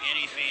thrown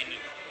anything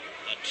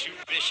too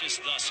vicious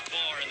thus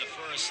far in the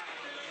first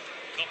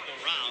couple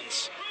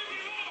rounds.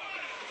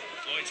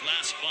 Floyd's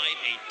last fight,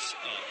 a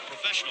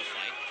professional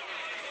fight,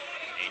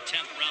 a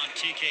 10th round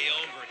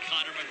TKO over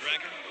Conor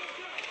McGregor.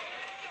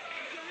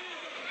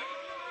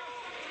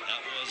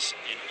 That was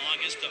in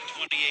August of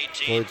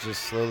 2018. Floyd's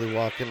just slowly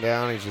walking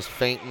down. He's just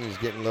feinting. He's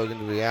getting Logan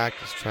to react.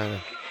 He's trying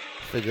to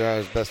figure out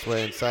his best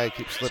way inside.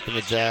 Keeps slipping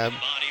the jab.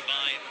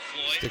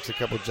 Sticks a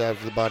couple jabs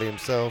to the body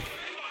himself.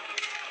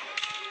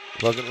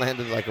 Logan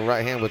landed like a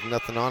right hand with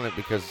nothing on it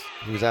because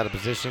he was out of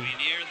position.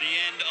 Near the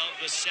end of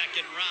the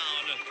second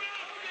round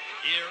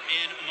here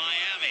in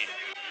Miami.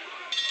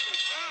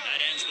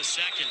 That ends the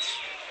second.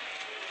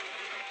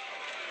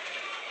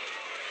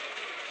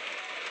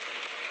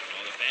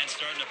 Well, the fans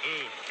starting to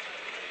boo.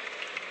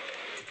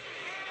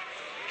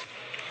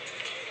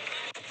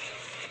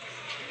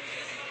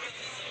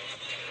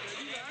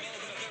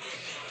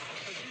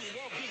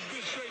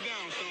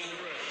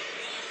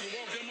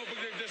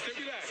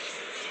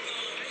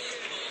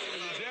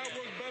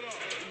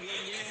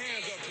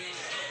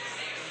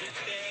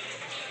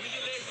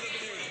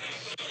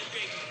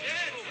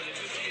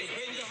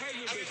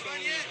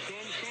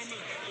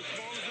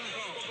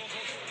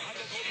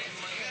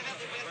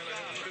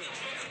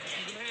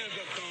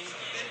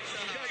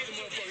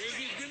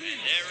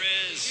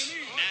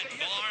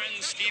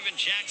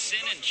 Jackson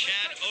and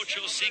Chad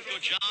Ochocinco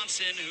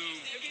Johnson, who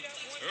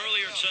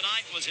earlier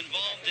tonight was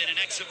involved in an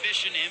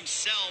exhibition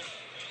himself.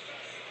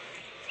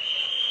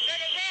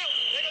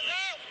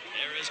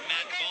 There is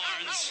Matt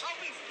Barnes.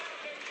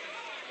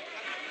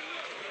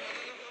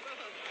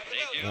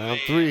 They do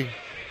Round 3.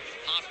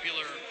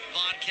 Popular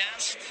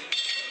podcast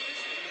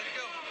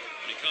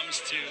when it comes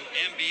to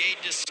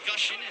NBA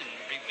discussion and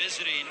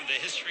revisiting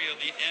the history of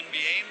the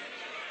NBA.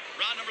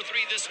 Round number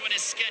 3, this one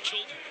is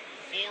scheduled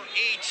for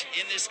 8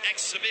 in this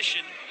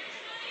exhibition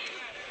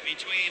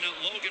between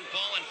Logan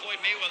Paul and Floyd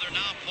Mayweather.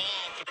 Now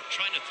Paul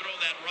trying to throw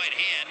that right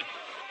hand.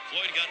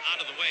 Floyd got out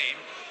of the way.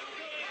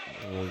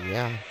 Oh,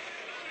 yeah.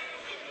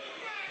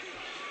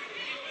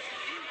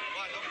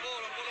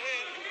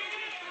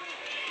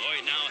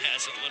 Floyd now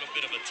has a little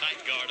bit of a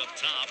tight guard up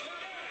top,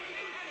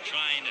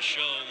 trying to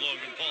show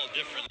Logan Paul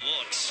different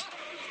looks.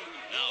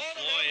 Now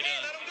Floyd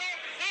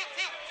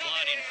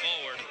sliding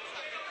forward.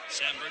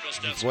 Sam Burgos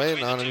steps He's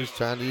waiting on him. He's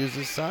trying to use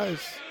his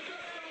size.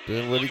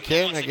 Doing what he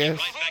can, I guess.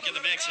 Right back in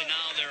the mix, and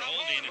now they're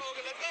holding. And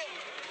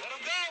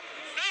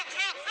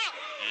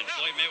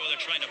Floyd Mayweather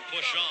trying to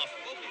push off.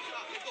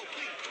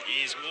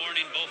 He's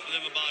warning both of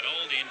them about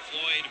holding.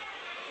 Floyd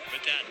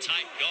with that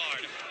tight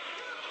guard.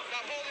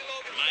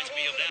 Reminds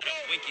me of that of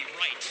Winky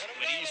Wright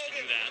when he used to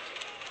do that.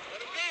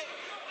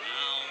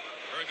 Now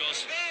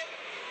Burgos.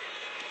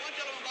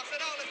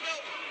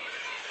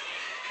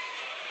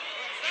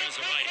 There's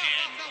a right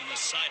hand on the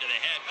side of the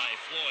head by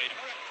Floyd.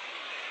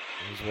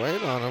 He's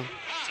waiting on him.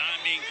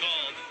 Time being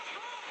called.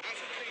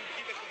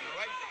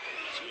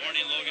 It's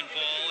warning Logan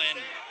Paul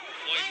and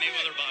Floyd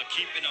Mayweather about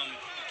keeping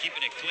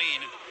it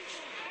clean.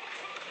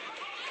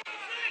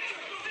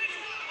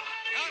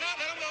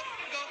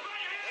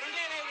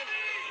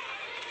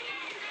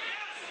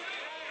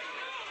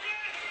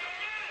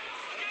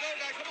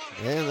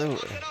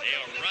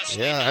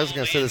 Yeah, I was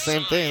going to say the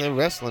same thing. They're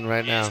wrestling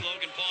right now.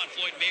 Logan Paul and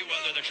Floyd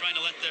Mayweather, they're trying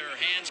to let their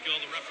hands go.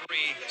 The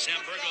referee, Sam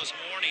Burgos,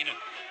 warning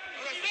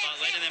about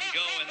letting them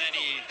go, and then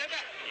he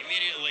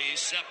immediately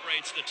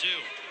separates the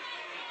two.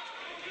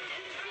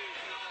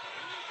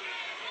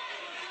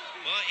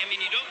 Well, I mean,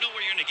 you don't know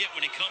where you're going to get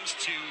when it comes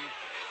to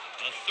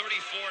a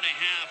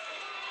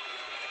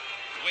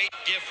 34.5 weight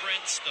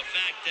difference. The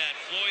fact that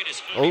Floyd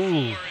is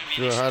 44.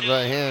 Threw a hard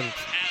right hand.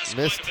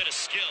 Missed. Quite a bit of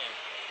skill.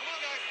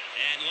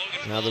 And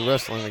Logan Now they're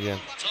wrestling again.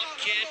 Tough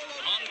kid,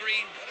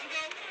 hungry,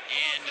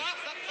 and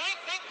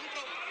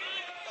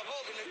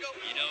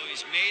you know,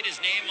 he's made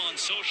his name on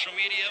social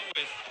media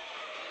with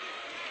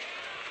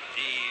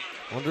the.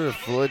 I wonder if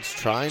Floyd's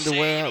trying to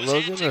wear out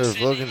Logan, or if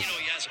Logan's.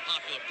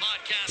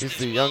 He's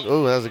the young.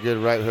 Oh, that was a good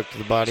right hook to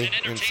the body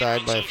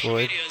inside by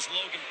Floyd.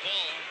 Logan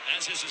Paul,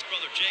 as is his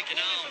brother Jake, and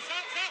now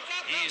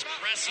he's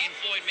pressing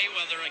Floyd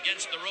Mayweather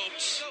against the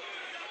ropes.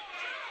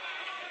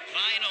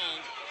 Final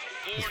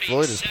 40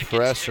 Floyd is seconds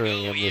pressuring to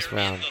go him this here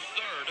in round. the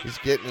third. He's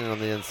getting it on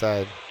the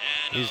inside.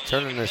 He's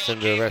turning this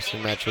into a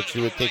wrestling match, which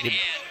you would think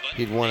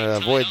he'd want to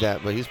avoid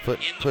that, but he's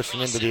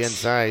pushing into the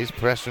inside. He's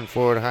pressing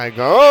forward high.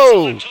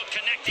 Oh!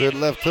 Good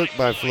left hook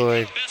by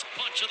Floyd. Best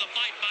punch of the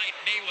fight by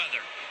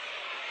Mayweather.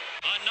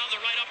 Another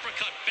right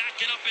uppercut,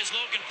 backing up is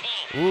Logan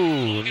Paul.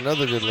 Ooh,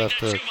 another good left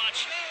hook.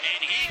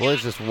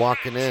 Floyd's just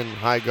walking in,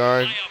 high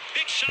guard.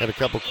 Had a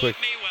couple quick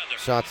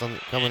shots on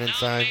coming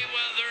inside.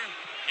 Mayweather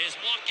is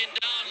walking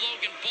down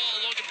Logan Paul.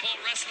 Logan Paul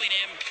wrestling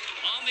him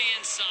on the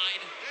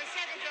inside,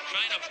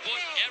 trying to put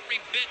every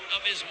bit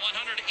of his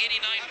 189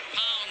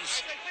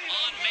 pounds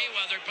on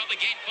Mayweather. Probably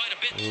gained quite a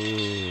bit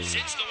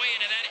since the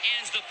weigh-in, and that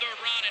ends the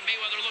third round, and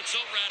Mayweather looks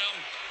over at him,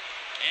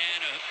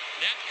 and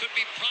that could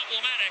be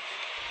problematic.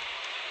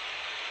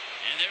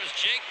 And there's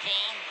Jake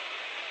Paul,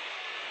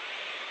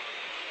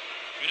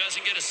 who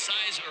doesn't get a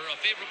size or a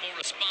favorable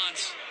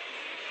response.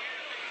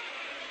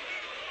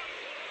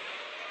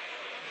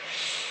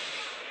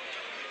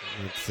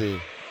 Let's see.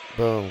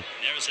 Boom.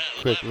 There's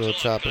that Quick left little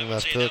hook. chopping I would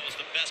left say hook. That was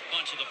the best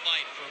punch of the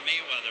fight for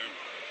Mayweather.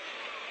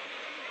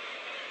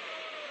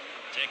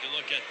 Take a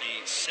look at the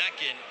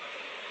second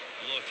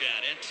look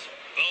at it.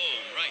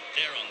 Boom, right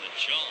there on the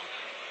jaw.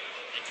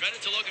 And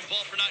credit to Logan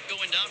Paul for not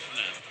going down from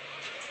that.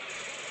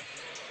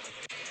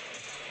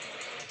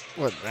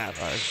 Wasn't that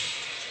hard.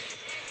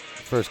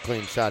 First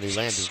clean shot he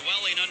Some landed.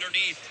 swelling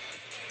underneath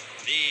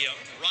the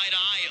right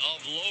eye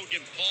of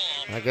Logan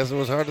Paul. I guess it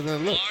was harder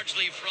than it looked.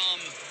 Largely from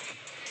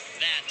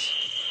that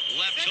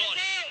left hook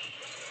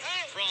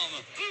from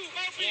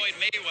Floyd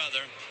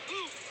Mayweather.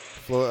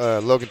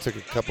 Logan took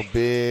a couple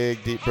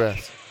big, deep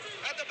breaths.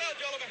 At the bell,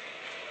 gentlemen.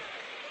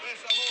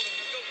 Let's hold him.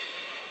 Let's go.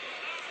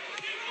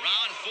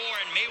 Round 4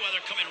 and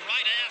Mayweather coming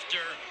right after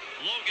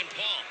Logan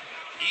Paul.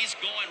 He's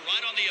going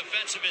right on the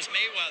offensive as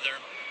Mayweather.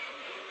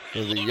 For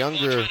the Logan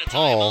younger trying to tie him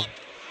Paul, up.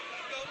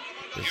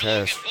 this You're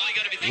has Logan Paul, you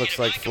gotta be thinking looks if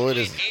like I can Floyd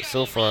play is 8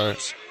 so far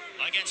rounds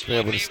against been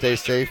able to stay Mayweather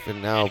safe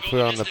and now and go put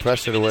on the the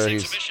pressure to distance where in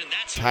this he's exhibition.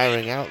 That's a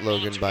tiring win out all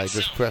Logan to by just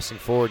himself. pressing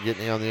forward,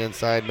 getting on the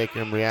inside,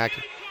 making him react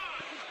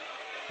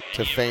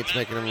to feints,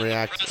 making him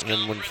react. And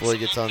then when Floyd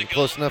gets on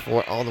close enough,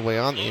 or all the way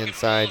on the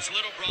inside,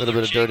 a little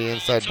bit of dirty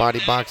inside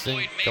body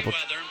boxing,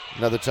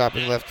 another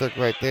chopping left hook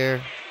right there.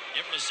 It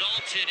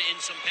resulted in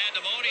some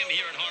pandemonium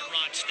here at Hard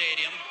Rock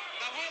Stadium.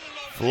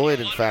 Floyd,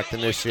 in fact,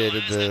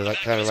 initiated the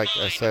kind of like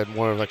I said,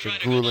 more of like a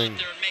grueling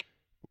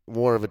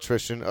war of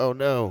attrition. Oh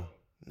no,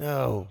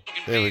 no!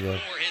 There we go.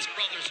 For his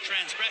brother's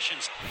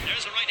transgressions.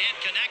 There's a right hand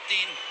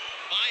connecting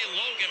by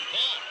Logan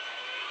Paul.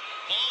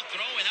 Paul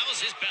throwing, that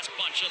was his best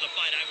punch of the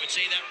fight, I would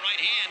say. That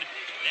right hand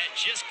that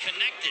just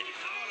connected.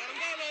 Let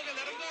him go, Logan.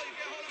 Let him go. You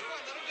can't hold him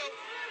front. Let him go.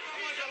 Come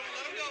on, gentlemen.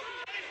 Let him go.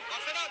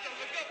 Box it out,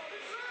 gentlemen. Let's go.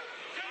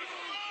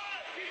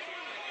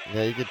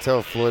 Yeah, you could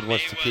tell Floyd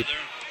wants to keep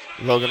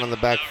Logan on the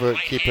back foot,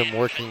 keep him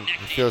working.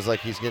 He feels like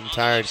he's getting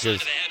tired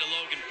because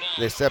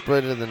they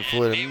separated, and then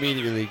Floyd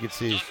immediately, you could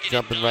see he's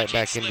jumping right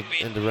back into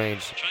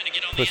range,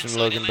 pushing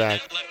Logan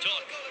back.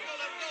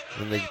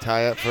 And they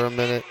tie up for a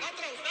minute.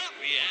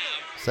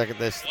 Second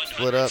they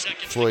split up,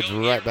 Floyd's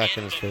right back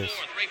in his face.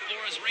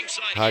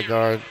 High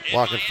guard,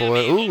 walking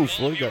forward. Ooh,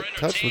 Floyd got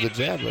touched with a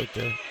jab right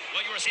there. Well,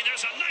 you were seeing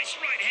there's a nice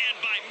right hand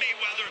by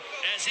Mayweather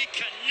as he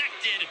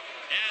connected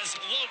as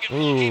Logan Ooh,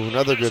 Paul came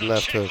another forward. good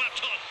left There's a hook. check left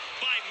hook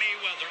by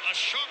Mayweather. A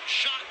sharp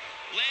shot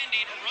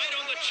landing right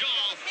on the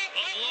jaw of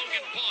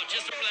Logan Paul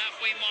just over the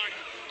halfway mark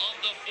of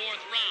the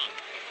 4th round.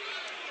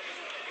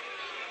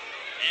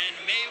 And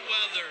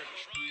Mayweather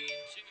trying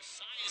to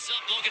size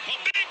up Logan Paul.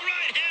 Big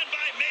right hand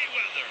by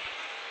Mayweather.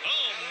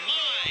 Oh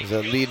my! It was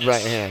a lead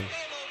right hand.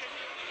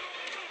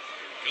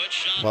 Good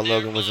shot while there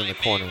Logan was in by the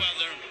corner.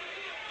 Mayweather.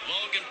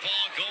 Logan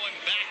Paul going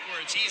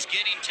backwards. He's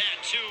getting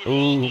tattooed.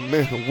 Ooh,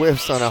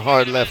 whiffs on a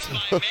hard left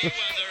hook.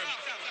 Mayweather.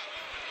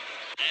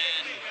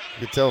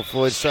 You can tell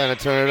Floyd's trying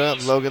to turn it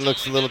up. Logan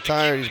looks a little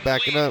tired. He's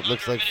backing up.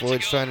 Looks like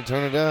Floyd's trying to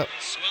turn it up.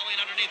 Swelling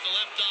underneath the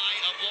left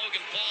eye of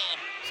Logan Paul.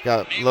 He's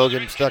got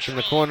Logan stuck in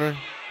the corner.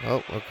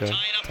 Oh, okay.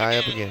 Tie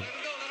up again.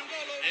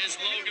 Is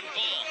Logan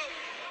Paul.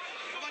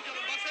 Come on,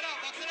 gentlemen. Box it out.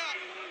 Box it out.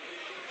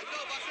 Let's go.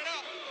 Box it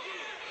out.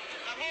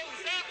 Stop holding.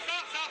 Stop.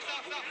 Stop. Stop.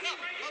 Stop. Stop.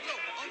 Stop. On throw.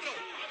 On throw.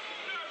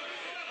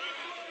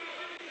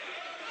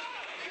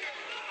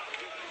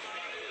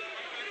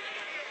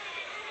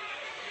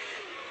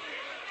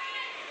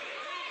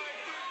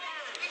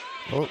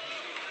 Oh.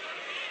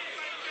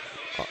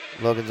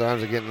 Logan's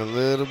arms are getting a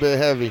little bit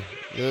heavy,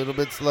 a little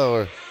bit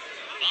slower.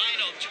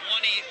 Final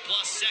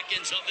 20-plus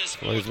seconds of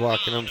this Well, he's fourth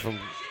walking round. him from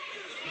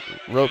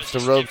ropes to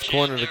ropes,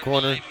 corner to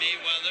corner.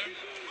 Mayweather.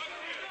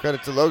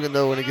 Credit to Logan,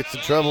 though, when he gets in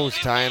trouble, he's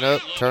tying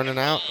up, turning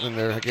out, and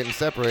they're getting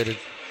separated.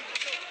 At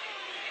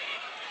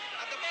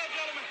the bell,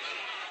 gentlemen.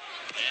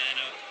 And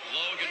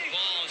Logan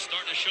Paul is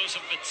starting to show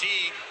some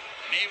fatigue.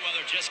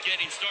 Mayweather just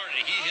getting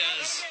started. He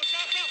has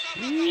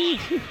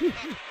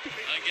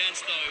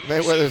against the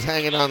Mayweather's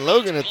hanging on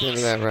Logan at the end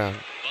of that round.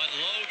 But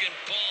Logan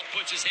Paul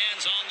puts his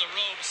hands on the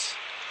ropes,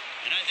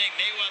 and I think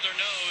Mayweather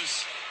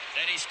knows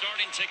that he's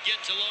starting to get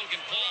to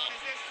Logan Paul.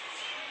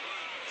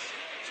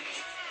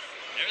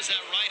 There's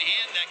that right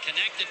hand that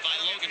connected by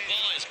Logan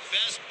Paul, his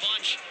best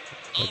punch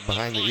of Like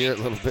behind the fight. ear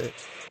a little bit.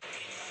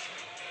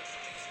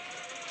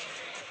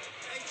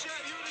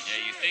 Yeah,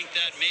 you think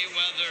that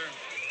Mayweather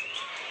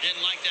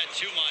didn't like that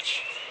too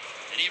much,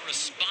 and he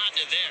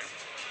responded there.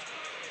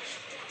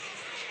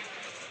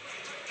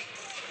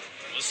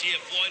 We'll see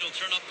if Floyd will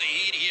turn up the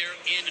heat here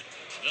in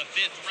the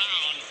 5th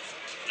round.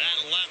 That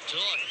left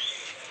hook.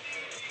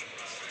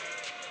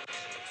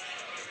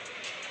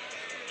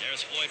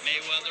 There's Floyd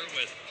Mayweather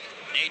with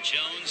Nate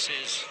Jones,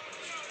 his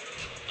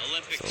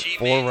Olympic So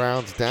teammate. 4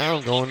 rounds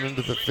down going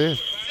into the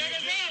 5th.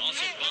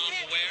 Also Bob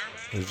Ware.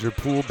 There's your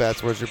pool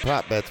bets. Where's your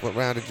prop bets? What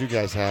round did you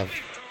guys have? We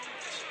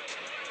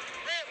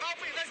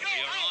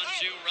are on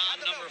to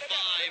round number 5.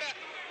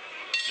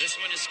 This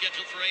one is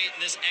scheduled for 8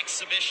 in this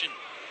exhibition.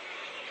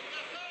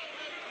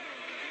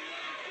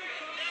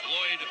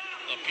 Floyd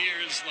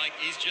appears like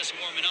he's just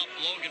warming up.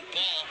 Logan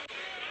Paul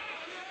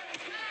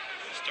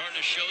starting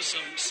to show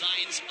some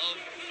signs of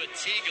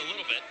fatigue a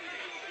little bit.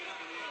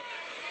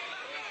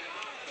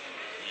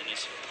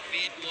 His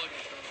feet look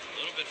a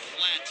little bit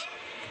flat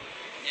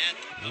at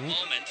the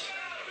moment.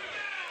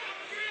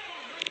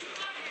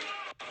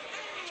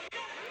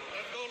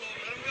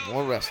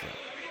 More wrestling.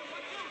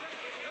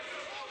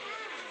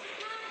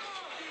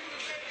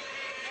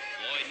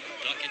 Floyd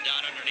ducking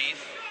down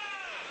underneath.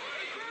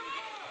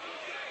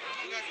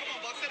 You guys, come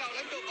on, box it out.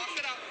 Let him go, box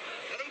it out.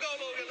 Let him go,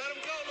 Logan. Let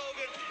him go,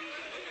 Logan.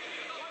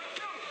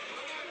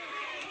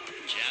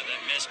 Jab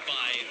that missed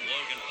by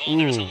Logan Paul.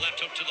 There's a Ooh. left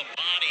hook to the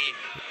body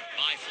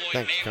by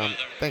Floyd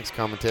Mayweather. Thanks,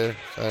 commentator.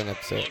 Sorry, I didn't have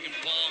to say it. Logan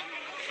Paul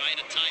trying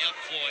to tie up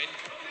Floyd.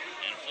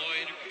 And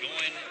Floyd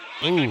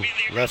going... Ooh,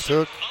 left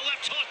hook. A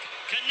left hook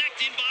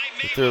connecting by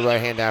He Mayweather. threw a right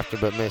hand after,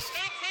 but missed.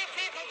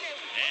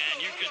 And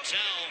you could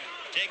tell,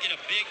 taking a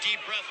big deep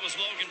breath was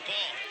Logan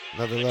Paul.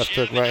 Another The left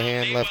hook, champion right of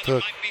hand, left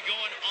Mayweather hook. might be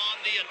going on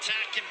the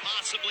attack and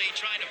possibly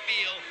trying to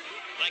feel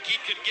like he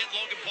could get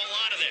Logan Paul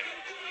out of there.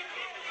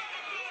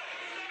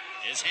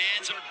 His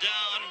hands are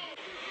down.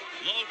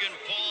 Logan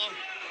Paul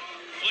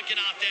flicking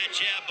out that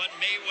jab, but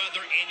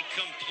Mayweather in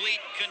complete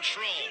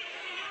control.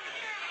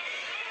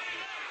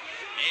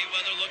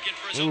 Mayweather looking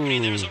for his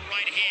opening. There's a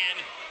right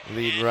hand.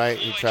 Lead And right,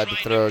 he Floyd tried to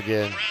trying throw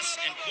again. Press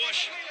and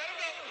push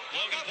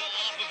Logan Paul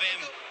off of him.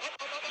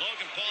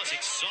 Logan Paul's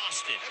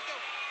exhausted.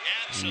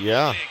 Absolutely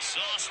Yeah.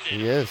 exhausted.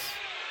 He is.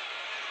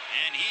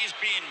 And he's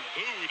being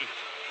booed.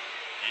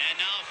 And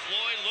now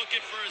Floyd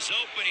looking for his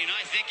opening.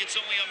 I think it's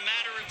only a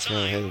matter of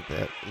Gonna time. hit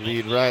that.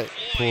 Lead right,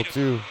 pull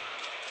two.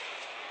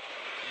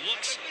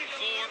 Looks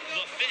for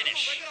the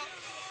finish. Come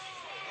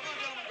on,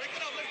 gentlemen, break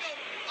it up. Let's go.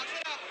 Box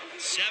it out.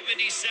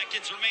 70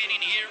 seconds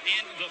remaining here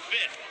in the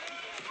fifth.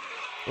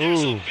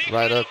 There's a Ooh, big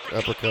right uppercut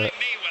uppercut. by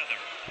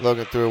Mayweather.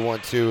 Logan threw a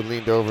 1-2,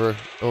 leaned over,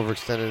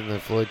 overextended, and then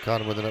Floyd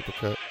caught him with an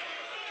uppercut.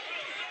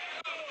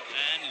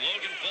 And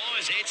Logan Paul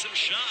has ate some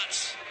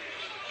shots.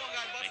 Come on,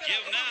 guys, box And it give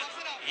out. him Come on, that.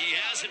 box it out. He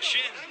has a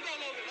chin. Let him go,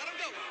 Logan. Let him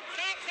go.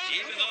 Stop, stop.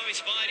 Even though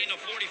he's fighting a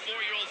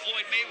 44-year-old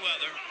Floyd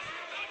Mayweather.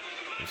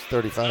 He's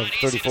Not 35, easy to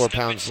 34 step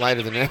pounds inside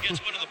lighter the than ring him.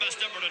 against one of the best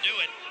ever to do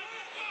it.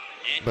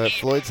 And But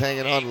he Floyd's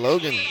hanging on a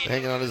Logan, clean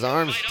hanging on his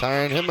arms, right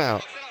tiring him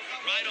out.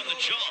 Right on the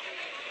jaw.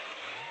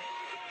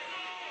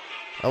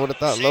 I would have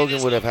thought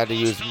Logan would have had to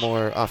use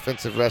more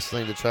offensive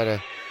wrestling to try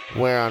to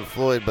wear on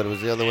Floyd, but it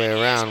was the other way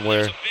around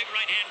where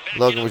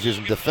Logan was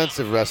using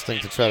defensive wrestling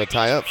to try to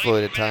tie up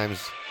Floyd at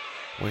times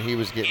when he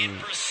was getting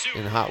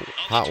in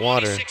hot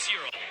water.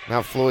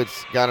 Now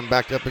Floyd's got him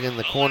backed up again in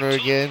the corner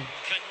again.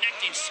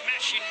 Connecting,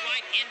 smashing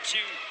right into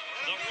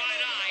the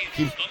right eye.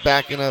 Keeps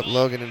backing up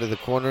Logan into the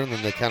corner, and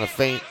then they kind of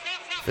feint,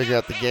 figure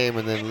out the game,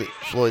 and then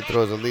Floyd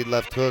throws a lead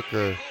left hook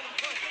or a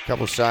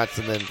couple shots,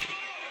 and then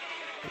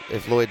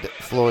if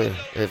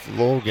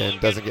Logan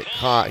doesn't get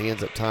caught, he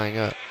ends up tying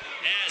up.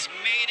 Has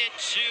made it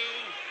to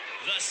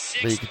the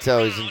sixth But you can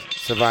tell he's in round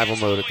survival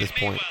against mode at Floyd this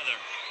point. Mayweather.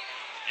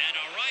 And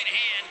a right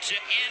hand to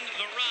end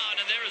the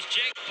round, and there's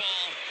Jake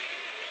Paul,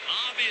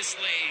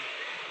 obviously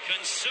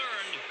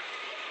concerned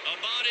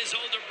about his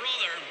older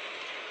brother,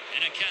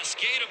 and a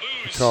cascade of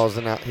boos.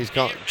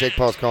 Jake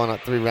Paul's calling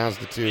out 3 rounds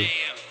to 2. The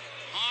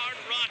Hard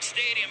Rock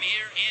Stadium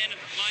here in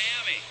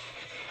Miami.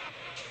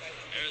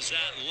 There's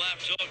that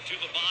left hook to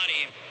the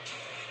body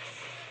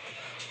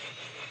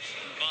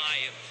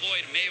by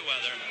Floyd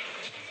Mayweather.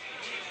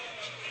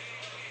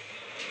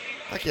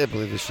 I can't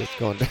believe this shit's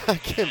going down. I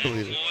can't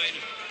believe it. Floyd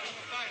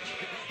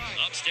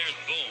upstairs,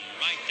 boom,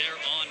 right there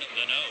on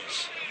the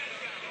nose.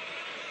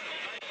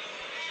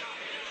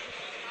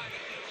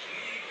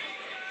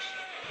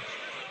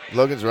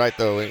 Logan's right,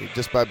 though.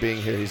 Just by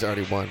being here, he's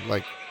already won.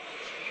 Like,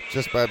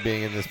 just by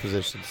being in this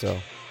position. So,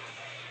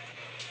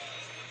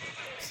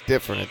 it's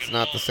different. It's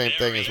not the same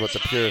thing as what the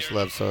purists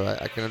love. So,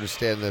 I can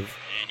understand And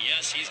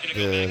yes, he's going to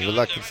go the back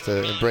reluctance out to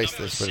there for embrace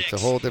round this, but it's a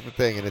number whole 6. different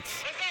thing. And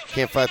it's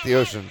can't fight the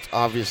ocean. It's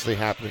obviously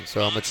happening.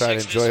 So, I'm going to try to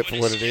enjoy it for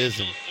what it is.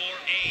 And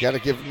you got to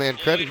give the man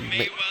credit.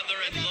 He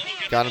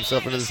got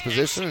himself into this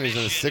position, and he's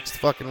in the 6th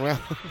fucking round.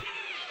 Floyd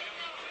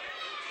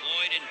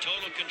in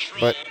total control.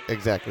 But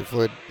exactly,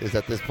 Floyd is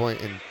at this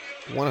point in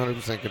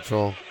 100%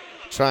 control,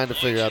 trying to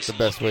figure out the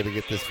best way to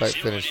get this fight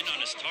Zeroing finished in on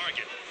his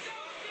target.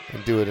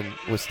 and do it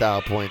with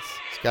style points.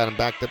 He's got him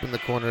backed up in the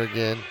corner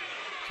again,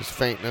 just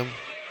feinting him.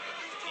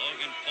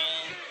 Logan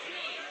Paul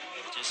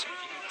just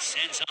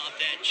sends out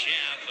that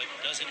jab, but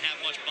doesn't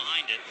have much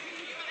behind it.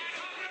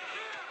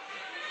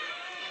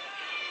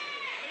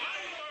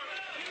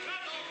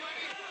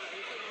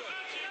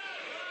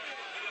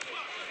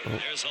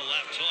 There's a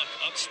left hook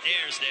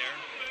upstairs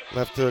there.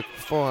 Left hook,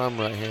 forearm,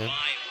 right hand.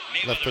 By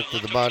Mayweather. Left hook to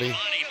the Left body. by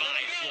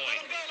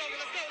Floyd.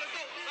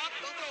 Let's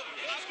go, Logan.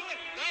 Let's go.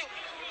 Let's go. Stop.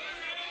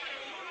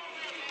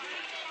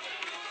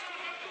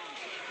 Don't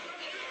throw.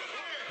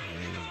 Stop.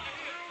 Do it. No.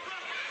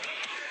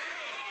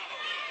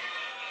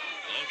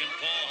 Logan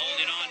Paul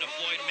holding on to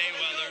Floyd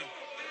Mayweather.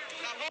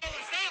 Stop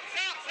holding. Stop.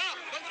 Stop. Stop.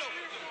 Don't throw.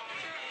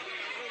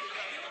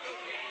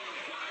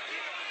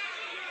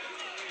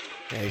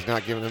 Yeah, he's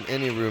not giving him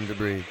any room to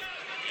breathe.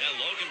 Yeah,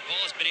 Logan Paul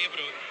has been able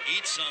to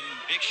eat some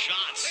big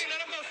shots Hey,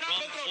 let him go. Stop. from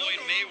Don't throw. Floyd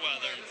Don't throw.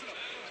 Mayweather.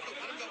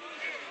 Let him go.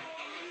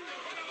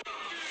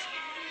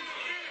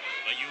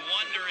 But You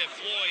wonder if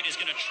Floyd is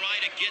going to try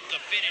to get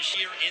the finish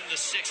here in the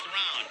 6th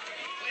round.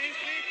 Clean,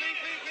 clean, clean,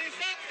 clean, clean.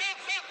 Stop, stop,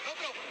 stop. Go,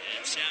 go.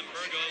 And Sam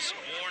Burgos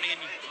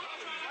warning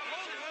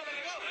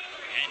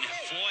and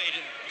Floyd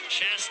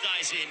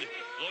chastising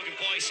Logan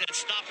Paul. He said,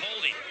 stop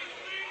holding.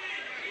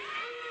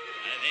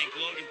 I think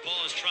Logan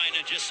Paul is trying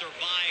to just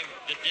survive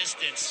the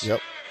distance. Yep.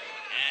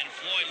 And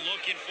Floyd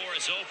looking for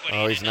his opening.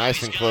 Oh, he's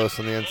nice and close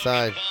on the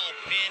inside.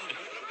 Pinned,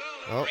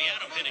 Oh,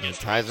 and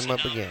ties him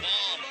up again.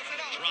 Paul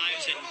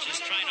drives and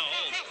just trying to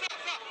hold.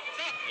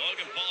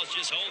 Logan Paul's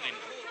just holding.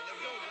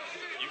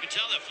 You can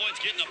tell that Floyd's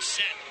getting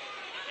upset,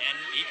 and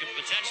he could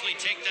potentially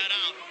take that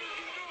out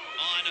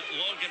on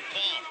Logan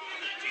Paul.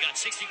 We got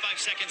 65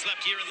 seconds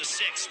left here in the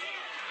 6th.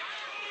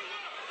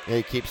 Yeah,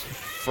 he keeps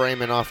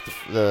framing off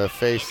the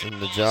face and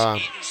the jaw,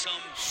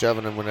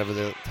 shoving him whenever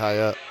they tie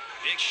up.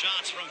 Big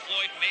shots from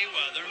Floyd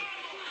Mayweather.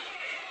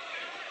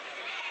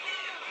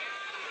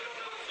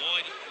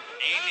 Floyd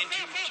aiming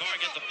to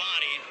target the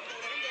body.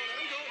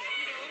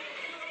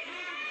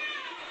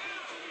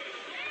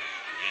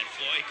 And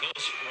Floyd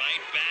goes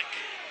right back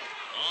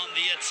on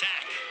the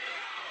attack.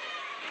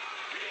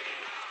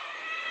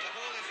 Stop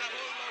holding,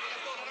 Logan.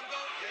 Let's go. Let him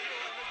go. There you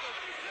go. Let's go.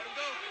 Let him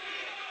go.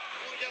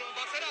 Come on, gentlemen.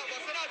 Box it out,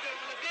 gentlemen.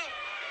 Let's go.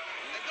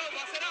 Let's go.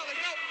 Box it out.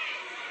 Let's go.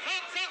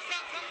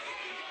 Stop.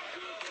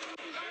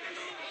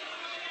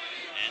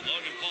 And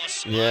Logan Paul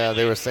Yeah,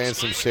 they were saying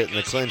some shit in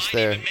the clinch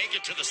there. Make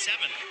it to the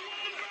 7th.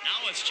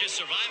 Now it's just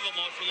survival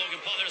mode for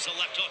Logan Paul. There's a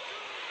left hook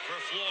for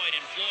Floyd,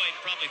 and Floyd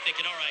probably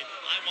thinking, all right,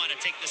 I want to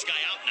take this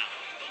guy out now.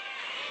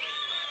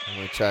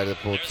 And we tried to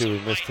pull two, we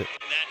missed it.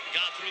 That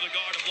got through the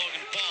guard of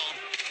Logan Paul.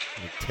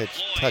 He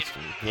touched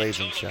him,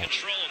 blazing total shot.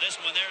 Control of this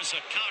one. There's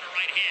a counter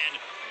right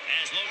hand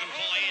as Logan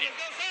Paul ate it.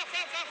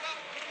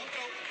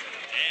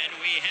 And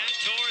we head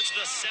towards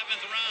the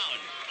 7th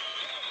round.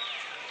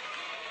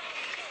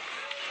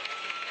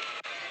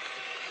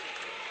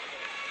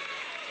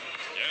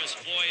 There's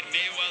Floyd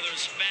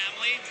Mayweather's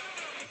family.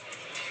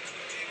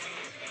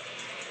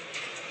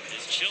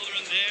 His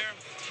children there.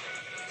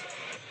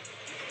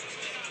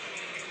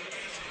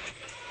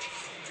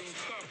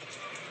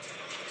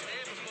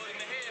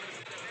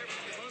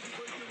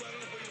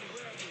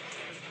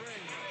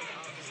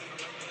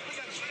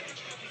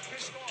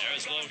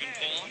 There's Logan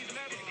Paul.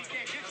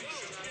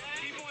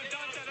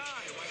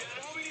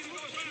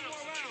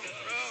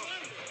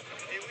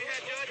 If we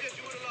had judges,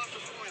 you would have lost the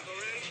points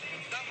already.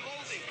 Stop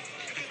holding.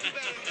 You can do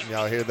better than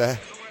Y'all hear that?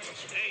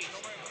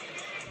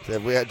 Said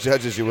if we had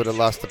judges, you would have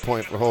lost the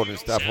point for holding.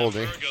 Stop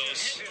holding.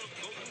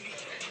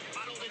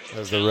 That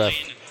was the ref.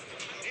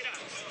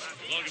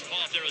 Logan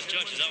Paul, if there was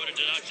judges, I would have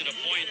deducted a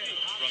point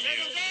from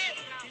you.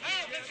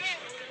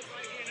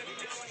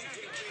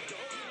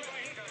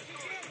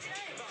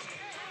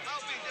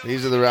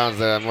 These are the rounds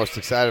that I'm most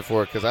excited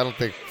for because I don't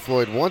think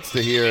Floyd wants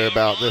to hear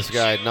about this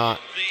guy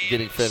not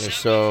getting finished.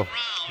 So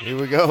here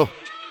we go.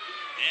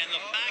 And the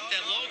fact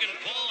that Logan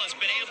Paul has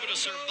been able to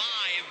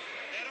survive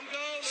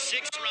 6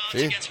 rounds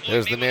See, against Floyd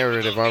there's the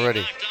narrative without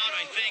being already. knocked out,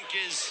 I think,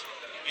 is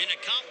an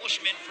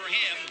accomplishment for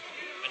him.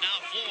 But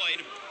now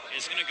Floyd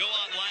is going to go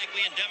out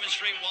likely and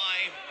demonstrate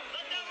why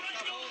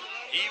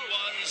he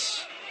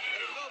was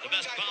the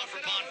best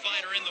pound-for-pound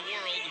fighter in the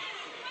world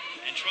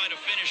and try to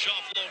finish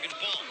off Logan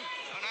Paul.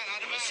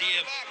 We'll see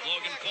if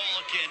Logan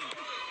Paul can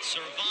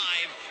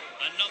survive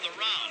another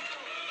round.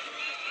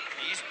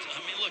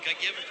 Look, I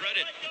give him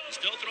credit.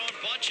 Still throwing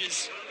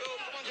punches.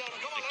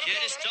 The kid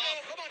is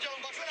tough.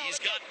 He's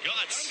got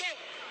guts.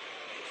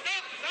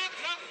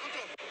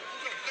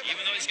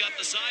 Even though he's got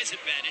the size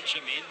advantage,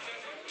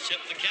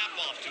 tip the cap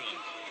off to him.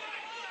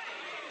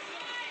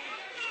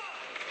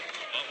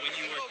 But when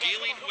you are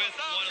dealing with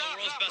one of the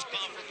world's best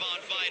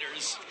pound-for-pound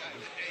fighters,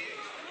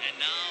 and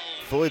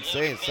now Floyd's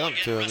saying something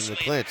to him in the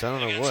clinch. I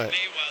don't know what.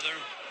 Mayweather.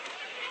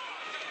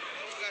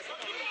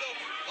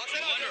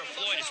 You wonder if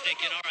Floyd is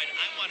thinking, all right,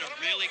 I want to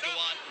really go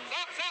out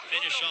and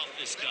finish off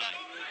this guy.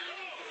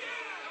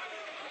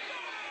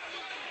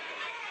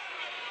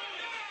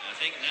 I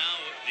think now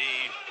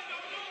the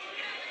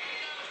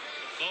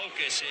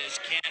focus is,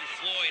 can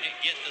Floyd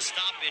get the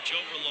stoppage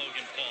over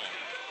Logan Paul?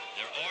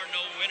 There are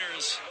no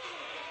winners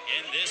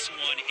in this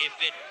one if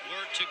it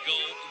were to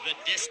go the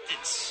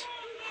distance.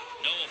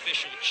 No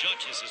official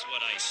judges is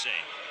what I say.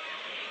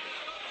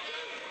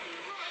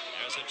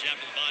 There's a jab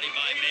to the body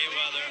by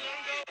Mayweather.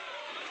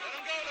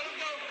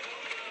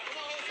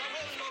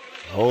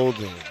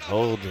 Holding.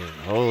 And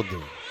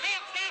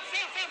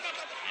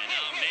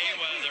now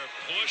Mayweather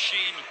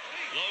pushing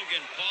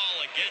Logan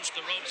Paul against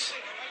the ropes,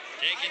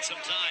 taking some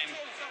time.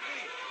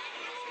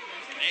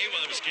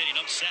 Mayweather's getting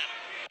upset.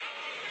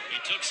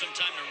 He took some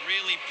time to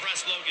really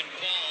press Logan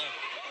Paul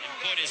and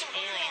put his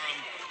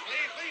forearm.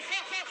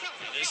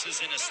 This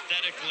is an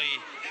aesthetically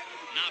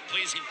not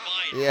pleasing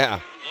fight. Yeah.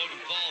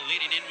 Logan Paul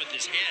leading in with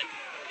his head.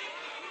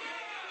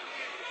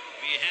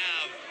 We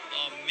have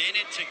a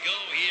minute to go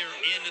here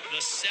in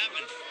the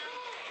 7th.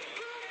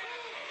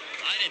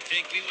 I didn't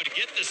think we would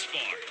get this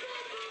far.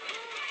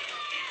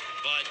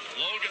 But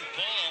Logan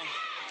Paul,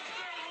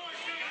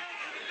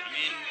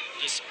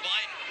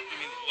 despite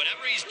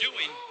whatever he's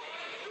doing,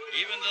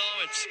 Even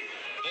though it's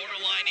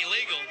borderline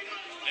illegal,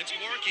 it's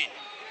working.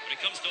 When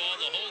it comes to all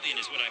the holding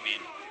is what I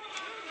mean.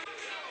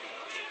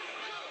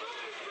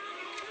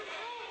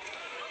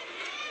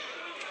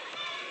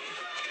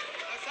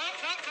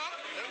 Stop.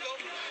 Let him go.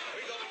 There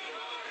we go.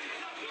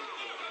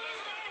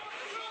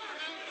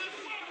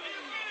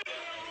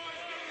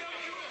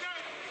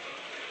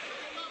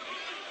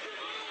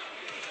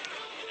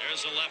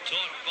 There's a left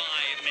hook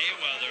by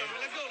Mayweather.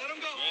 Let's go. Let him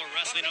go. More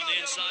wrestling on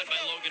the inside by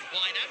Logan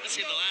Paul. I'd have to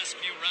see the last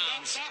few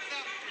rounds.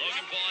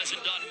 Logan Paul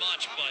hasn't done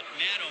much, but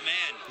man, oh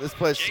man. This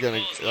place is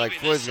going to, like,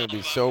 Floyd's going to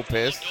be so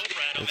pissed.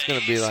 It's going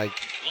to be, like,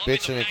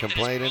 bitching and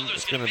complaining.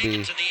 It's going to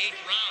be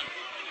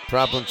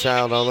problem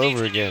child all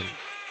over again.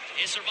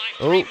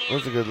 Oh,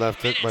 that's a good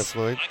left hook by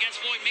Floyd. Against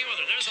Floyd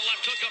Mayweather. There's a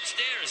left hook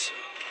upstairs.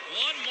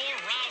 One more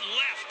round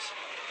left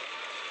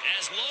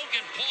as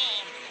Logan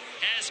Paul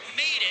has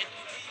made it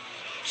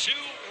to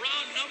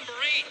round number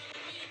 8.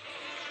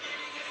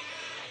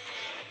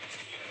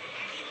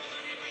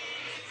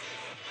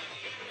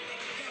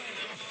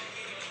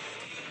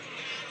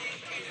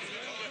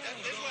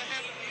 This is what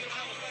happens when you don't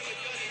have a fight with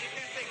judges. You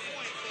can't take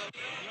points. So.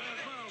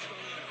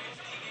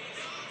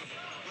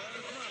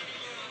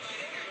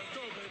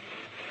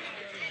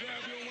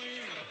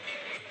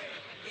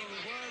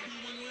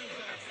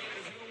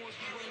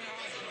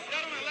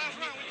 Gentlemen, last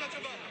round. We touch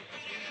him up.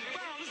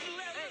 Gentlemen,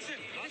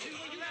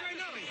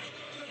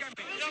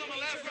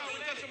 last round. We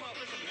touch him up.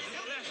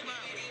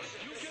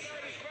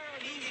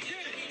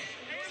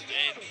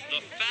 And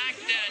the fact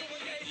that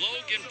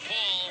Logan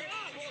Paul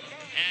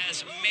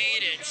has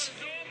made it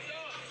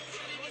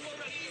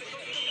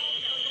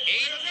 8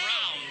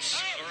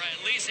 rounds, or at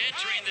least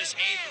entering this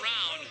 8th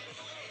round,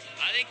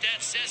 I think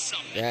that says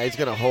something. Yeah, he's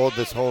going to hold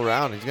this whole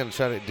round. He's going to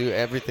try to do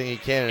everything he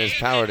can in his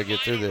power to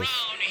get through this.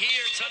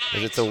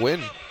 Because it's a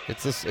win.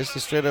 It's a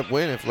straight up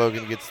win if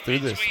Logan gets through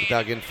this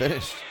without getting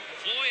finished.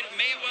 Floyd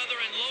Mayweather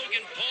and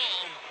Logan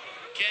Paul.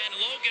 Can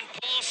Logan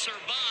Paul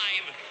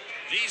survive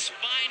these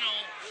final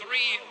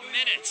 3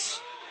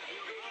 minutes?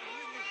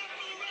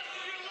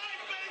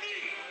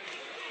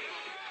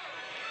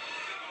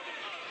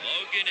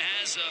 Logan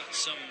has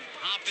some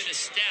hop in his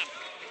step.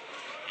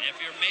 And if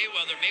you're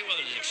Mayweather,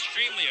 Mayweather is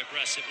extremely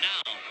aggressive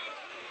now.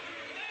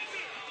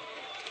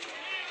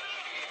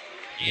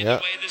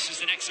 Either way, this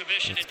is an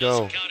exhibition. Let's It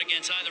doesn't go. count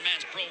against either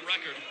man's pro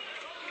record.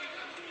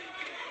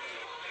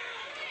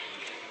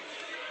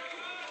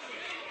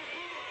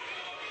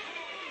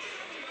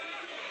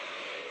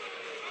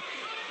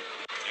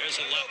 There's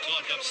a left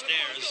hook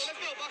upstairs. Let's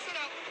go. Box it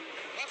out.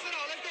 Box it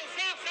out. Let's go.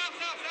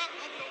 Stop.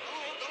 Don't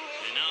hold.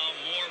 And now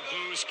more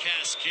booze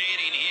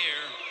cascading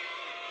here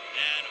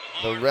at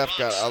The Hard ref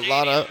Rock got a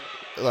lot of,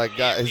 Stadium like,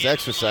 got his in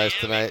exercise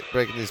Miami. tonight,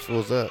 breaking these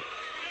fools up.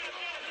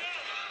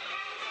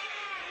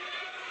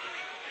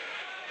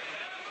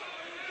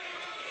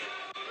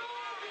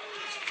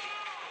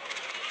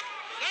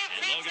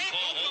 And Logan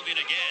Paul holding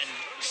again.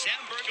 Sam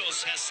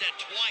Burgos has said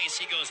twice,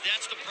 he goes,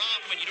 that's the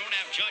problem when you don't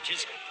have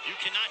judges. You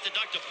cannot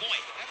deduct a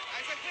point. I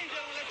said, clean,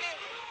 gentlemen. Let's go.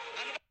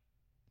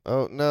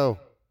 Oh, no.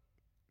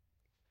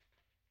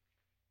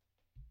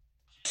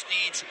 Just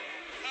needs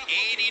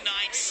 89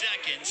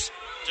 seconds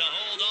to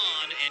hold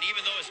on, and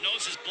even though his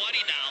nose is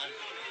bloody now,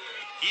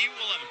 he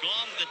will have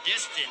gone the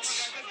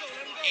distance.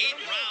 8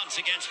 rounds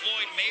against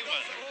Floyd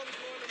Mayweather,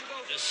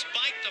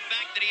 despite the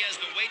fact that he has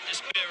the weight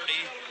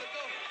disparity.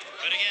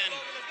 But again,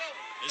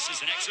 this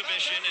is an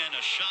exhibition and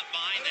a shot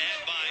behind the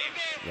head by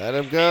Let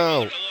him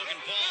go.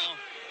 Logan Paul.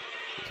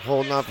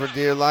 Holding on for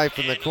dear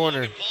life in the And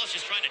corner. Logan Paul's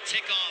just trying to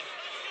tick off.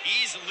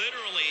 He's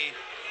literally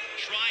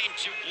trying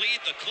to bleed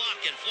the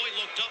clock, and Floyd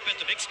looked up at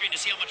the big screen to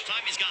see how much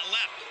time he's got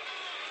left.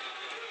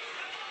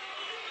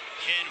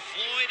 Can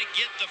Floyd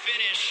get the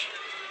finish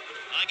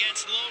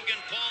against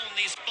Logan Paul in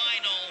these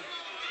final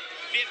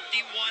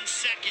 51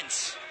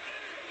 seconds?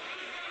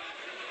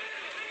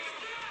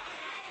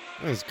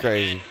 This is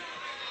crazy.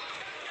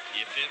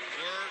 If it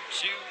were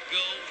to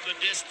go the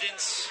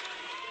distance,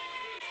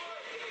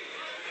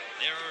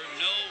 there are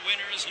no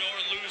winners nor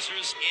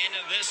losers in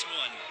this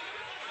one.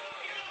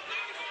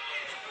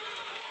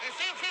 Hey,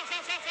 stop.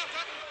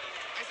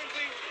 Nice and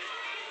clean.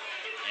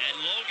 And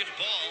Logan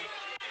Paul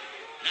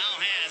now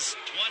has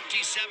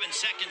 27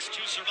 seconds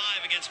to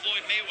survive against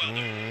Floyd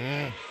Mayweather.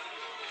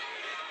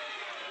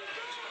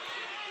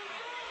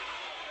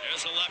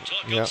 There's a left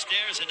hook Yep.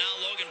 upstairs, and now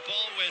Logan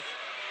Paul with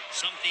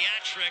some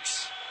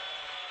theatrics.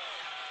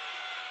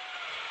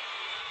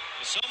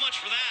 So much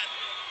for that.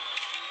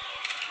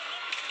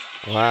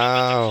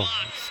 Wow.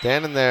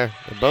 Standing there.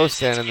 They're both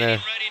standing there.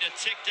 Getting ready to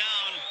tick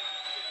down,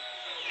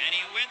 and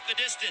he went the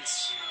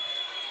distance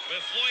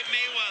with Floyd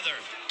Mayweather.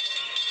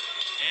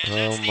 And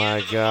that's Oh the my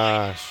end of the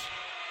gosh.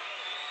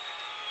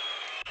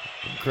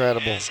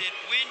 Incredible. fight, as it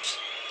went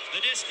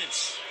the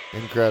distance.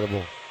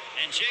 Incredible.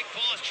 And Jake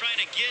Paul is trying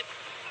to get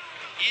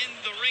in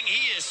the ring.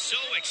 He is so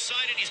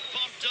excited. He's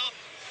pumped up.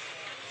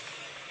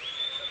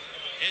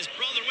 His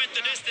brother went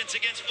the distance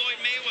against Floyd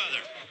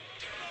Mayweather.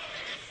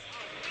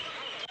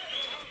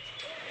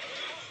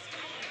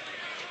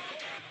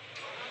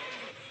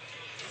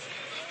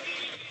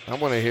 I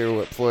want to hear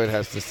what Floyd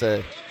has to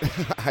say.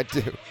 I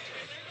do.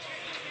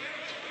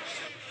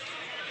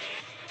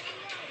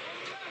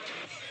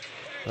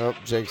 Oh,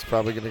 Jake's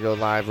probably going to go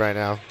live right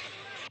now.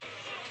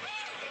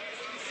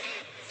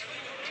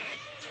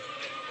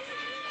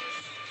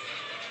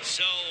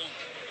 So,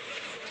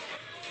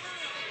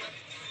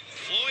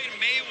 Floyd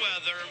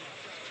Mayweather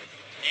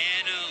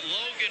and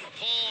Logan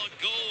Paul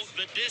go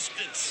the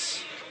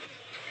distance.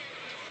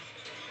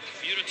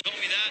 If you'd have told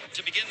me that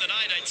to begin the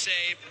night, I'd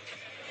say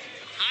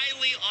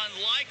highly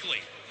unlikely.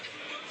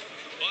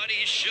 But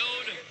he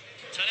showed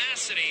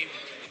tenacity.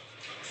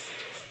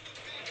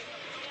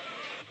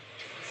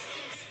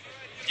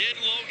 Did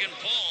Logan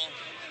Paul.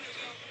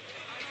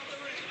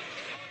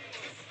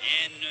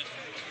 And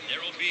there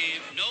will be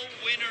no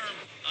winner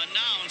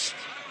announced.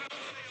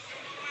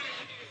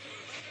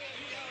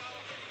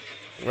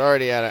 We're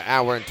already at an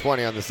hour and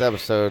 20 on this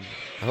episode.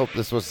 I hope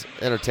this was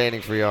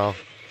entertaining for y'all.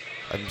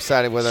 I'm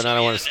deciding whether or not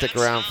I want to stick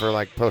around for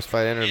like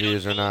post-fight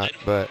interviews or not,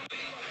 but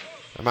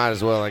I might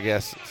as well, I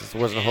guess.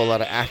 There wasn't a whole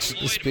lot of action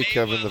to speak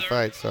of in the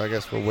fight, so I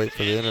guess we'll wait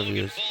for the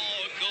interviews.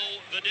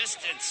 Go the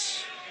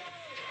distance.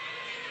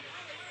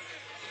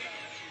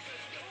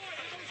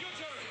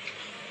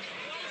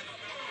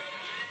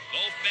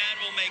 Both men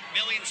will make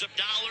millions of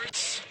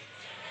dollars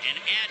and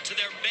add to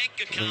their bank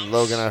accounts. And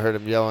Logan, I heard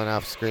him yelling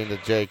off screen to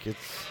Jake.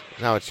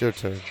 Now it's your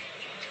turn.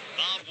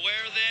 Bob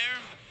Ware there.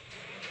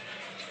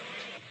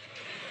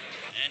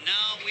 And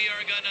now we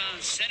are going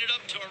to send it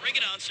up to our ring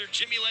announcer,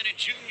 Jimmy Lennon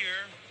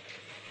Jr.,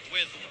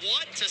 with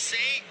what to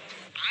say,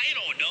 I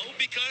don't know,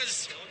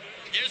 because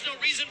there's no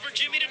reason for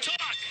Jimmy to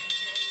talk.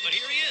 But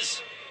here he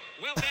is.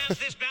 Well, fans,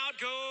 this bout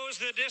goes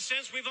the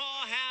distance. We've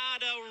all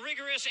had a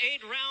rigorous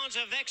 8 rounds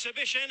of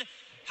exhibition.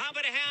 How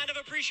about a hand of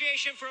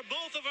appreciation for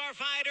both of our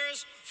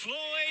fighters,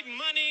 Floyd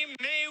Money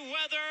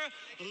Mayweather,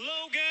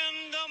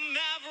 Logan the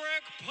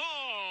Maverick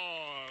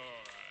Paul.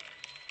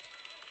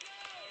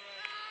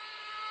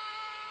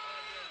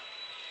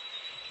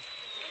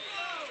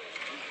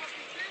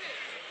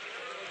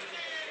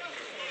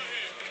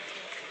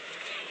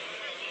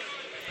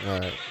 All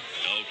right.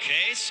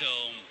 Okay, so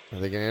Are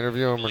they going to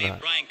interview him or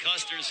not? Brian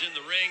Custer's in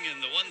the ring,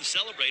 and the one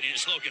celebrating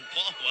is Logan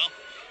Paul. Well,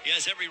 he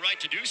has every right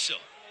to do so.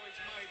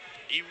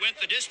 He went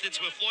the distance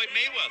with Floyd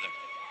Mayweather.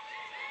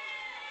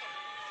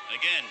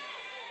 Again,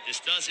 this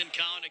doesn't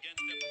count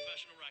against their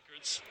professional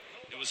records.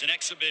 It was an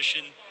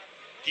exhibition.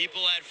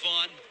 People had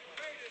fun.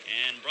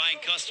 And Brian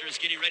Custer is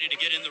getting ready to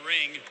get in the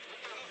ring.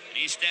 And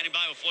he's standing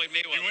by with Floyd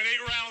Mayweather. He went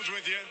 8 rounds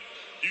with you.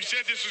 You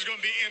said this was going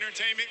to be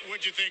entertainment.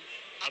 What'd you think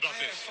about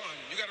I had this? fun.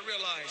 You got to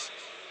realize,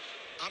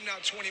 I'm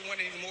not 21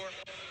 anymore,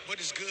 but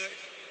it's good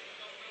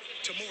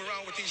to move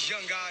around with these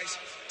young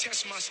guys,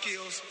 test my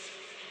skills,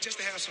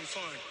 just to have some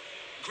fun.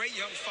 Great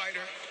young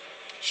fighter,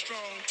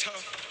 strong,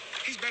 tough.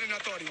 He's better than I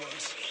thought he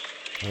was.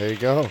 There you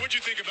go. What'd you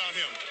think about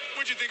him?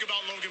 What'd you think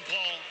about Logan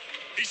Paul?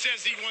 He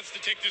says he wants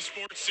to take this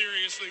sport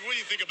seriously. What do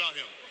you think about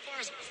him?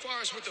 As far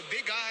as with the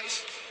big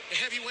guys, the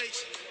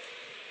heavyweights,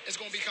 it's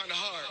going to be kind of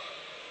hard.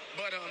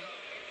 But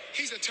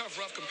he's a tough,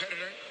 rough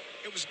competitor.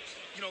 It was,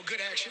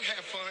 good action,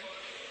 have fun.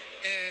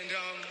 And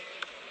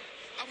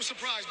I was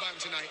surprised by him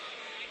tonight.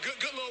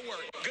 Good little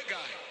work, good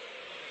guy.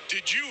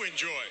 Did you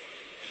enjoy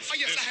this? Oh,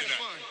 yes, I had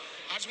tonight? fun.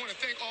 I just want to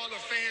thank all the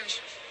fans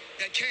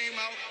that came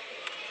out.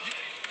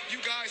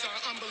 You guys are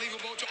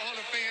unbelievable. To all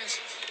the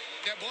fans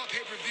that bought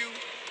pay-per-view,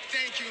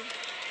 thank you.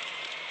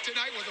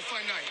 Tonight was a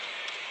fun night.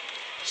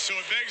 So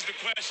it begs the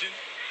question,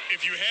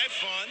 if you had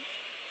fun,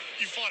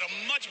 you fought a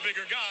much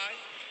bigger guy,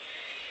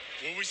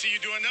 will we see you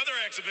do another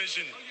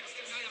exhibition? Oh, yes,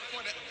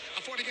 tonight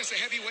I fought against a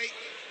heavyweight,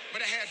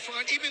 but I had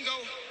fun. Even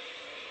though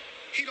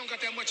he don't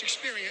got that much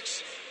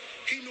experience,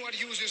 he knew how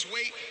to use his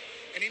weight,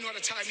 and he knew how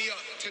to tie me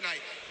up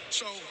tonight.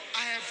 So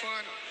I had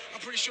fun.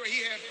 I'm pretty sure he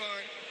had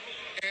fun.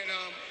 And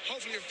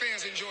hopefully the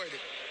fans enjoyed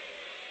it.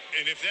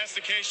 And if that's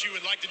the case, you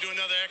would like to do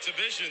another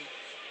exhibition.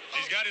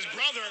 He's got his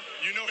brother.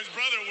 You know his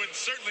brother would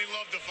certainly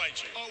love to fight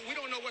you. Oh, we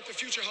don't know what the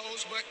future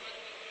holds, but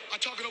I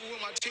talk it over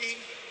with my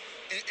team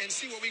and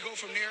see where we go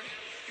from there.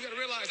 You got to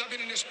realize I've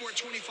been in this sport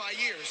 25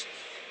 years,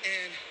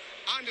 and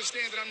I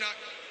understand that I'm not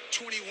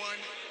 21,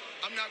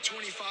 I'm not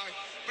 25,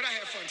 but I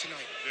had fun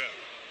tonight. Yeah.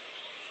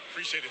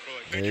 Appreciate it,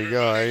 Floyd. There you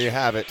go. There you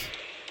have it.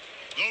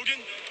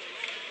 Logan,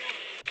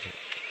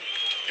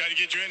 got to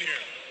get you in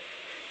here.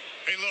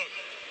 Hey, look,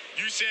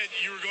 you said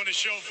you were going to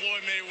show Floyd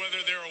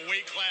Mayweather there are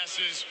weight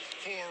classes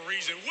for a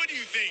reason. What do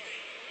you think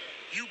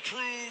you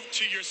proved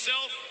to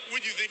yourself?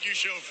 What do you think you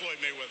showed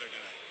Floyd Mayweather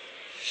tonight?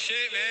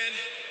 Shit, man.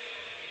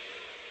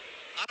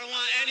 I don't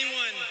want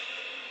anyone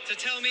to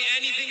tell me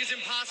anything is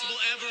impossible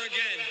ever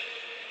again.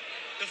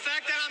 The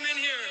fact that I'm in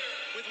here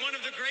with one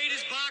of the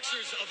greatest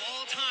boxers of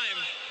all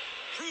time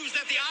proves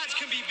that the odds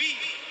can be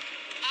beat.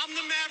 I'm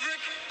the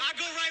Maverick. I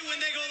go right when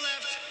they go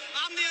left.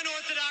 I'm the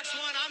unorthodox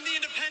one. I'm the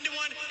independent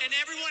one. And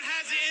everyone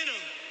has it in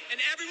them.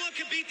 And everyone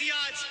can beat the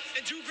odds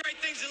and do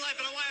great things in life.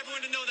 And I want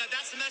everyone to know that.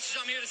 That's the message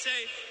I'm here to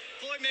say.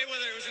 Floyd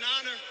Mayweather, it was an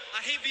honor. I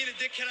hate being a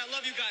dickhead. I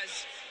love you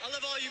guys. I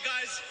love all you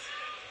guys.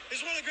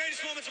 This is one of the greatest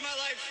moments of my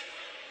life.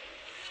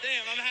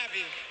 Damn, I'm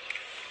happy.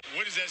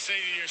 What does that say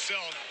to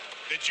yourself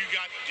that you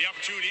got the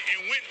opportunity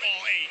and went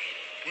all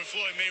 8 with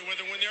Floyd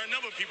Mayweather when there are a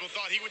number of people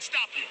thought he would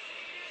stop you?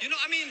 You know,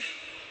 I mean,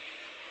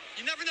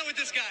 you never know with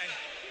this guy.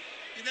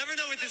 You never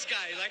know with this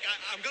guy. Like,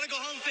 I'm going to go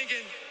home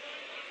thinking,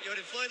 yo,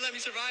 did Floyd let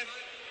me survive?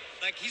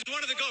 Like, he's one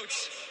of the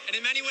GOATs. And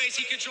in many ways,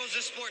 he controls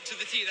this sport to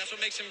the T. That's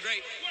what makes him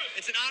great.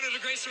 It's an honor to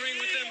grace the ring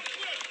with him.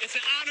 It's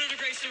an honor to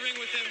grace the ring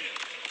with him.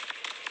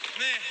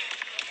 Man,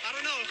 I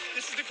don't know.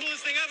 This is the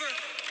coolest thing ever.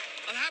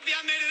 I'm happy I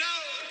made it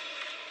out.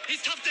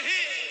 He's tough to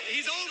hit.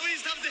 He's old, but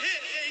he's tough to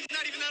hit. He's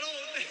not even that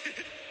old.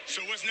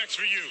 So what's next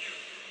for you?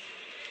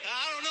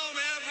 I don't know,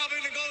 man. I'm probably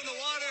going to go in the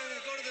water,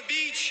 go to the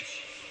beach,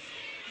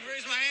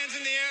 raise my hands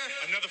in the air.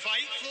 Another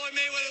fight? Floyd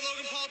Mayweather,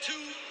 Logan Paul 2.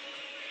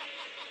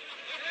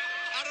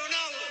 I don't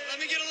know. Let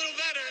me get a little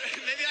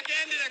better. Maybe I can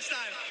end it next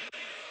time.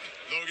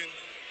 Logan,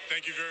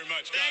 thank you very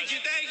much. Thank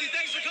you.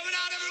 Thanks for coming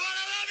out, everyone.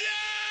 I love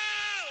you!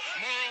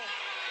 Morrell,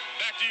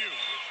 back to you.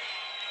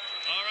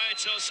 All right,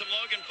 so some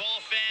Logan Paul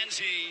fans.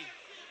 He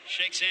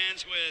shakes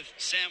hands with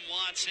Sam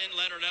Watson,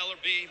 Leonard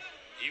Ellerby.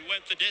 He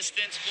went the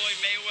distance. Floyd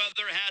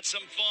Mayweather had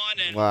some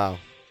fun. And Wow.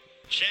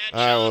 Chad All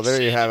right, well,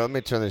 there you Johnson have it. Let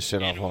me turn this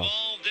shit off. Hold on.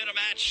 involved in a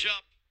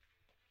matchup.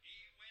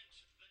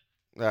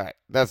 All right,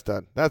 that's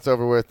done. That's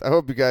over with. I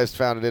hope you guys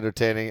found it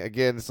entertaining.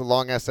 Again, it's a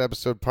long-ass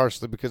episode,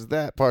 partially because of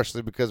that,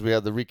 partially because we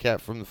had the recap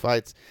from the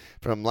fights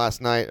from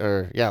last night,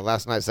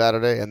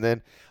 Saturday. And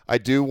then I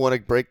do want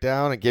to break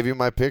down and give you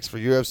my picks for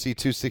UFC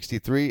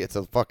 263. It's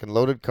a fucking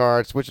loaded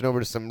card. Switching over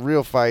to some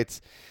real fights.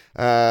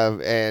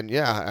 And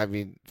yeah, I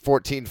mean,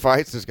 14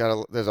 fights.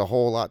 There's a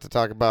whole lot to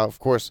talk about. Of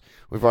course,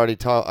 I've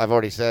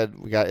already said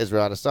we got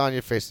Israel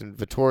Adesanya facing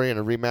Vettori in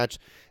a rematch,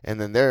 and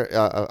then there,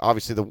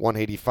 obviously the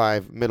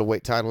 185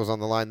 middleweight title is on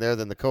the line there.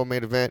 Then the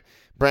co-main event,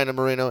 Brandon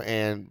Moreno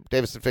and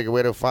Deiveson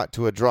Figueiredo fought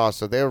to a draw,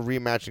 so they're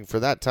rematching for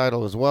that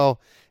title as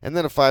well. And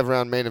then a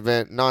 5-round main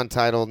event,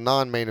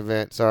 non-main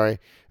event,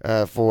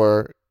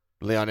 for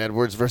Leon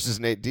Edwards versus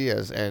Nate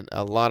Diaz, and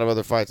a lot of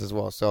other fights as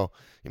well. So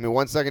give me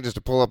 1 second just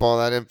to pull up all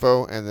that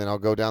info, and then I'll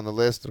go down the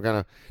list. We're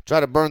going to try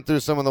to burn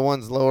through some of the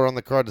ones lower on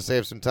the card to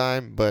save some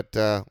time, but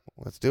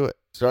let's do it.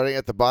 Starting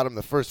at the bottom,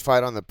 the first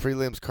fight on the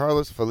prelims,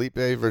 Carlos Felipe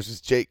versus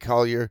Jake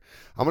Collier.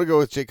 I'm going to go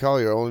with Jake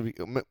Collier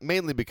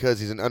mainly because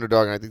he's an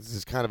underdog, and I think this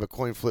is kind of a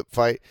coin flip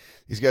fight.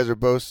 These guys are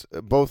both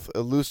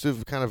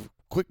elusive, kind of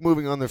quick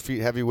moving on their feet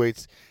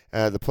heavyweights.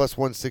 The plus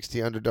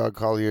 160 underdog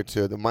Collier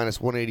to the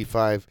minus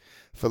 185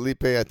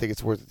 Felipe. I think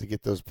it's worth it to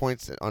get those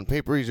points. On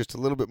paper, he's just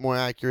a little bit more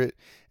accurate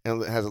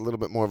and has a little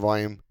bit more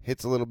volume.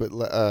 Hits a little bit,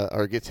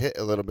 or gets hit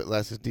a little bit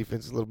less. His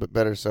defense is a little bit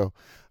better, so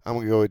I'm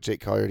going to go with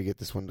Jake Collier to get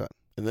this one done.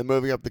 And then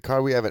moving up the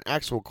card, we have an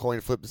actual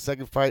coin flip. The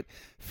second fight,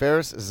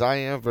 Fares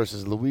Ziam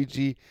versus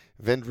Luigi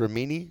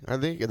Vendramini. I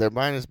think they're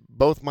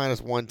both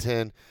minus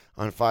 110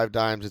 on 5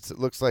 dimes. It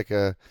looks like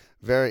a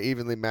very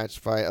evenly matched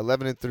fight.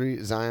 11-3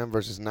 Ziam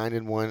versus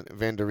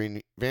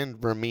 9-1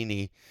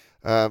 Vendramini.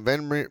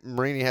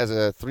 Vendramini has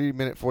a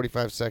 3-minute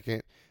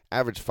 45-second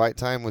average fight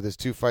time with his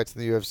 2 fights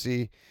in the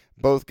UFC.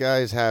 Both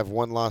guys have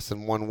 1 loss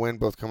and 1 win,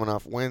 both coming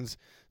off wins.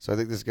 So I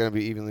think this is going to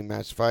be an evenly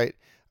matched fight.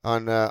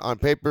 On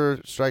paper,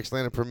 strikes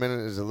landed per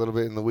minute is a little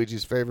bit in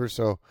Luigi's favor,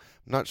 so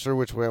I'm not sure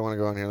which way I want to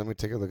go on here. Let me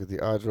take a look at the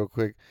odds real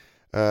quick.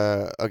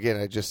 Again,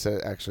 I just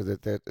said actually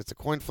that it's a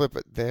coin flip,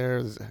 but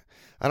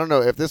I don't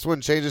know if this one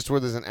changes to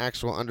where there's an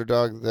actual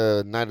underdog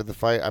the night of the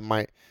fight. I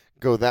might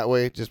go that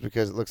way just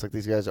because it looks like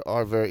these guys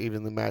are very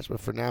evenly matched.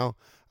 But for now,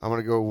 I'm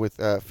going to go with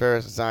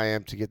Fares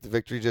Ziam to get the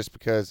victory just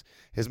because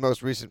his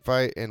most recent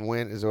fight and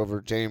win is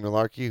over Jamie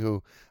Mullarkey,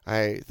 who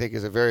I think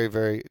is a very,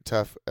 very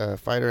tough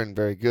fighter and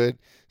very good.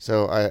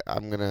 So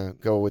I'm going to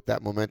go with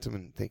that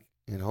momentum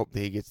and hope that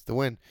he gets the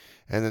win.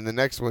 And then the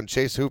next one,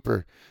 Chase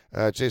Hooper.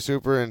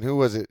 And who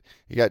was it?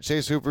 You got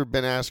Chase Hooper,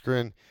 Ben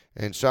Askren,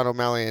 and Sean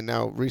O'Malley, and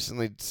now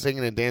recently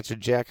singing and dancer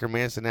Jack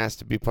Hermanson asked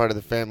to be part of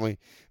the family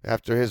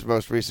after his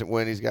most recent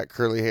win. He's got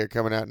curly hair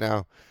coming out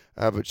now.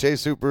 But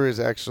Chase Hooper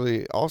is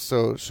actually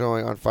also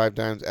showing on 5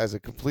 dimes as a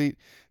complete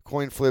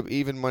coin flip,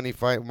 even money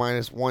fight,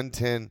 minus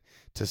 110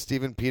 to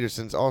Steven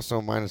Peterson's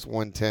also minus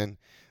 110.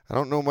 I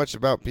don't know much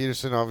about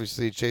Peterson.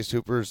 Obviously, Chase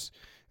Hooper's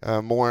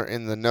more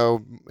in the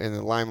know, in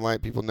the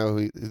limelight. People know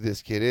who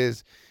this kid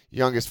is.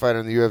 Youngest fighter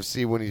in the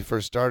UFC when he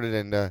first started,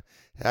 and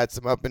had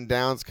some up and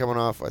downs coming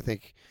off. I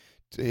think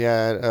he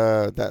had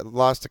that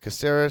loss to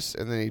Caceres,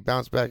 and then he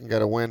bounced back and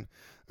got a win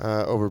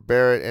over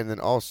Barrett. And then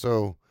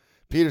also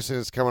Peterson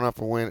is coming off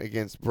a win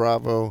against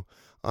Bravo.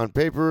 On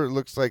paper, it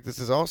looks like this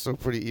is also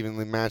pretty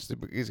evenly matched.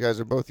 These guys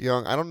are both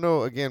young. I don't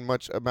know, again,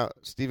 much about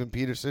Steven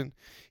Peterson.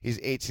 He's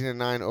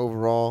 18-9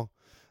 overall.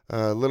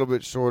 A little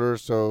bit shorter,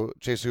 so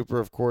Chase Hooper,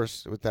 of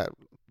course, with that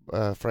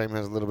frame,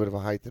 has a little bit of a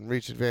height and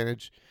reach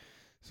advantage.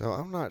 So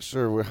I'm not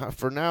sure.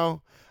 For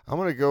now, I'm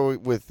going to go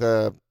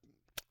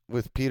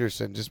with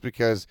Peterson just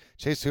because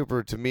Chase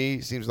Hooper, to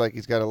me, seems like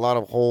he's got a lot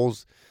of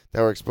holes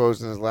that were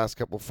exposed in his last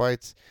couple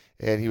fights,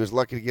 and he was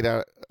lucky to get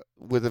out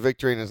with a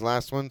victory in his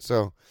last one.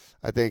 So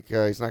I think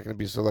he's not going to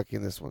be so lucky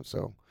in this one.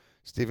 So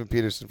Steven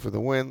Peterson for the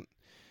win.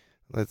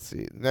 Let's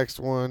see. Next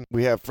one,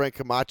 we have Frank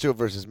Camacho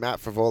versus Matt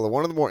Frevola.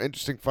 One of the more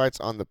interesting fights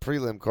on the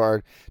prelim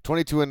card.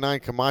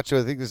 22-9 Camacho.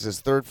 I think this is his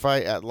third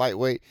fight at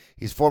lightweight.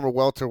 He's former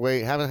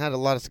welterweight. Haven't had a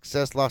lot of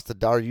success. Lost to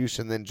Dariush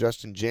and then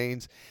Justin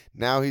James.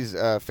 Now he's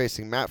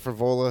facing Matt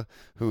Frevola,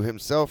 who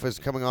himself is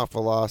coming off a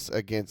loss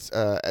against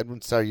Edwin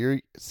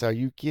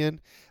Saryukian.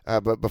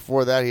 But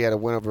before that, he had a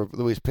win over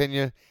Luis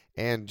Pena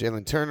and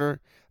Jalen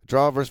Turner.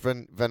 Draw versus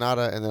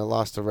Venata, and then a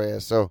loss to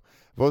Reyes. So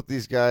both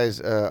these guys,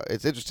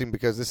 it's interesting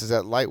because this is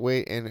at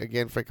lightweight, and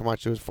again, Frank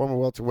Camacho is former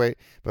welterweight,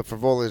 but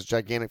Frevola is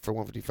gigantic for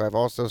 155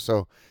 also.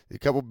 So a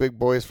couple big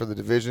boys for the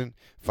division.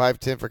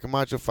 5'10 for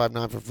Camacho,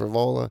 5'9 for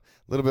Frevola. A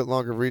little bit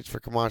longer reach for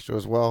Camacho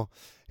as well.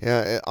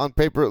 On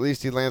paper, at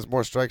least, he lands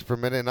more strikes per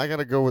minute, and I got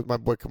to go with my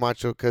boy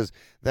Camacho because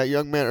that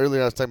young man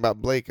earlier, I was talking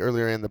about Blake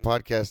earlier in the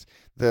podcast,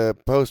 the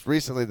post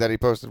recently that he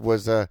posted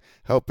was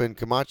helping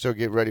Camacho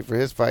get ready for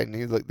his fight,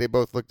 and they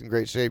both looked in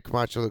great shape.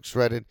 Camacho looked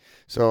shredded,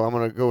 so I'm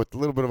going to go with a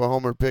little bit of a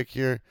homer pick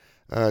here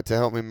to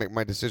help me make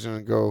my decision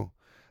and go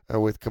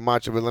with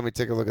Camacho, but let me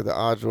take a look at the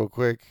odds real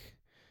quick.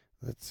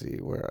 Let's see,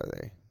 where are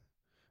they?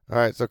 All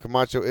right, so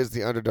Camacho is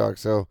the underdog,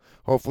 so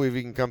hopefully if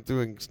he can come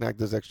through and snag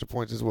those extra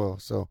points as well.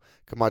 So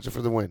Camacho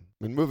for the win.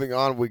 And moving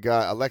on, we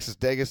got Alexis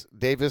Davis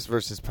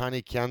versus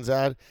Pani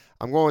Khanzad.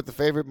 I'm going with the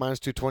favorite, minus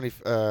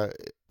 220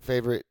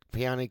 favorite,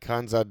 Pani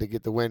Khanzad, to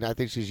get the win. I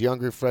think she's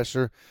younger,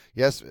 fresher.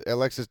 Yes,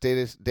 Alexis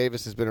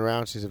Davis has been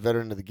around. She's a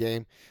veteran of the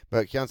game,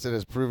 but Khanzad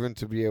has proven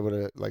to be able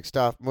to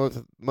stop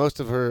most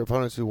of her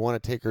opponents who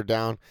want to take her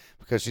down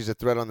because she's a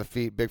threat on the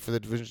feet, big for the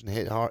division,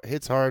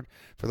 hits hard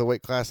for the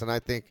weight class, and I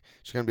think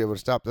she's going to be able to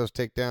stop those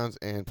takedowns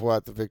and pull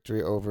out the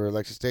victory over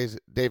Alexis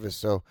Davis.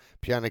 So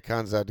Pani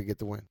Khanzad to get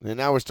the win. And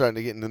now we're starting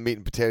to get into the meat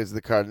and potatoes of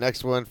the card.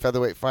 Next one,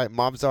 featherweight fight,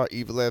 Movsar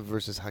Evloev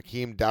versus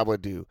Hakeem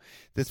Dawodu.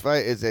 This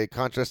fight is a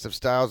contrast of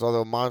styles,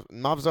 although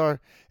Movsar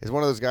is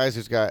one of those guys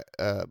who's got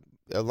a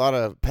lot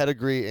of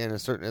pedigree in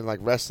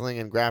wrestling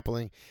and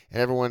grappling,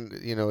 and everyone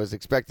is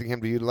expecting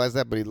him to utilize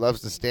that, but he loves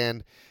to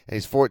stand, and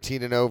he's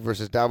 14-0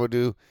 versus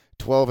Dawodu,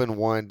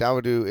 12-1.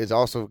 Dawodu is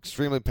also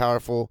extremely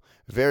powerful,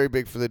 very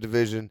big for the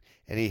division,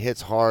 and he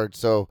hits hard.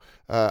 So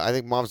I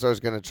think Movsar is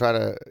going to try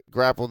to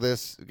grapple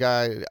this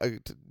guy.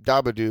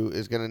 Dawodu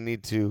is going to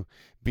need to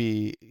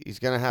he's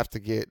going to have to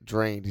get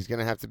drained. He's going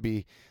to have to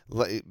be,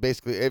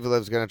 basically,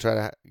 Evloev's going to try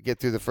to get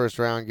through the first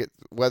round,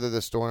 weather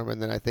the storm,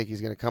 and then I think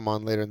he's going to come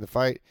on later in the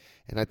fight,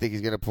 and I think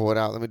he's going to pull it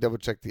out. Let me double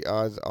check the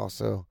odds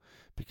also,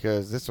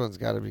 because this one's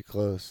got to be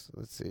close.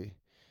 Let's see.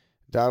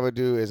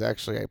 Dawodu is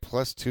actually a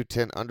plus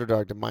 210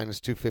 underdog to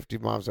minus 250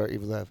 Movsar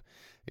Evloev.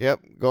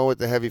 Yep, going with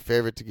the heavy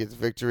favorite to get the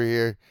victory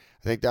here.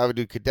 I think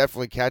Dawodu could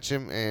definitely catch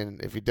him,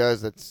 and if he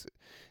does,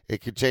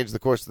 it could change the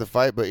course of the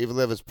fight, but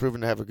Evloev has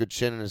proven to have a good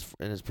chin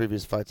in his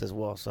previous fights as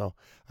well, so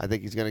I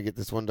think he's going to get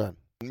this one done.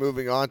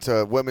 Moving on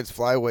to women's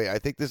flyweight, I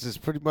think this is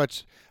pretty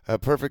much a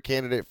perfect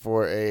candidate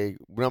for a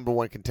number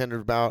one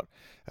contender bout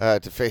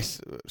to face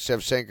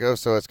Shevchenko,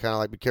 so it's kind of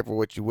like be careful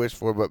what you wish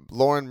for, but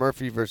Lauren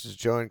Murphy versus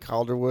Joanne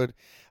Calderwood.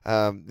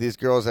 These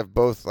girls have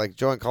both,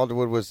 Joanne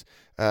Calderwood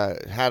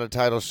had a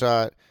title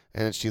shot,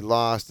 and she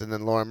lost, and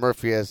then Lauren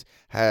Murphy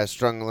has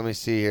strung, let me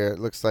see here, it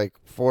looks like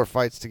 4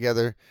 fights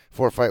together,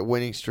 4-fight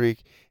winning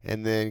streak,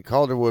 and then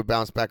Calderwood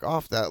bounced back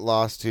off that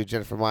loss to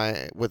Jennifer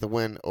Maia with a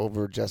win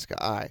over Jessica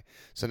Ai.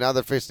 So now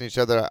they're facing each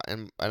other,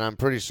 and I'm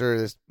pretty sure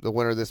the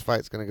winner of this fight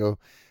is going to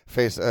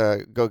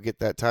go get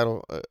that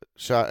title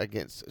shot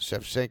against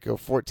Shevchenko.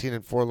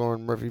 14-4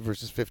 Lauren Murphy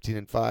versus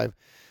 15-5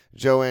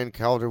 Joanne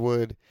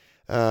Calderwood.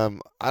 I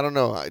don't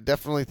know. I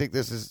definitely think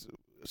this is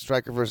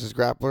striker versus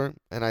grappler,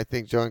 and I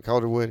think Joanne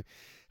Calderwood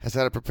has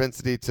had a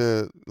propensity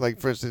to,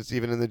 for instance,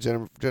 even in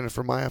the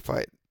Jennifer Maia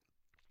fight.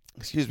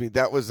 Excuse me,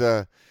 that was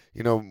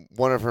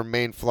one of her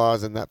main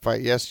flaws in that fight.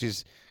 Yes,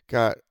 she's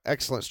got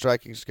excellent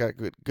striking. She's got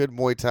good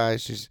Muay Thai.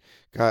 She's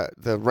got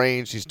the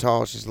range. She's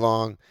tall. She's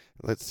long.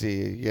 Let's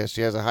see. Yes,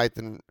 she has a height,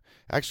 and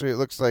actually it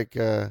looks like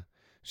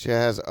she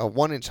has a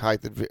 1-inch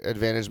height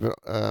advantage, but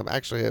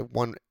actually a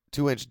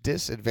 2-inch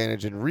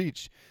disadvantage in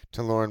reach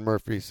to Lauren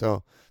Murphy.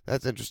 So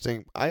that's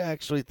interesting. I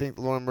actually think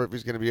Lauren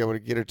Murphy's going to be able to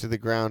get her to the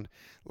ground,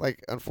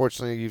 like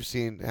unfortunately you've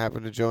seen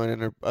happen to Joanne in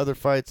her other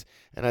fights,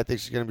 and I think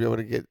she's going to be able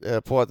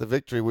to pull out the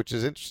victory, which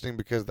is interesting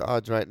because the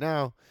odds right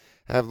now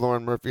have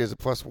Lauren Murphy as a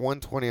plus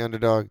 120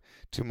 underdog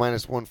to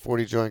minus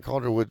 140 Joanne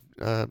Calderwood.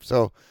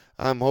 So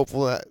I'm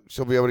hopeful that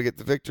she'll be able to get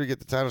the victory, get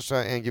the title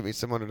shot, and give me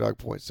some underdog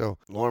points. So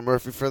Lauren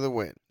Murphy for the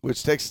win,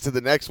 which takes us to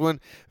the next one.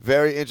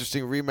 Very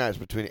interesting rematch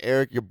between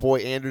Eric, your boy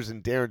Anders,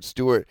 and Darren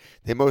Stewart.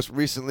 They most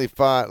recently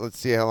fought, let's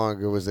see, how long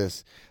ago was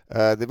this?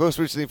 They most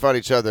recently fought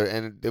each other,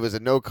 and it was a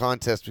no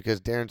contest because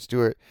Darren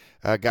Stewart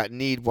got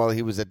kneed while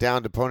he was a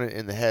downed opponent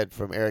in the head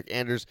from Eric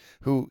Anders,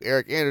 who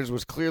Eric Anders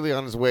was clearly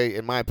on his way,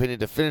 in my opinion,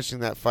 to finishing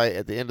that fight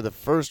at the end of the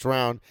first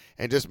round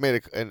and just made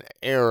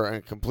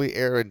a complete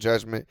error in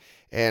judgment.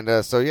 And they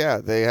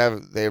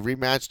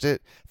rematched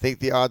it. I think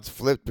the odds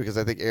flipped because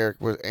I think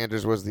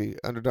Anders was the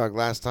underdog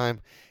last last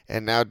time.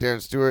 And now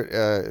Darren Stewart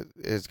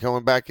is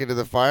coming back into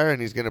the fire,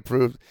 and he's going to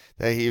prove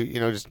that he,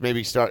 just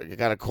maybe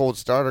got a cold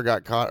start or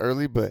got caught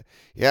early. But,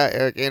 yeah,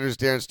 Eric Anders,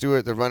 Darren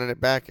Stewart, they're running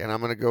it back, and I'm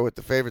going to go with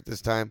the favorite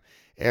this time.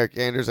 Eric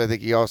Anders, I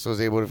think he also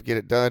is able to get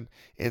it done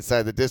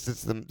inside the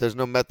distance. There's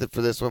no method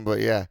for this one, but,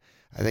 yeah,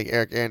 I think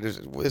Eric Anders,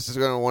 this is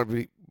going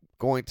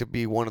to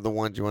be one of the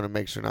ones you want to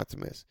make sure not to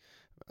miss.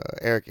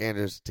 Eric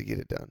Anders to get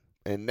it done.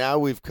 And now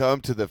we've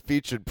come to the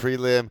featured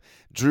prelim.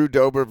 Drew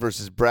Dober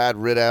versus Brad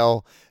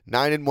Riddell.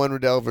 9-1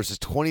 Riddell versus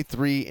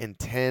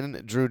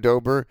 23-10 Drew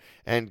Dober.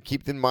 And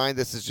keep in mind,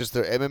 this is just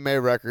their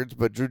MMA records,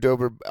 but Drew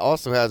Dober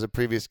also has a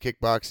previous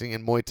kickboxing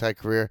and Muay Thai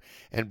career.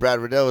 And Brad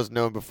Riddell is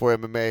known before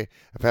MMA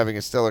of having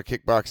a stellar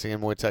kickboxing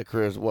and Muay Thai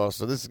career as well.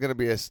 So this is going to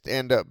be a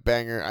stand-up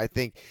banger. I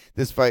think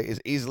this fight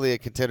is easily a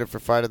contender for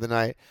fight of the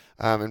night.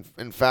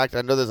 In fact,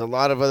 I know there's a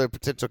lot of other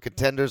potential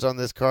contenders on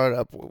this card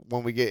up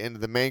when we get into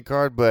the main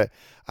card, but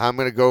I'm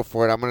going to go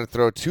for it. I'm going to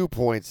throw 2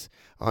 points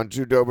on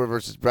Drew Dober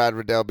versus Brad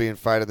Riddell being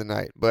fight of the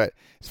night. But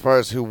as far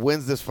as who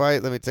wins this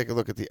fight, let me take a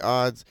look at the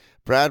odds.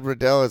 Brad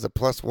Riddell is a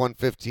plus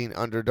 115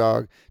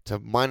 underdog to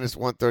minus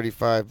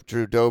 135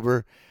 Drew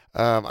Dober.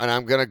 And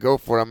I'm going to go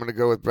for it. I'm going to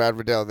go with Brad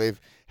Riddell. They've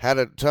had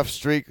a tough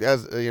streak,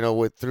 as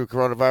through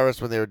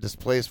coronavirus when they were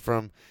displaced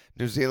from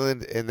New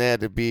Zealand, and they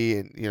had to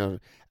be,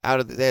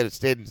 they had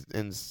stayed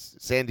in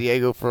San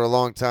Diego for a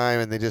long time,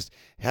 and they just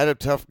had a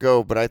tough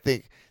go. But I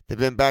think they've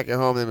been back at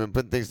home. They've been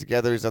putting things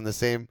together. He's on the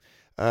same,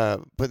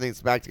 putting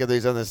things back together.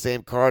 He's on the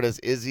same card as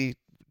Izzy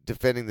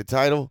defending the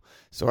title.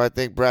 So I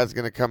think Brad's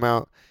going to come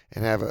out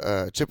and have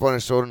a chip on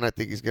his shoulder, and I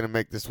think he's going to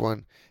make this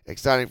one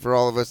exciting for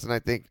all of us. And I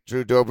think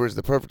Drew Dober is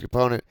the perfect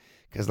opponent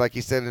because, like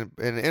he said in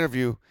an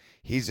interview,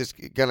 he's just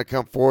going to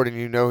come forward, and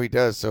he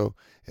does. So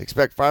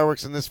expect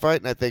fireworks in this fight,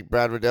 and I think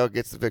Brad Riddell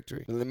gets the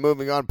victory. And then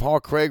moving on, Paul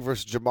Craig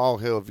versus Jamal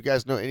Hill. If you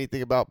guys know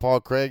anything about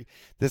Paul Craig,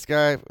 this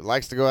guy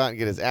likes to go out and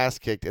get his ass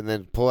kicked and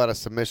then pull out a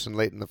submission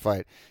late in the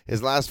fight.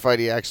 His last fight,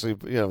 he actually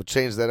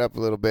changed that up a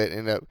little bit,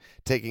 ended up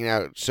taking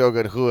out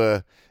Shogun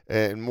Rua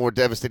in more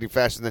devastating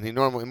fashion than he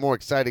normally, more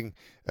exciting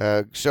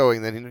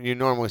showing than you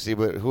normally see.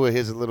 But Rua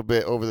is a little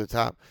bit over the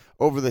top,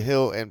 over the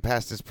hill, and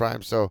past his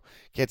prime. So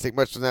can't take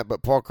much from that.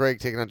 But Paul Craig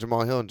taking on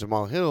Jamal Hill, and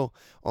Jamal Hill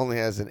only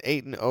has an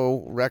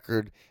 8-0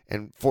 record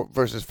and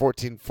versus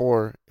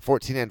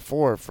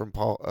 14-4 from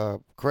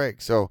Paul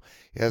Craig. So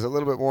he has a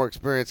little bit more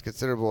experience,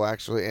 considerable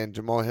actually. And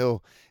Jamal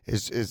Hill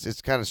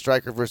is kind of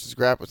striker versus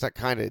grappler. It's not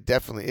kind of, it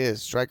definitely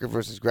is striker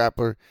versus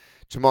grappler.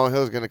 Jamal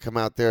Hill is going to come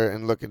out there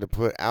and looking to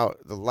put out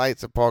the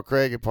lights of Paul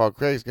Craig, and Paul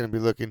Craig is going to be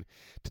looking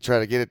to try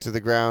to get it to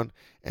the ground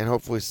and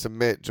hopefully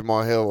submit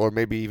Jamal Hill, or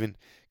maybe even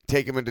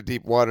take him into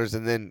deep waters,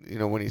 and then,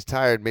 when he's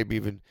tired, maybe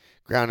even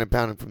ground and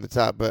pound him from the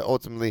top. But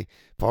ultimately,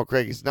 Paul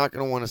Craig is not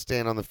going to want to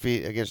stand on the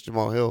feet against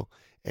Jamal Hill.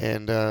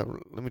 And I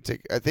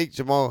think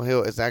Jamal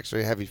Hill is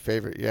actually a heavy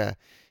favorite. Yeah,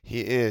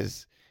 he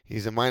is.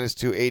 He's a minus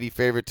 280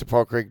 favorite to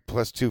Paul Craig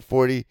plus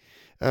 240.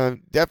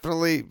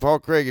 Definitely, Paul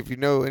Craig, if you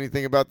know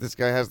anything about this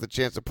guy, has the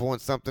chance of pulling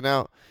something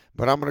out.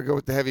 But I'm going to go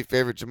with the heavy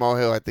favorite, Jamal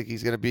Hill. I think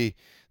he's going to be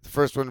the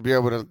first one to be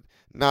able to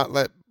not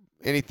let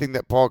anything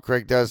that Paul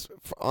Craig does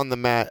on the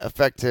mat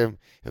affect him.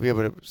 He'll be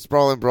able to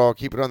sprawl and brawl,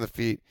 keep it on the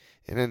feet,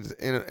 and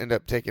end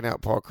up taking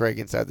out Paul Craig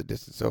inside the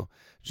distance. So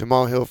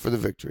Jamal Hill for the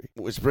victory.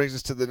 Which brings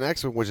us to the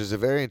next one, which is a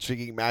very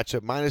intriguing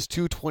matchup. Minus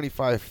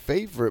 225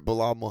 favorite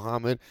Belal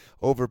Muhammad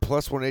over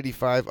plus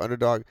 185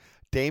 underdog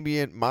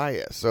Damian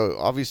Maia. So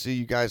obviously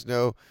you guys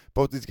know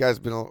both these guys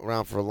have been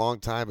around for a long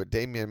time, but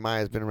Damian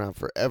Maia has been around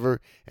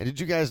forever. And did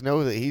you guys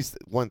know that he's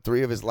won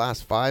 3 of his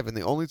last 5, and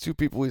the only 2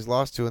 people he's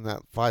lost to in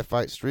that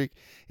 5-fight streak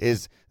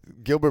is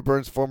Gilbert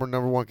Burns, former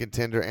 #1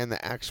 contender, and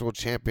the actual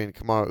champion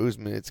Kamaru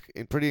Usman. It's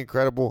pretty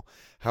incredible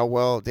how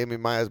well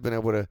Damian Maia has been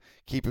able to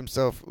keep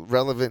himself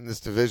relevant in this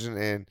division,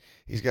 and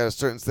he's got a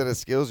certain set of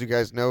skills. You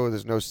guys know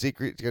there's no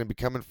secret. He's going to be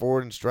coming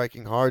forward and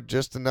striking hard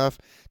just enough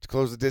to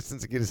close the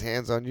distance and get his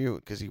hands on you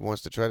because he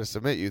wants to try to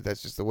submit you.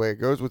 That's just the way it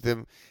goes with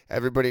him.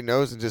 Everybody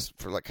knows, and just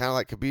for kind of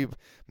like Khabib,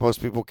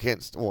 most people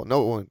can't. Well,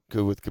 no one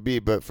could with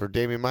Khabib, but for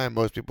Damian Maia,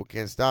 most people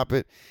can't stop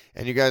it.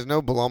 And you guys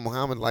know Belal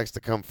Muhammad likes to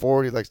come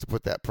forward. He likes to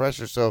put that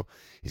pressure, so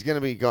he's going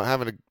to be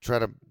having to try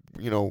to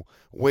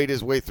wade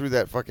his way through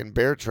that fucking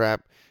bear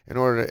trap in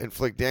order to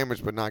inflict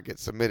damage but not get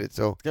submitted.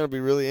 So it's going to be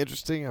really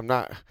interesting. I'm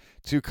not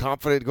too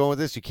confident going with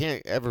this. You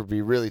can't ever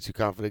be really too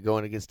confident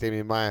going against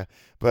Damian Maia.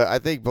 But I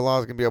think Belal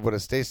is going to be able to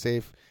stay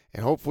safe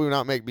and hopefully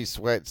not make me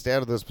sweat, stay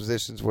out of those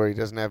positions where he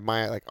doesn't have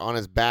Maia on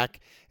his back.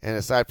 And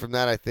aside from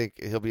that, I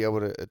think he'll be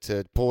able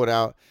to pull it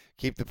out,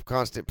 keep the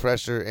constant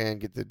pressure, and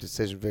get the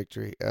decision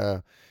victory.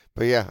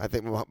 But yeah, I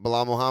think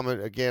Belal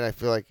Muhammad, again, I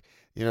feel like,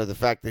 the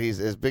fact that he's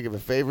as big of a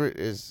favorite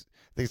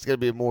I think it's going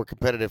to be a more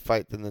competitive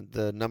fight than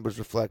the numbers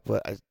reflect,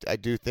 but I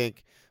do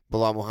think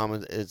Belal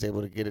Muhammad is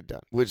able to get it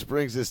done. Which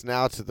brings us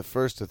now to the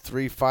first of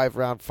 3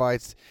 5-round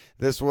fights.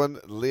 This one,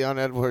 Leon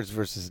Edwards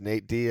versus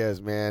Nate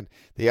Diaz, man.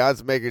 The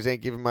odds makers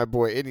ain't giving my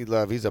boy any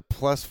love. He's a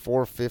plus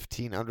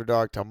 415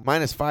 underdog to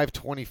minus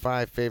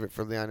 525 favorite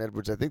for Leon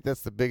Edwards. I think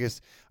that's the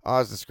biggest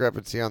odds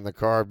discrepancy on the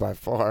card by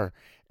far.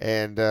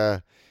 And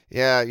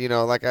yeah,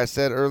 like I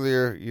said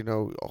earlier,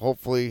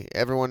 hopefully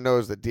everyone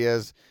knows that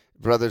Diaz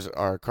brothers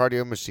are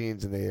cardio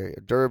machines and they are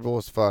durable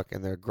as fuck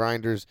and they're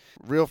grinders,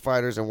 real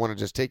fighters, and want to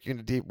just take you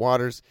into deep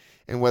waters.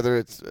 And whether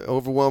it's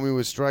overwhelming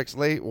with strikes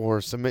late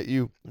or submit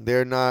you,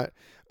 they're not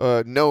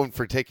known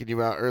for taking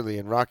you out early.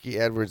 And Rocky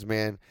Edwards,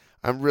 man,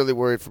 I'm really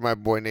worried for my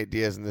boy Nate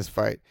Diaz in this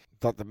fight.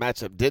 Thought the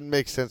matchup didn't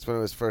make sense when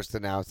it was first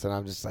announced, and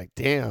I'm just like,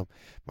 damn,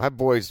 my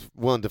boy's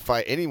willing to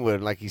fight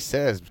anyone, like he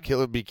says,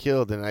 kill or be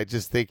killed. And I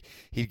just think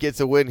he gets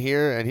a win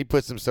here, and he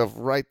puts himself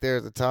right there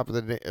at the top of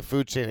the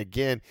food chain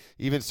again,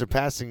 even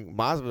surpassing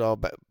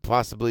Masvidal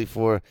possibly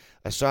for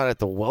a shot at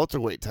the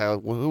welterweight title.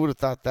 Who would have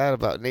thought that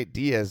about Nate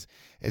Diaz?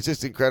 It's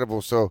just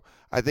incredible. So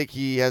I think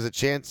he has a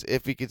chance,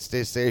 if he could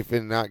stay safe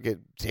and not get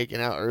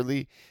taken out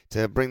early,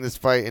 to bring this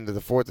fight into the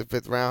 4th or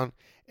 5th round.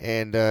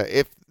 And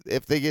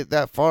if they get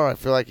that far, I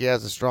feel like he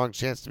has a strong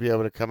chance to be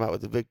able to come out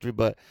with a victory.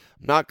 But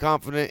I'm not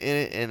confident in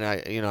it, and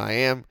I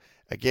am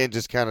again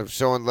just kind of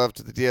showing love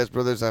to the Diaz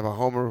brothers. I'm a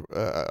homer.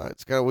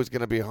 It's always going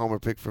to be a homer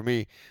pick for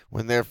me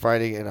when they're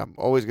fighting, and I'm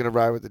always going to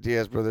ride with the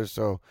Diaz brothers.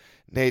 So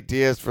Nate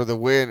Diaz for the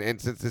win. And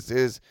since this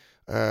is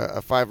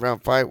a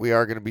 5-round fight, we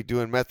are going to be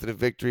doing method of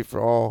victory for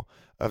all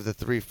of the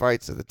 3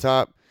 fights at the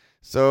top.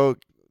 So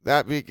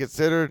that being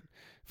considered,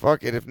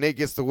 fuck it. If Nate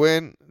gets the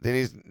win, then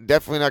he's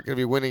definitely not going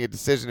to be winning a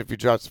decision if he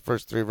drops the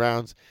first 3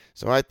 rounds.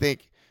 So I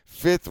think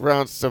 5th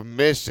round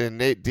submission,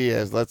 Nate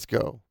Diaz. Let's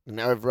go. And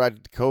now we've arrived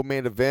at the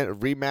co-main event, a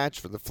rematch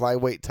for the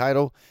flyweight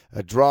title,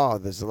 a draw.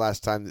 This is the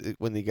last time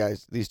when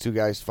these two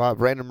guys fought.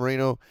 Brandon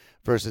Moreno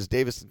versus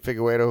Deiveson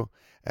Figueiredo.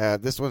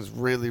 This one's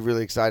really,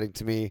 really exciting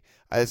to me.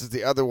 This is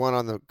the other one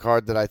on the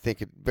card that I think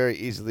could very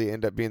easily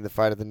end up being the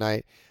fight of the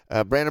night.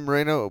 Brandon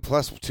Moreno,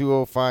 plus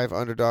 205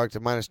 underdog to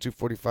minus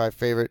 245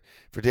 favorite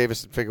for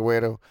Deiveson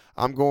Figueiredo.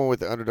 I'm going with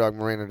the underdog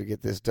Moreno to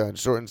get this done.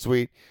 Short and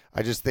sweet.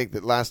 I just think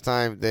that last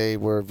time they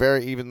were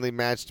very evenly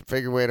matched.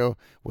 Figueiredo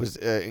was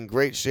in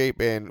great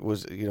shape and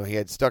was, he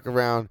had stuck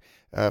around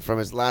from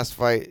his last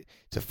fight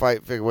to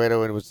fight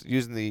Figueiredo and was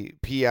using the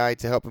PI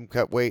to help him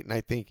cut weight. And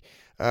I think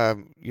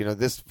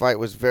this fight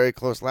was very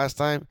close last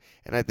time,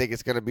 and I think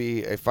it's going to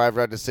be a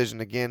 5-round decision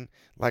again.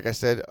 Like I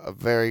said, a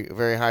very,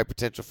 very high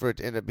potential for it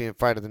to end up being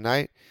fight of the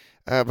night.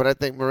 But I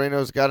think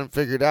Moreno's got him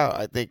figured out.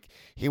 I think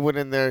he went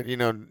in there,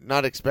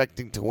 not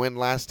expecting to win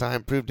last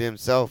time, proved to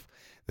himself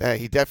that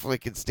he definitely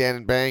can stand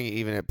and bang,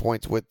 even at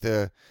points with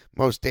the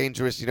most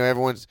dangerous.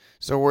 Everyone's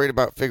so worried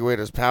about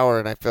Figueiredo's power,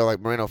 and I feel like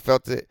Moreno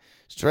felt it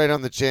straight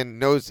on the chin,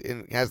 knows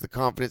and has the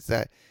confidence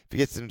that if he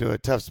gets into a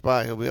tough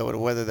spot, he'll be able to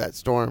weather that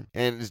storm,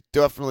 and is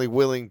definitely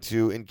willing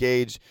to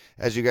engage.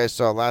 As you guys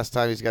saw last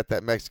time, he's got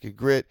that Mexican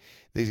grit.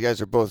 These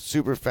guys are both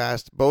super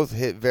fast, both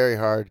hit very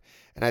hard,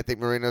 and I think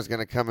Moreno's going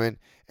to come in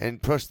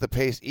and push the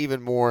pace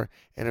even more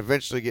and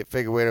eventually get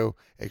Figueiredo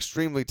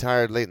extremely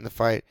tired late in the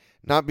fight.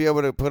 Not be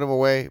able to put him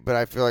away, but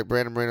I feel like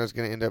Brandon Moreno is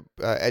going to end up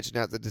edging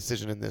out the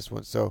decision in this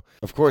one. So,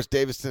 of course,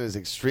 Deiveson is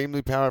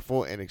extremely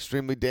powerful and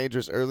extremely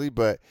dangerous early,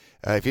 but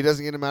if he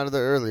doesn't get him out of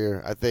there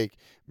earlier, I think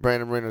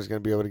Brandon Moreno is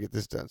going to be able to get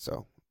this done.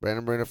 So,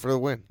 Brandon Moreno for the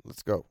win.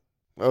 Let's go.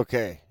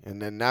 Okay,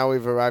 and then now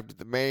we've arrived at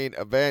the main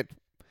event.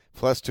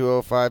 Plus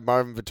 205,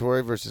 Marvin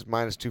Vettori versus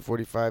minus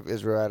 245,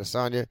 Israel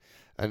Adesanya.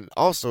 And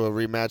also a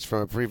rematch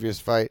from a previous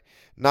fight.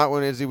 Not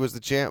when Izzy was the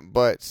champ,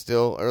 but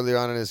still early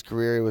on in his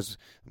career, it was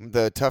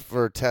the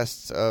tougher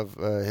tests of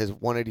his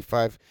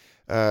 185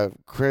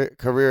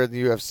 career in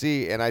the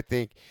UFC. And I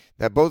think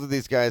that both of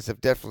these guys have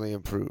definitely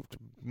improved.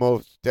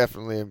 Most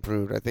definitely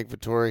improved. I think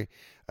Vettori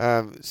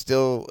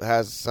still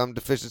has some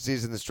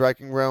deficiencies in the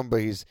striking realm,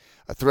 but he's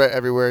a threat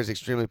everywhere. He's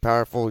extremely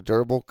powerful,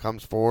 durable,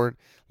 comes forward,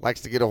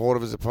 likes to get a hold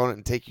of his opponent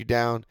and take you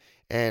down,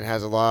 and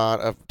has a lot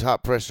of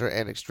top pressure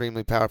and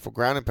extremely powerful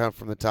ground and pound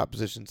from the top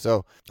position.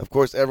 So, of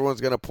course,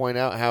 everyone's going to point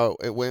out how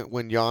it went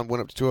when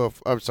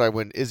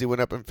when Izzy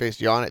went up and faced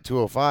Jan at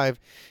 205,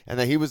 and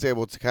that he was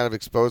able to kind of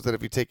expose that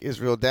if you take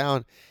Israel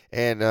down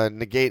and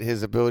negate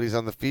his abilities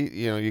on the feet,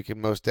 you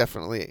can most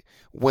definitely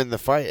win the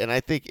fight. And I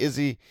think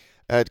Izzy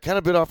kind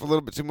of bit off a little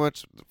bit too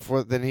much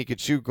than he could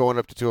chew going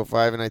up to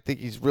 205, and I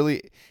think he's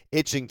really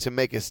itching to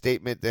make a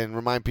statement and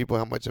remind people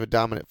how much of a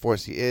dominant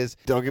force he is.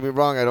 Don't get me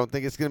wrong, I don't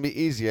think it's going to be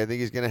easy. I think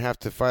he's going to have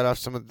to fight off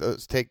some of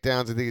those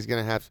takedowns. I think he's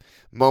going to have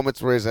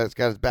moments where he's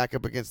got his back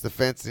up against the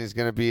fence and he's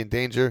going to be in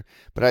danger.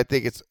 But I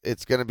think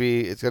it's going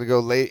to go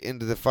late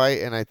into the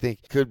fight, and I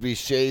think could be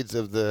shades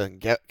of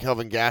the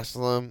Kelvin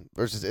Gastelum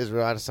versus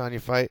Israel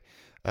Adesanya fight.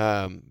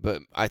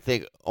 But I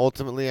think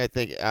ultimately,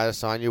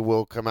 Adesanya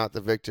will come out the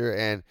victor.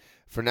 And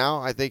for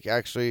now, I think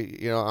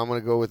actually, I'm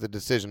going to go with a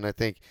decision. I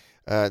think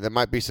there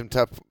might be some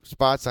tough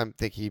spots. I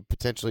think he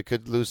potentially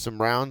could lose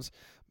some rounds,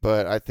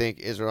 but I think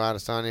Israel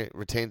Adesanya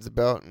retains the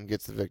belt and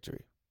gets the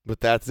victory. But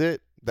that's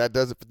it. That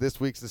does it for this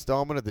week's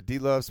installment of the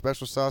D-Love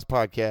Special Sauce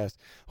Podcast.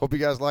 Hope you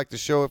guys liked the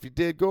show. If you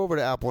did, go over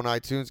to Apple and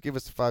iTunes, give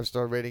us a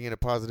 5-star rating and a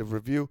positive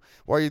review.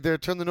 While you're there,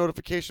 turn the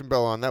notification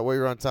bell on. That way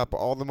you're on top of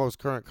all the most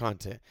current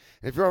content.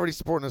 And if you're already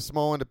supporting a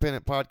small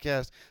independent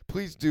podcast,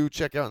 please do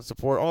check out and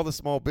support all the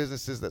small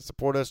businesses that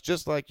support us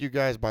just like you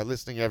guys by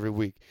listening every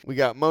week. We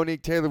got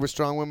Monique Taylor with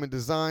Strong Women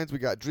Designs. We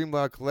got Dream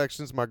Loud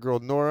Collections, my girl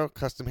Nora,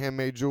 custom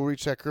handmade jewelry.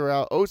 Check her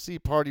out.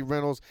 OC Party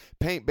Rentals,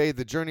 Paint Bay,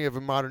 the journey of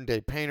a modern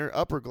day painter.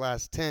 Upper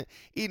Glass Tent,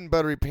 Eden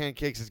Buttery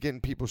Pancakes is getting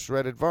people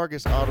shredded.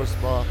 Vargas Auto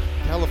Spa,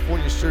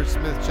 California Shirt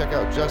Smith. Check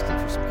out Justin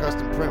for some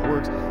custom print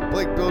works.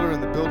 Blake Builder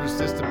and the Builder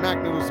System.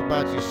 Mac Noodles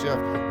Hibachi Chef.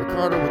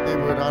 Ricardo with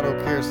Neighborhood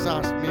Auto Care.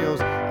 Sauce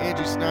Meals.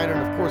 Angie Snyder.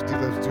 And of course,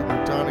 D-Love's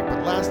Turmeric Tonic.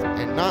 But last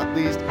and not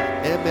least,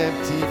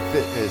 MMT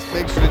Fitness.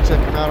 Make sure to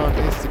check them out on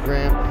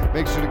Instagram.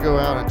 Make sure to go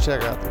out and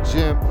check out the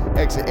gym.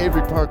 Exit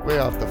Avery Parkway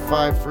off the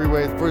 5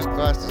 freeway. The first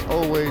class is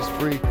always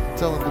free.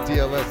 Tell them the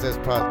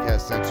DLSS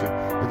podcast sent you.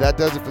 But that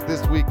does it for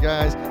this week,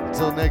 guys.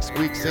 Until next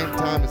week, same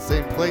time and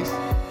same place,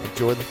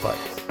 enjoy the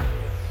fights.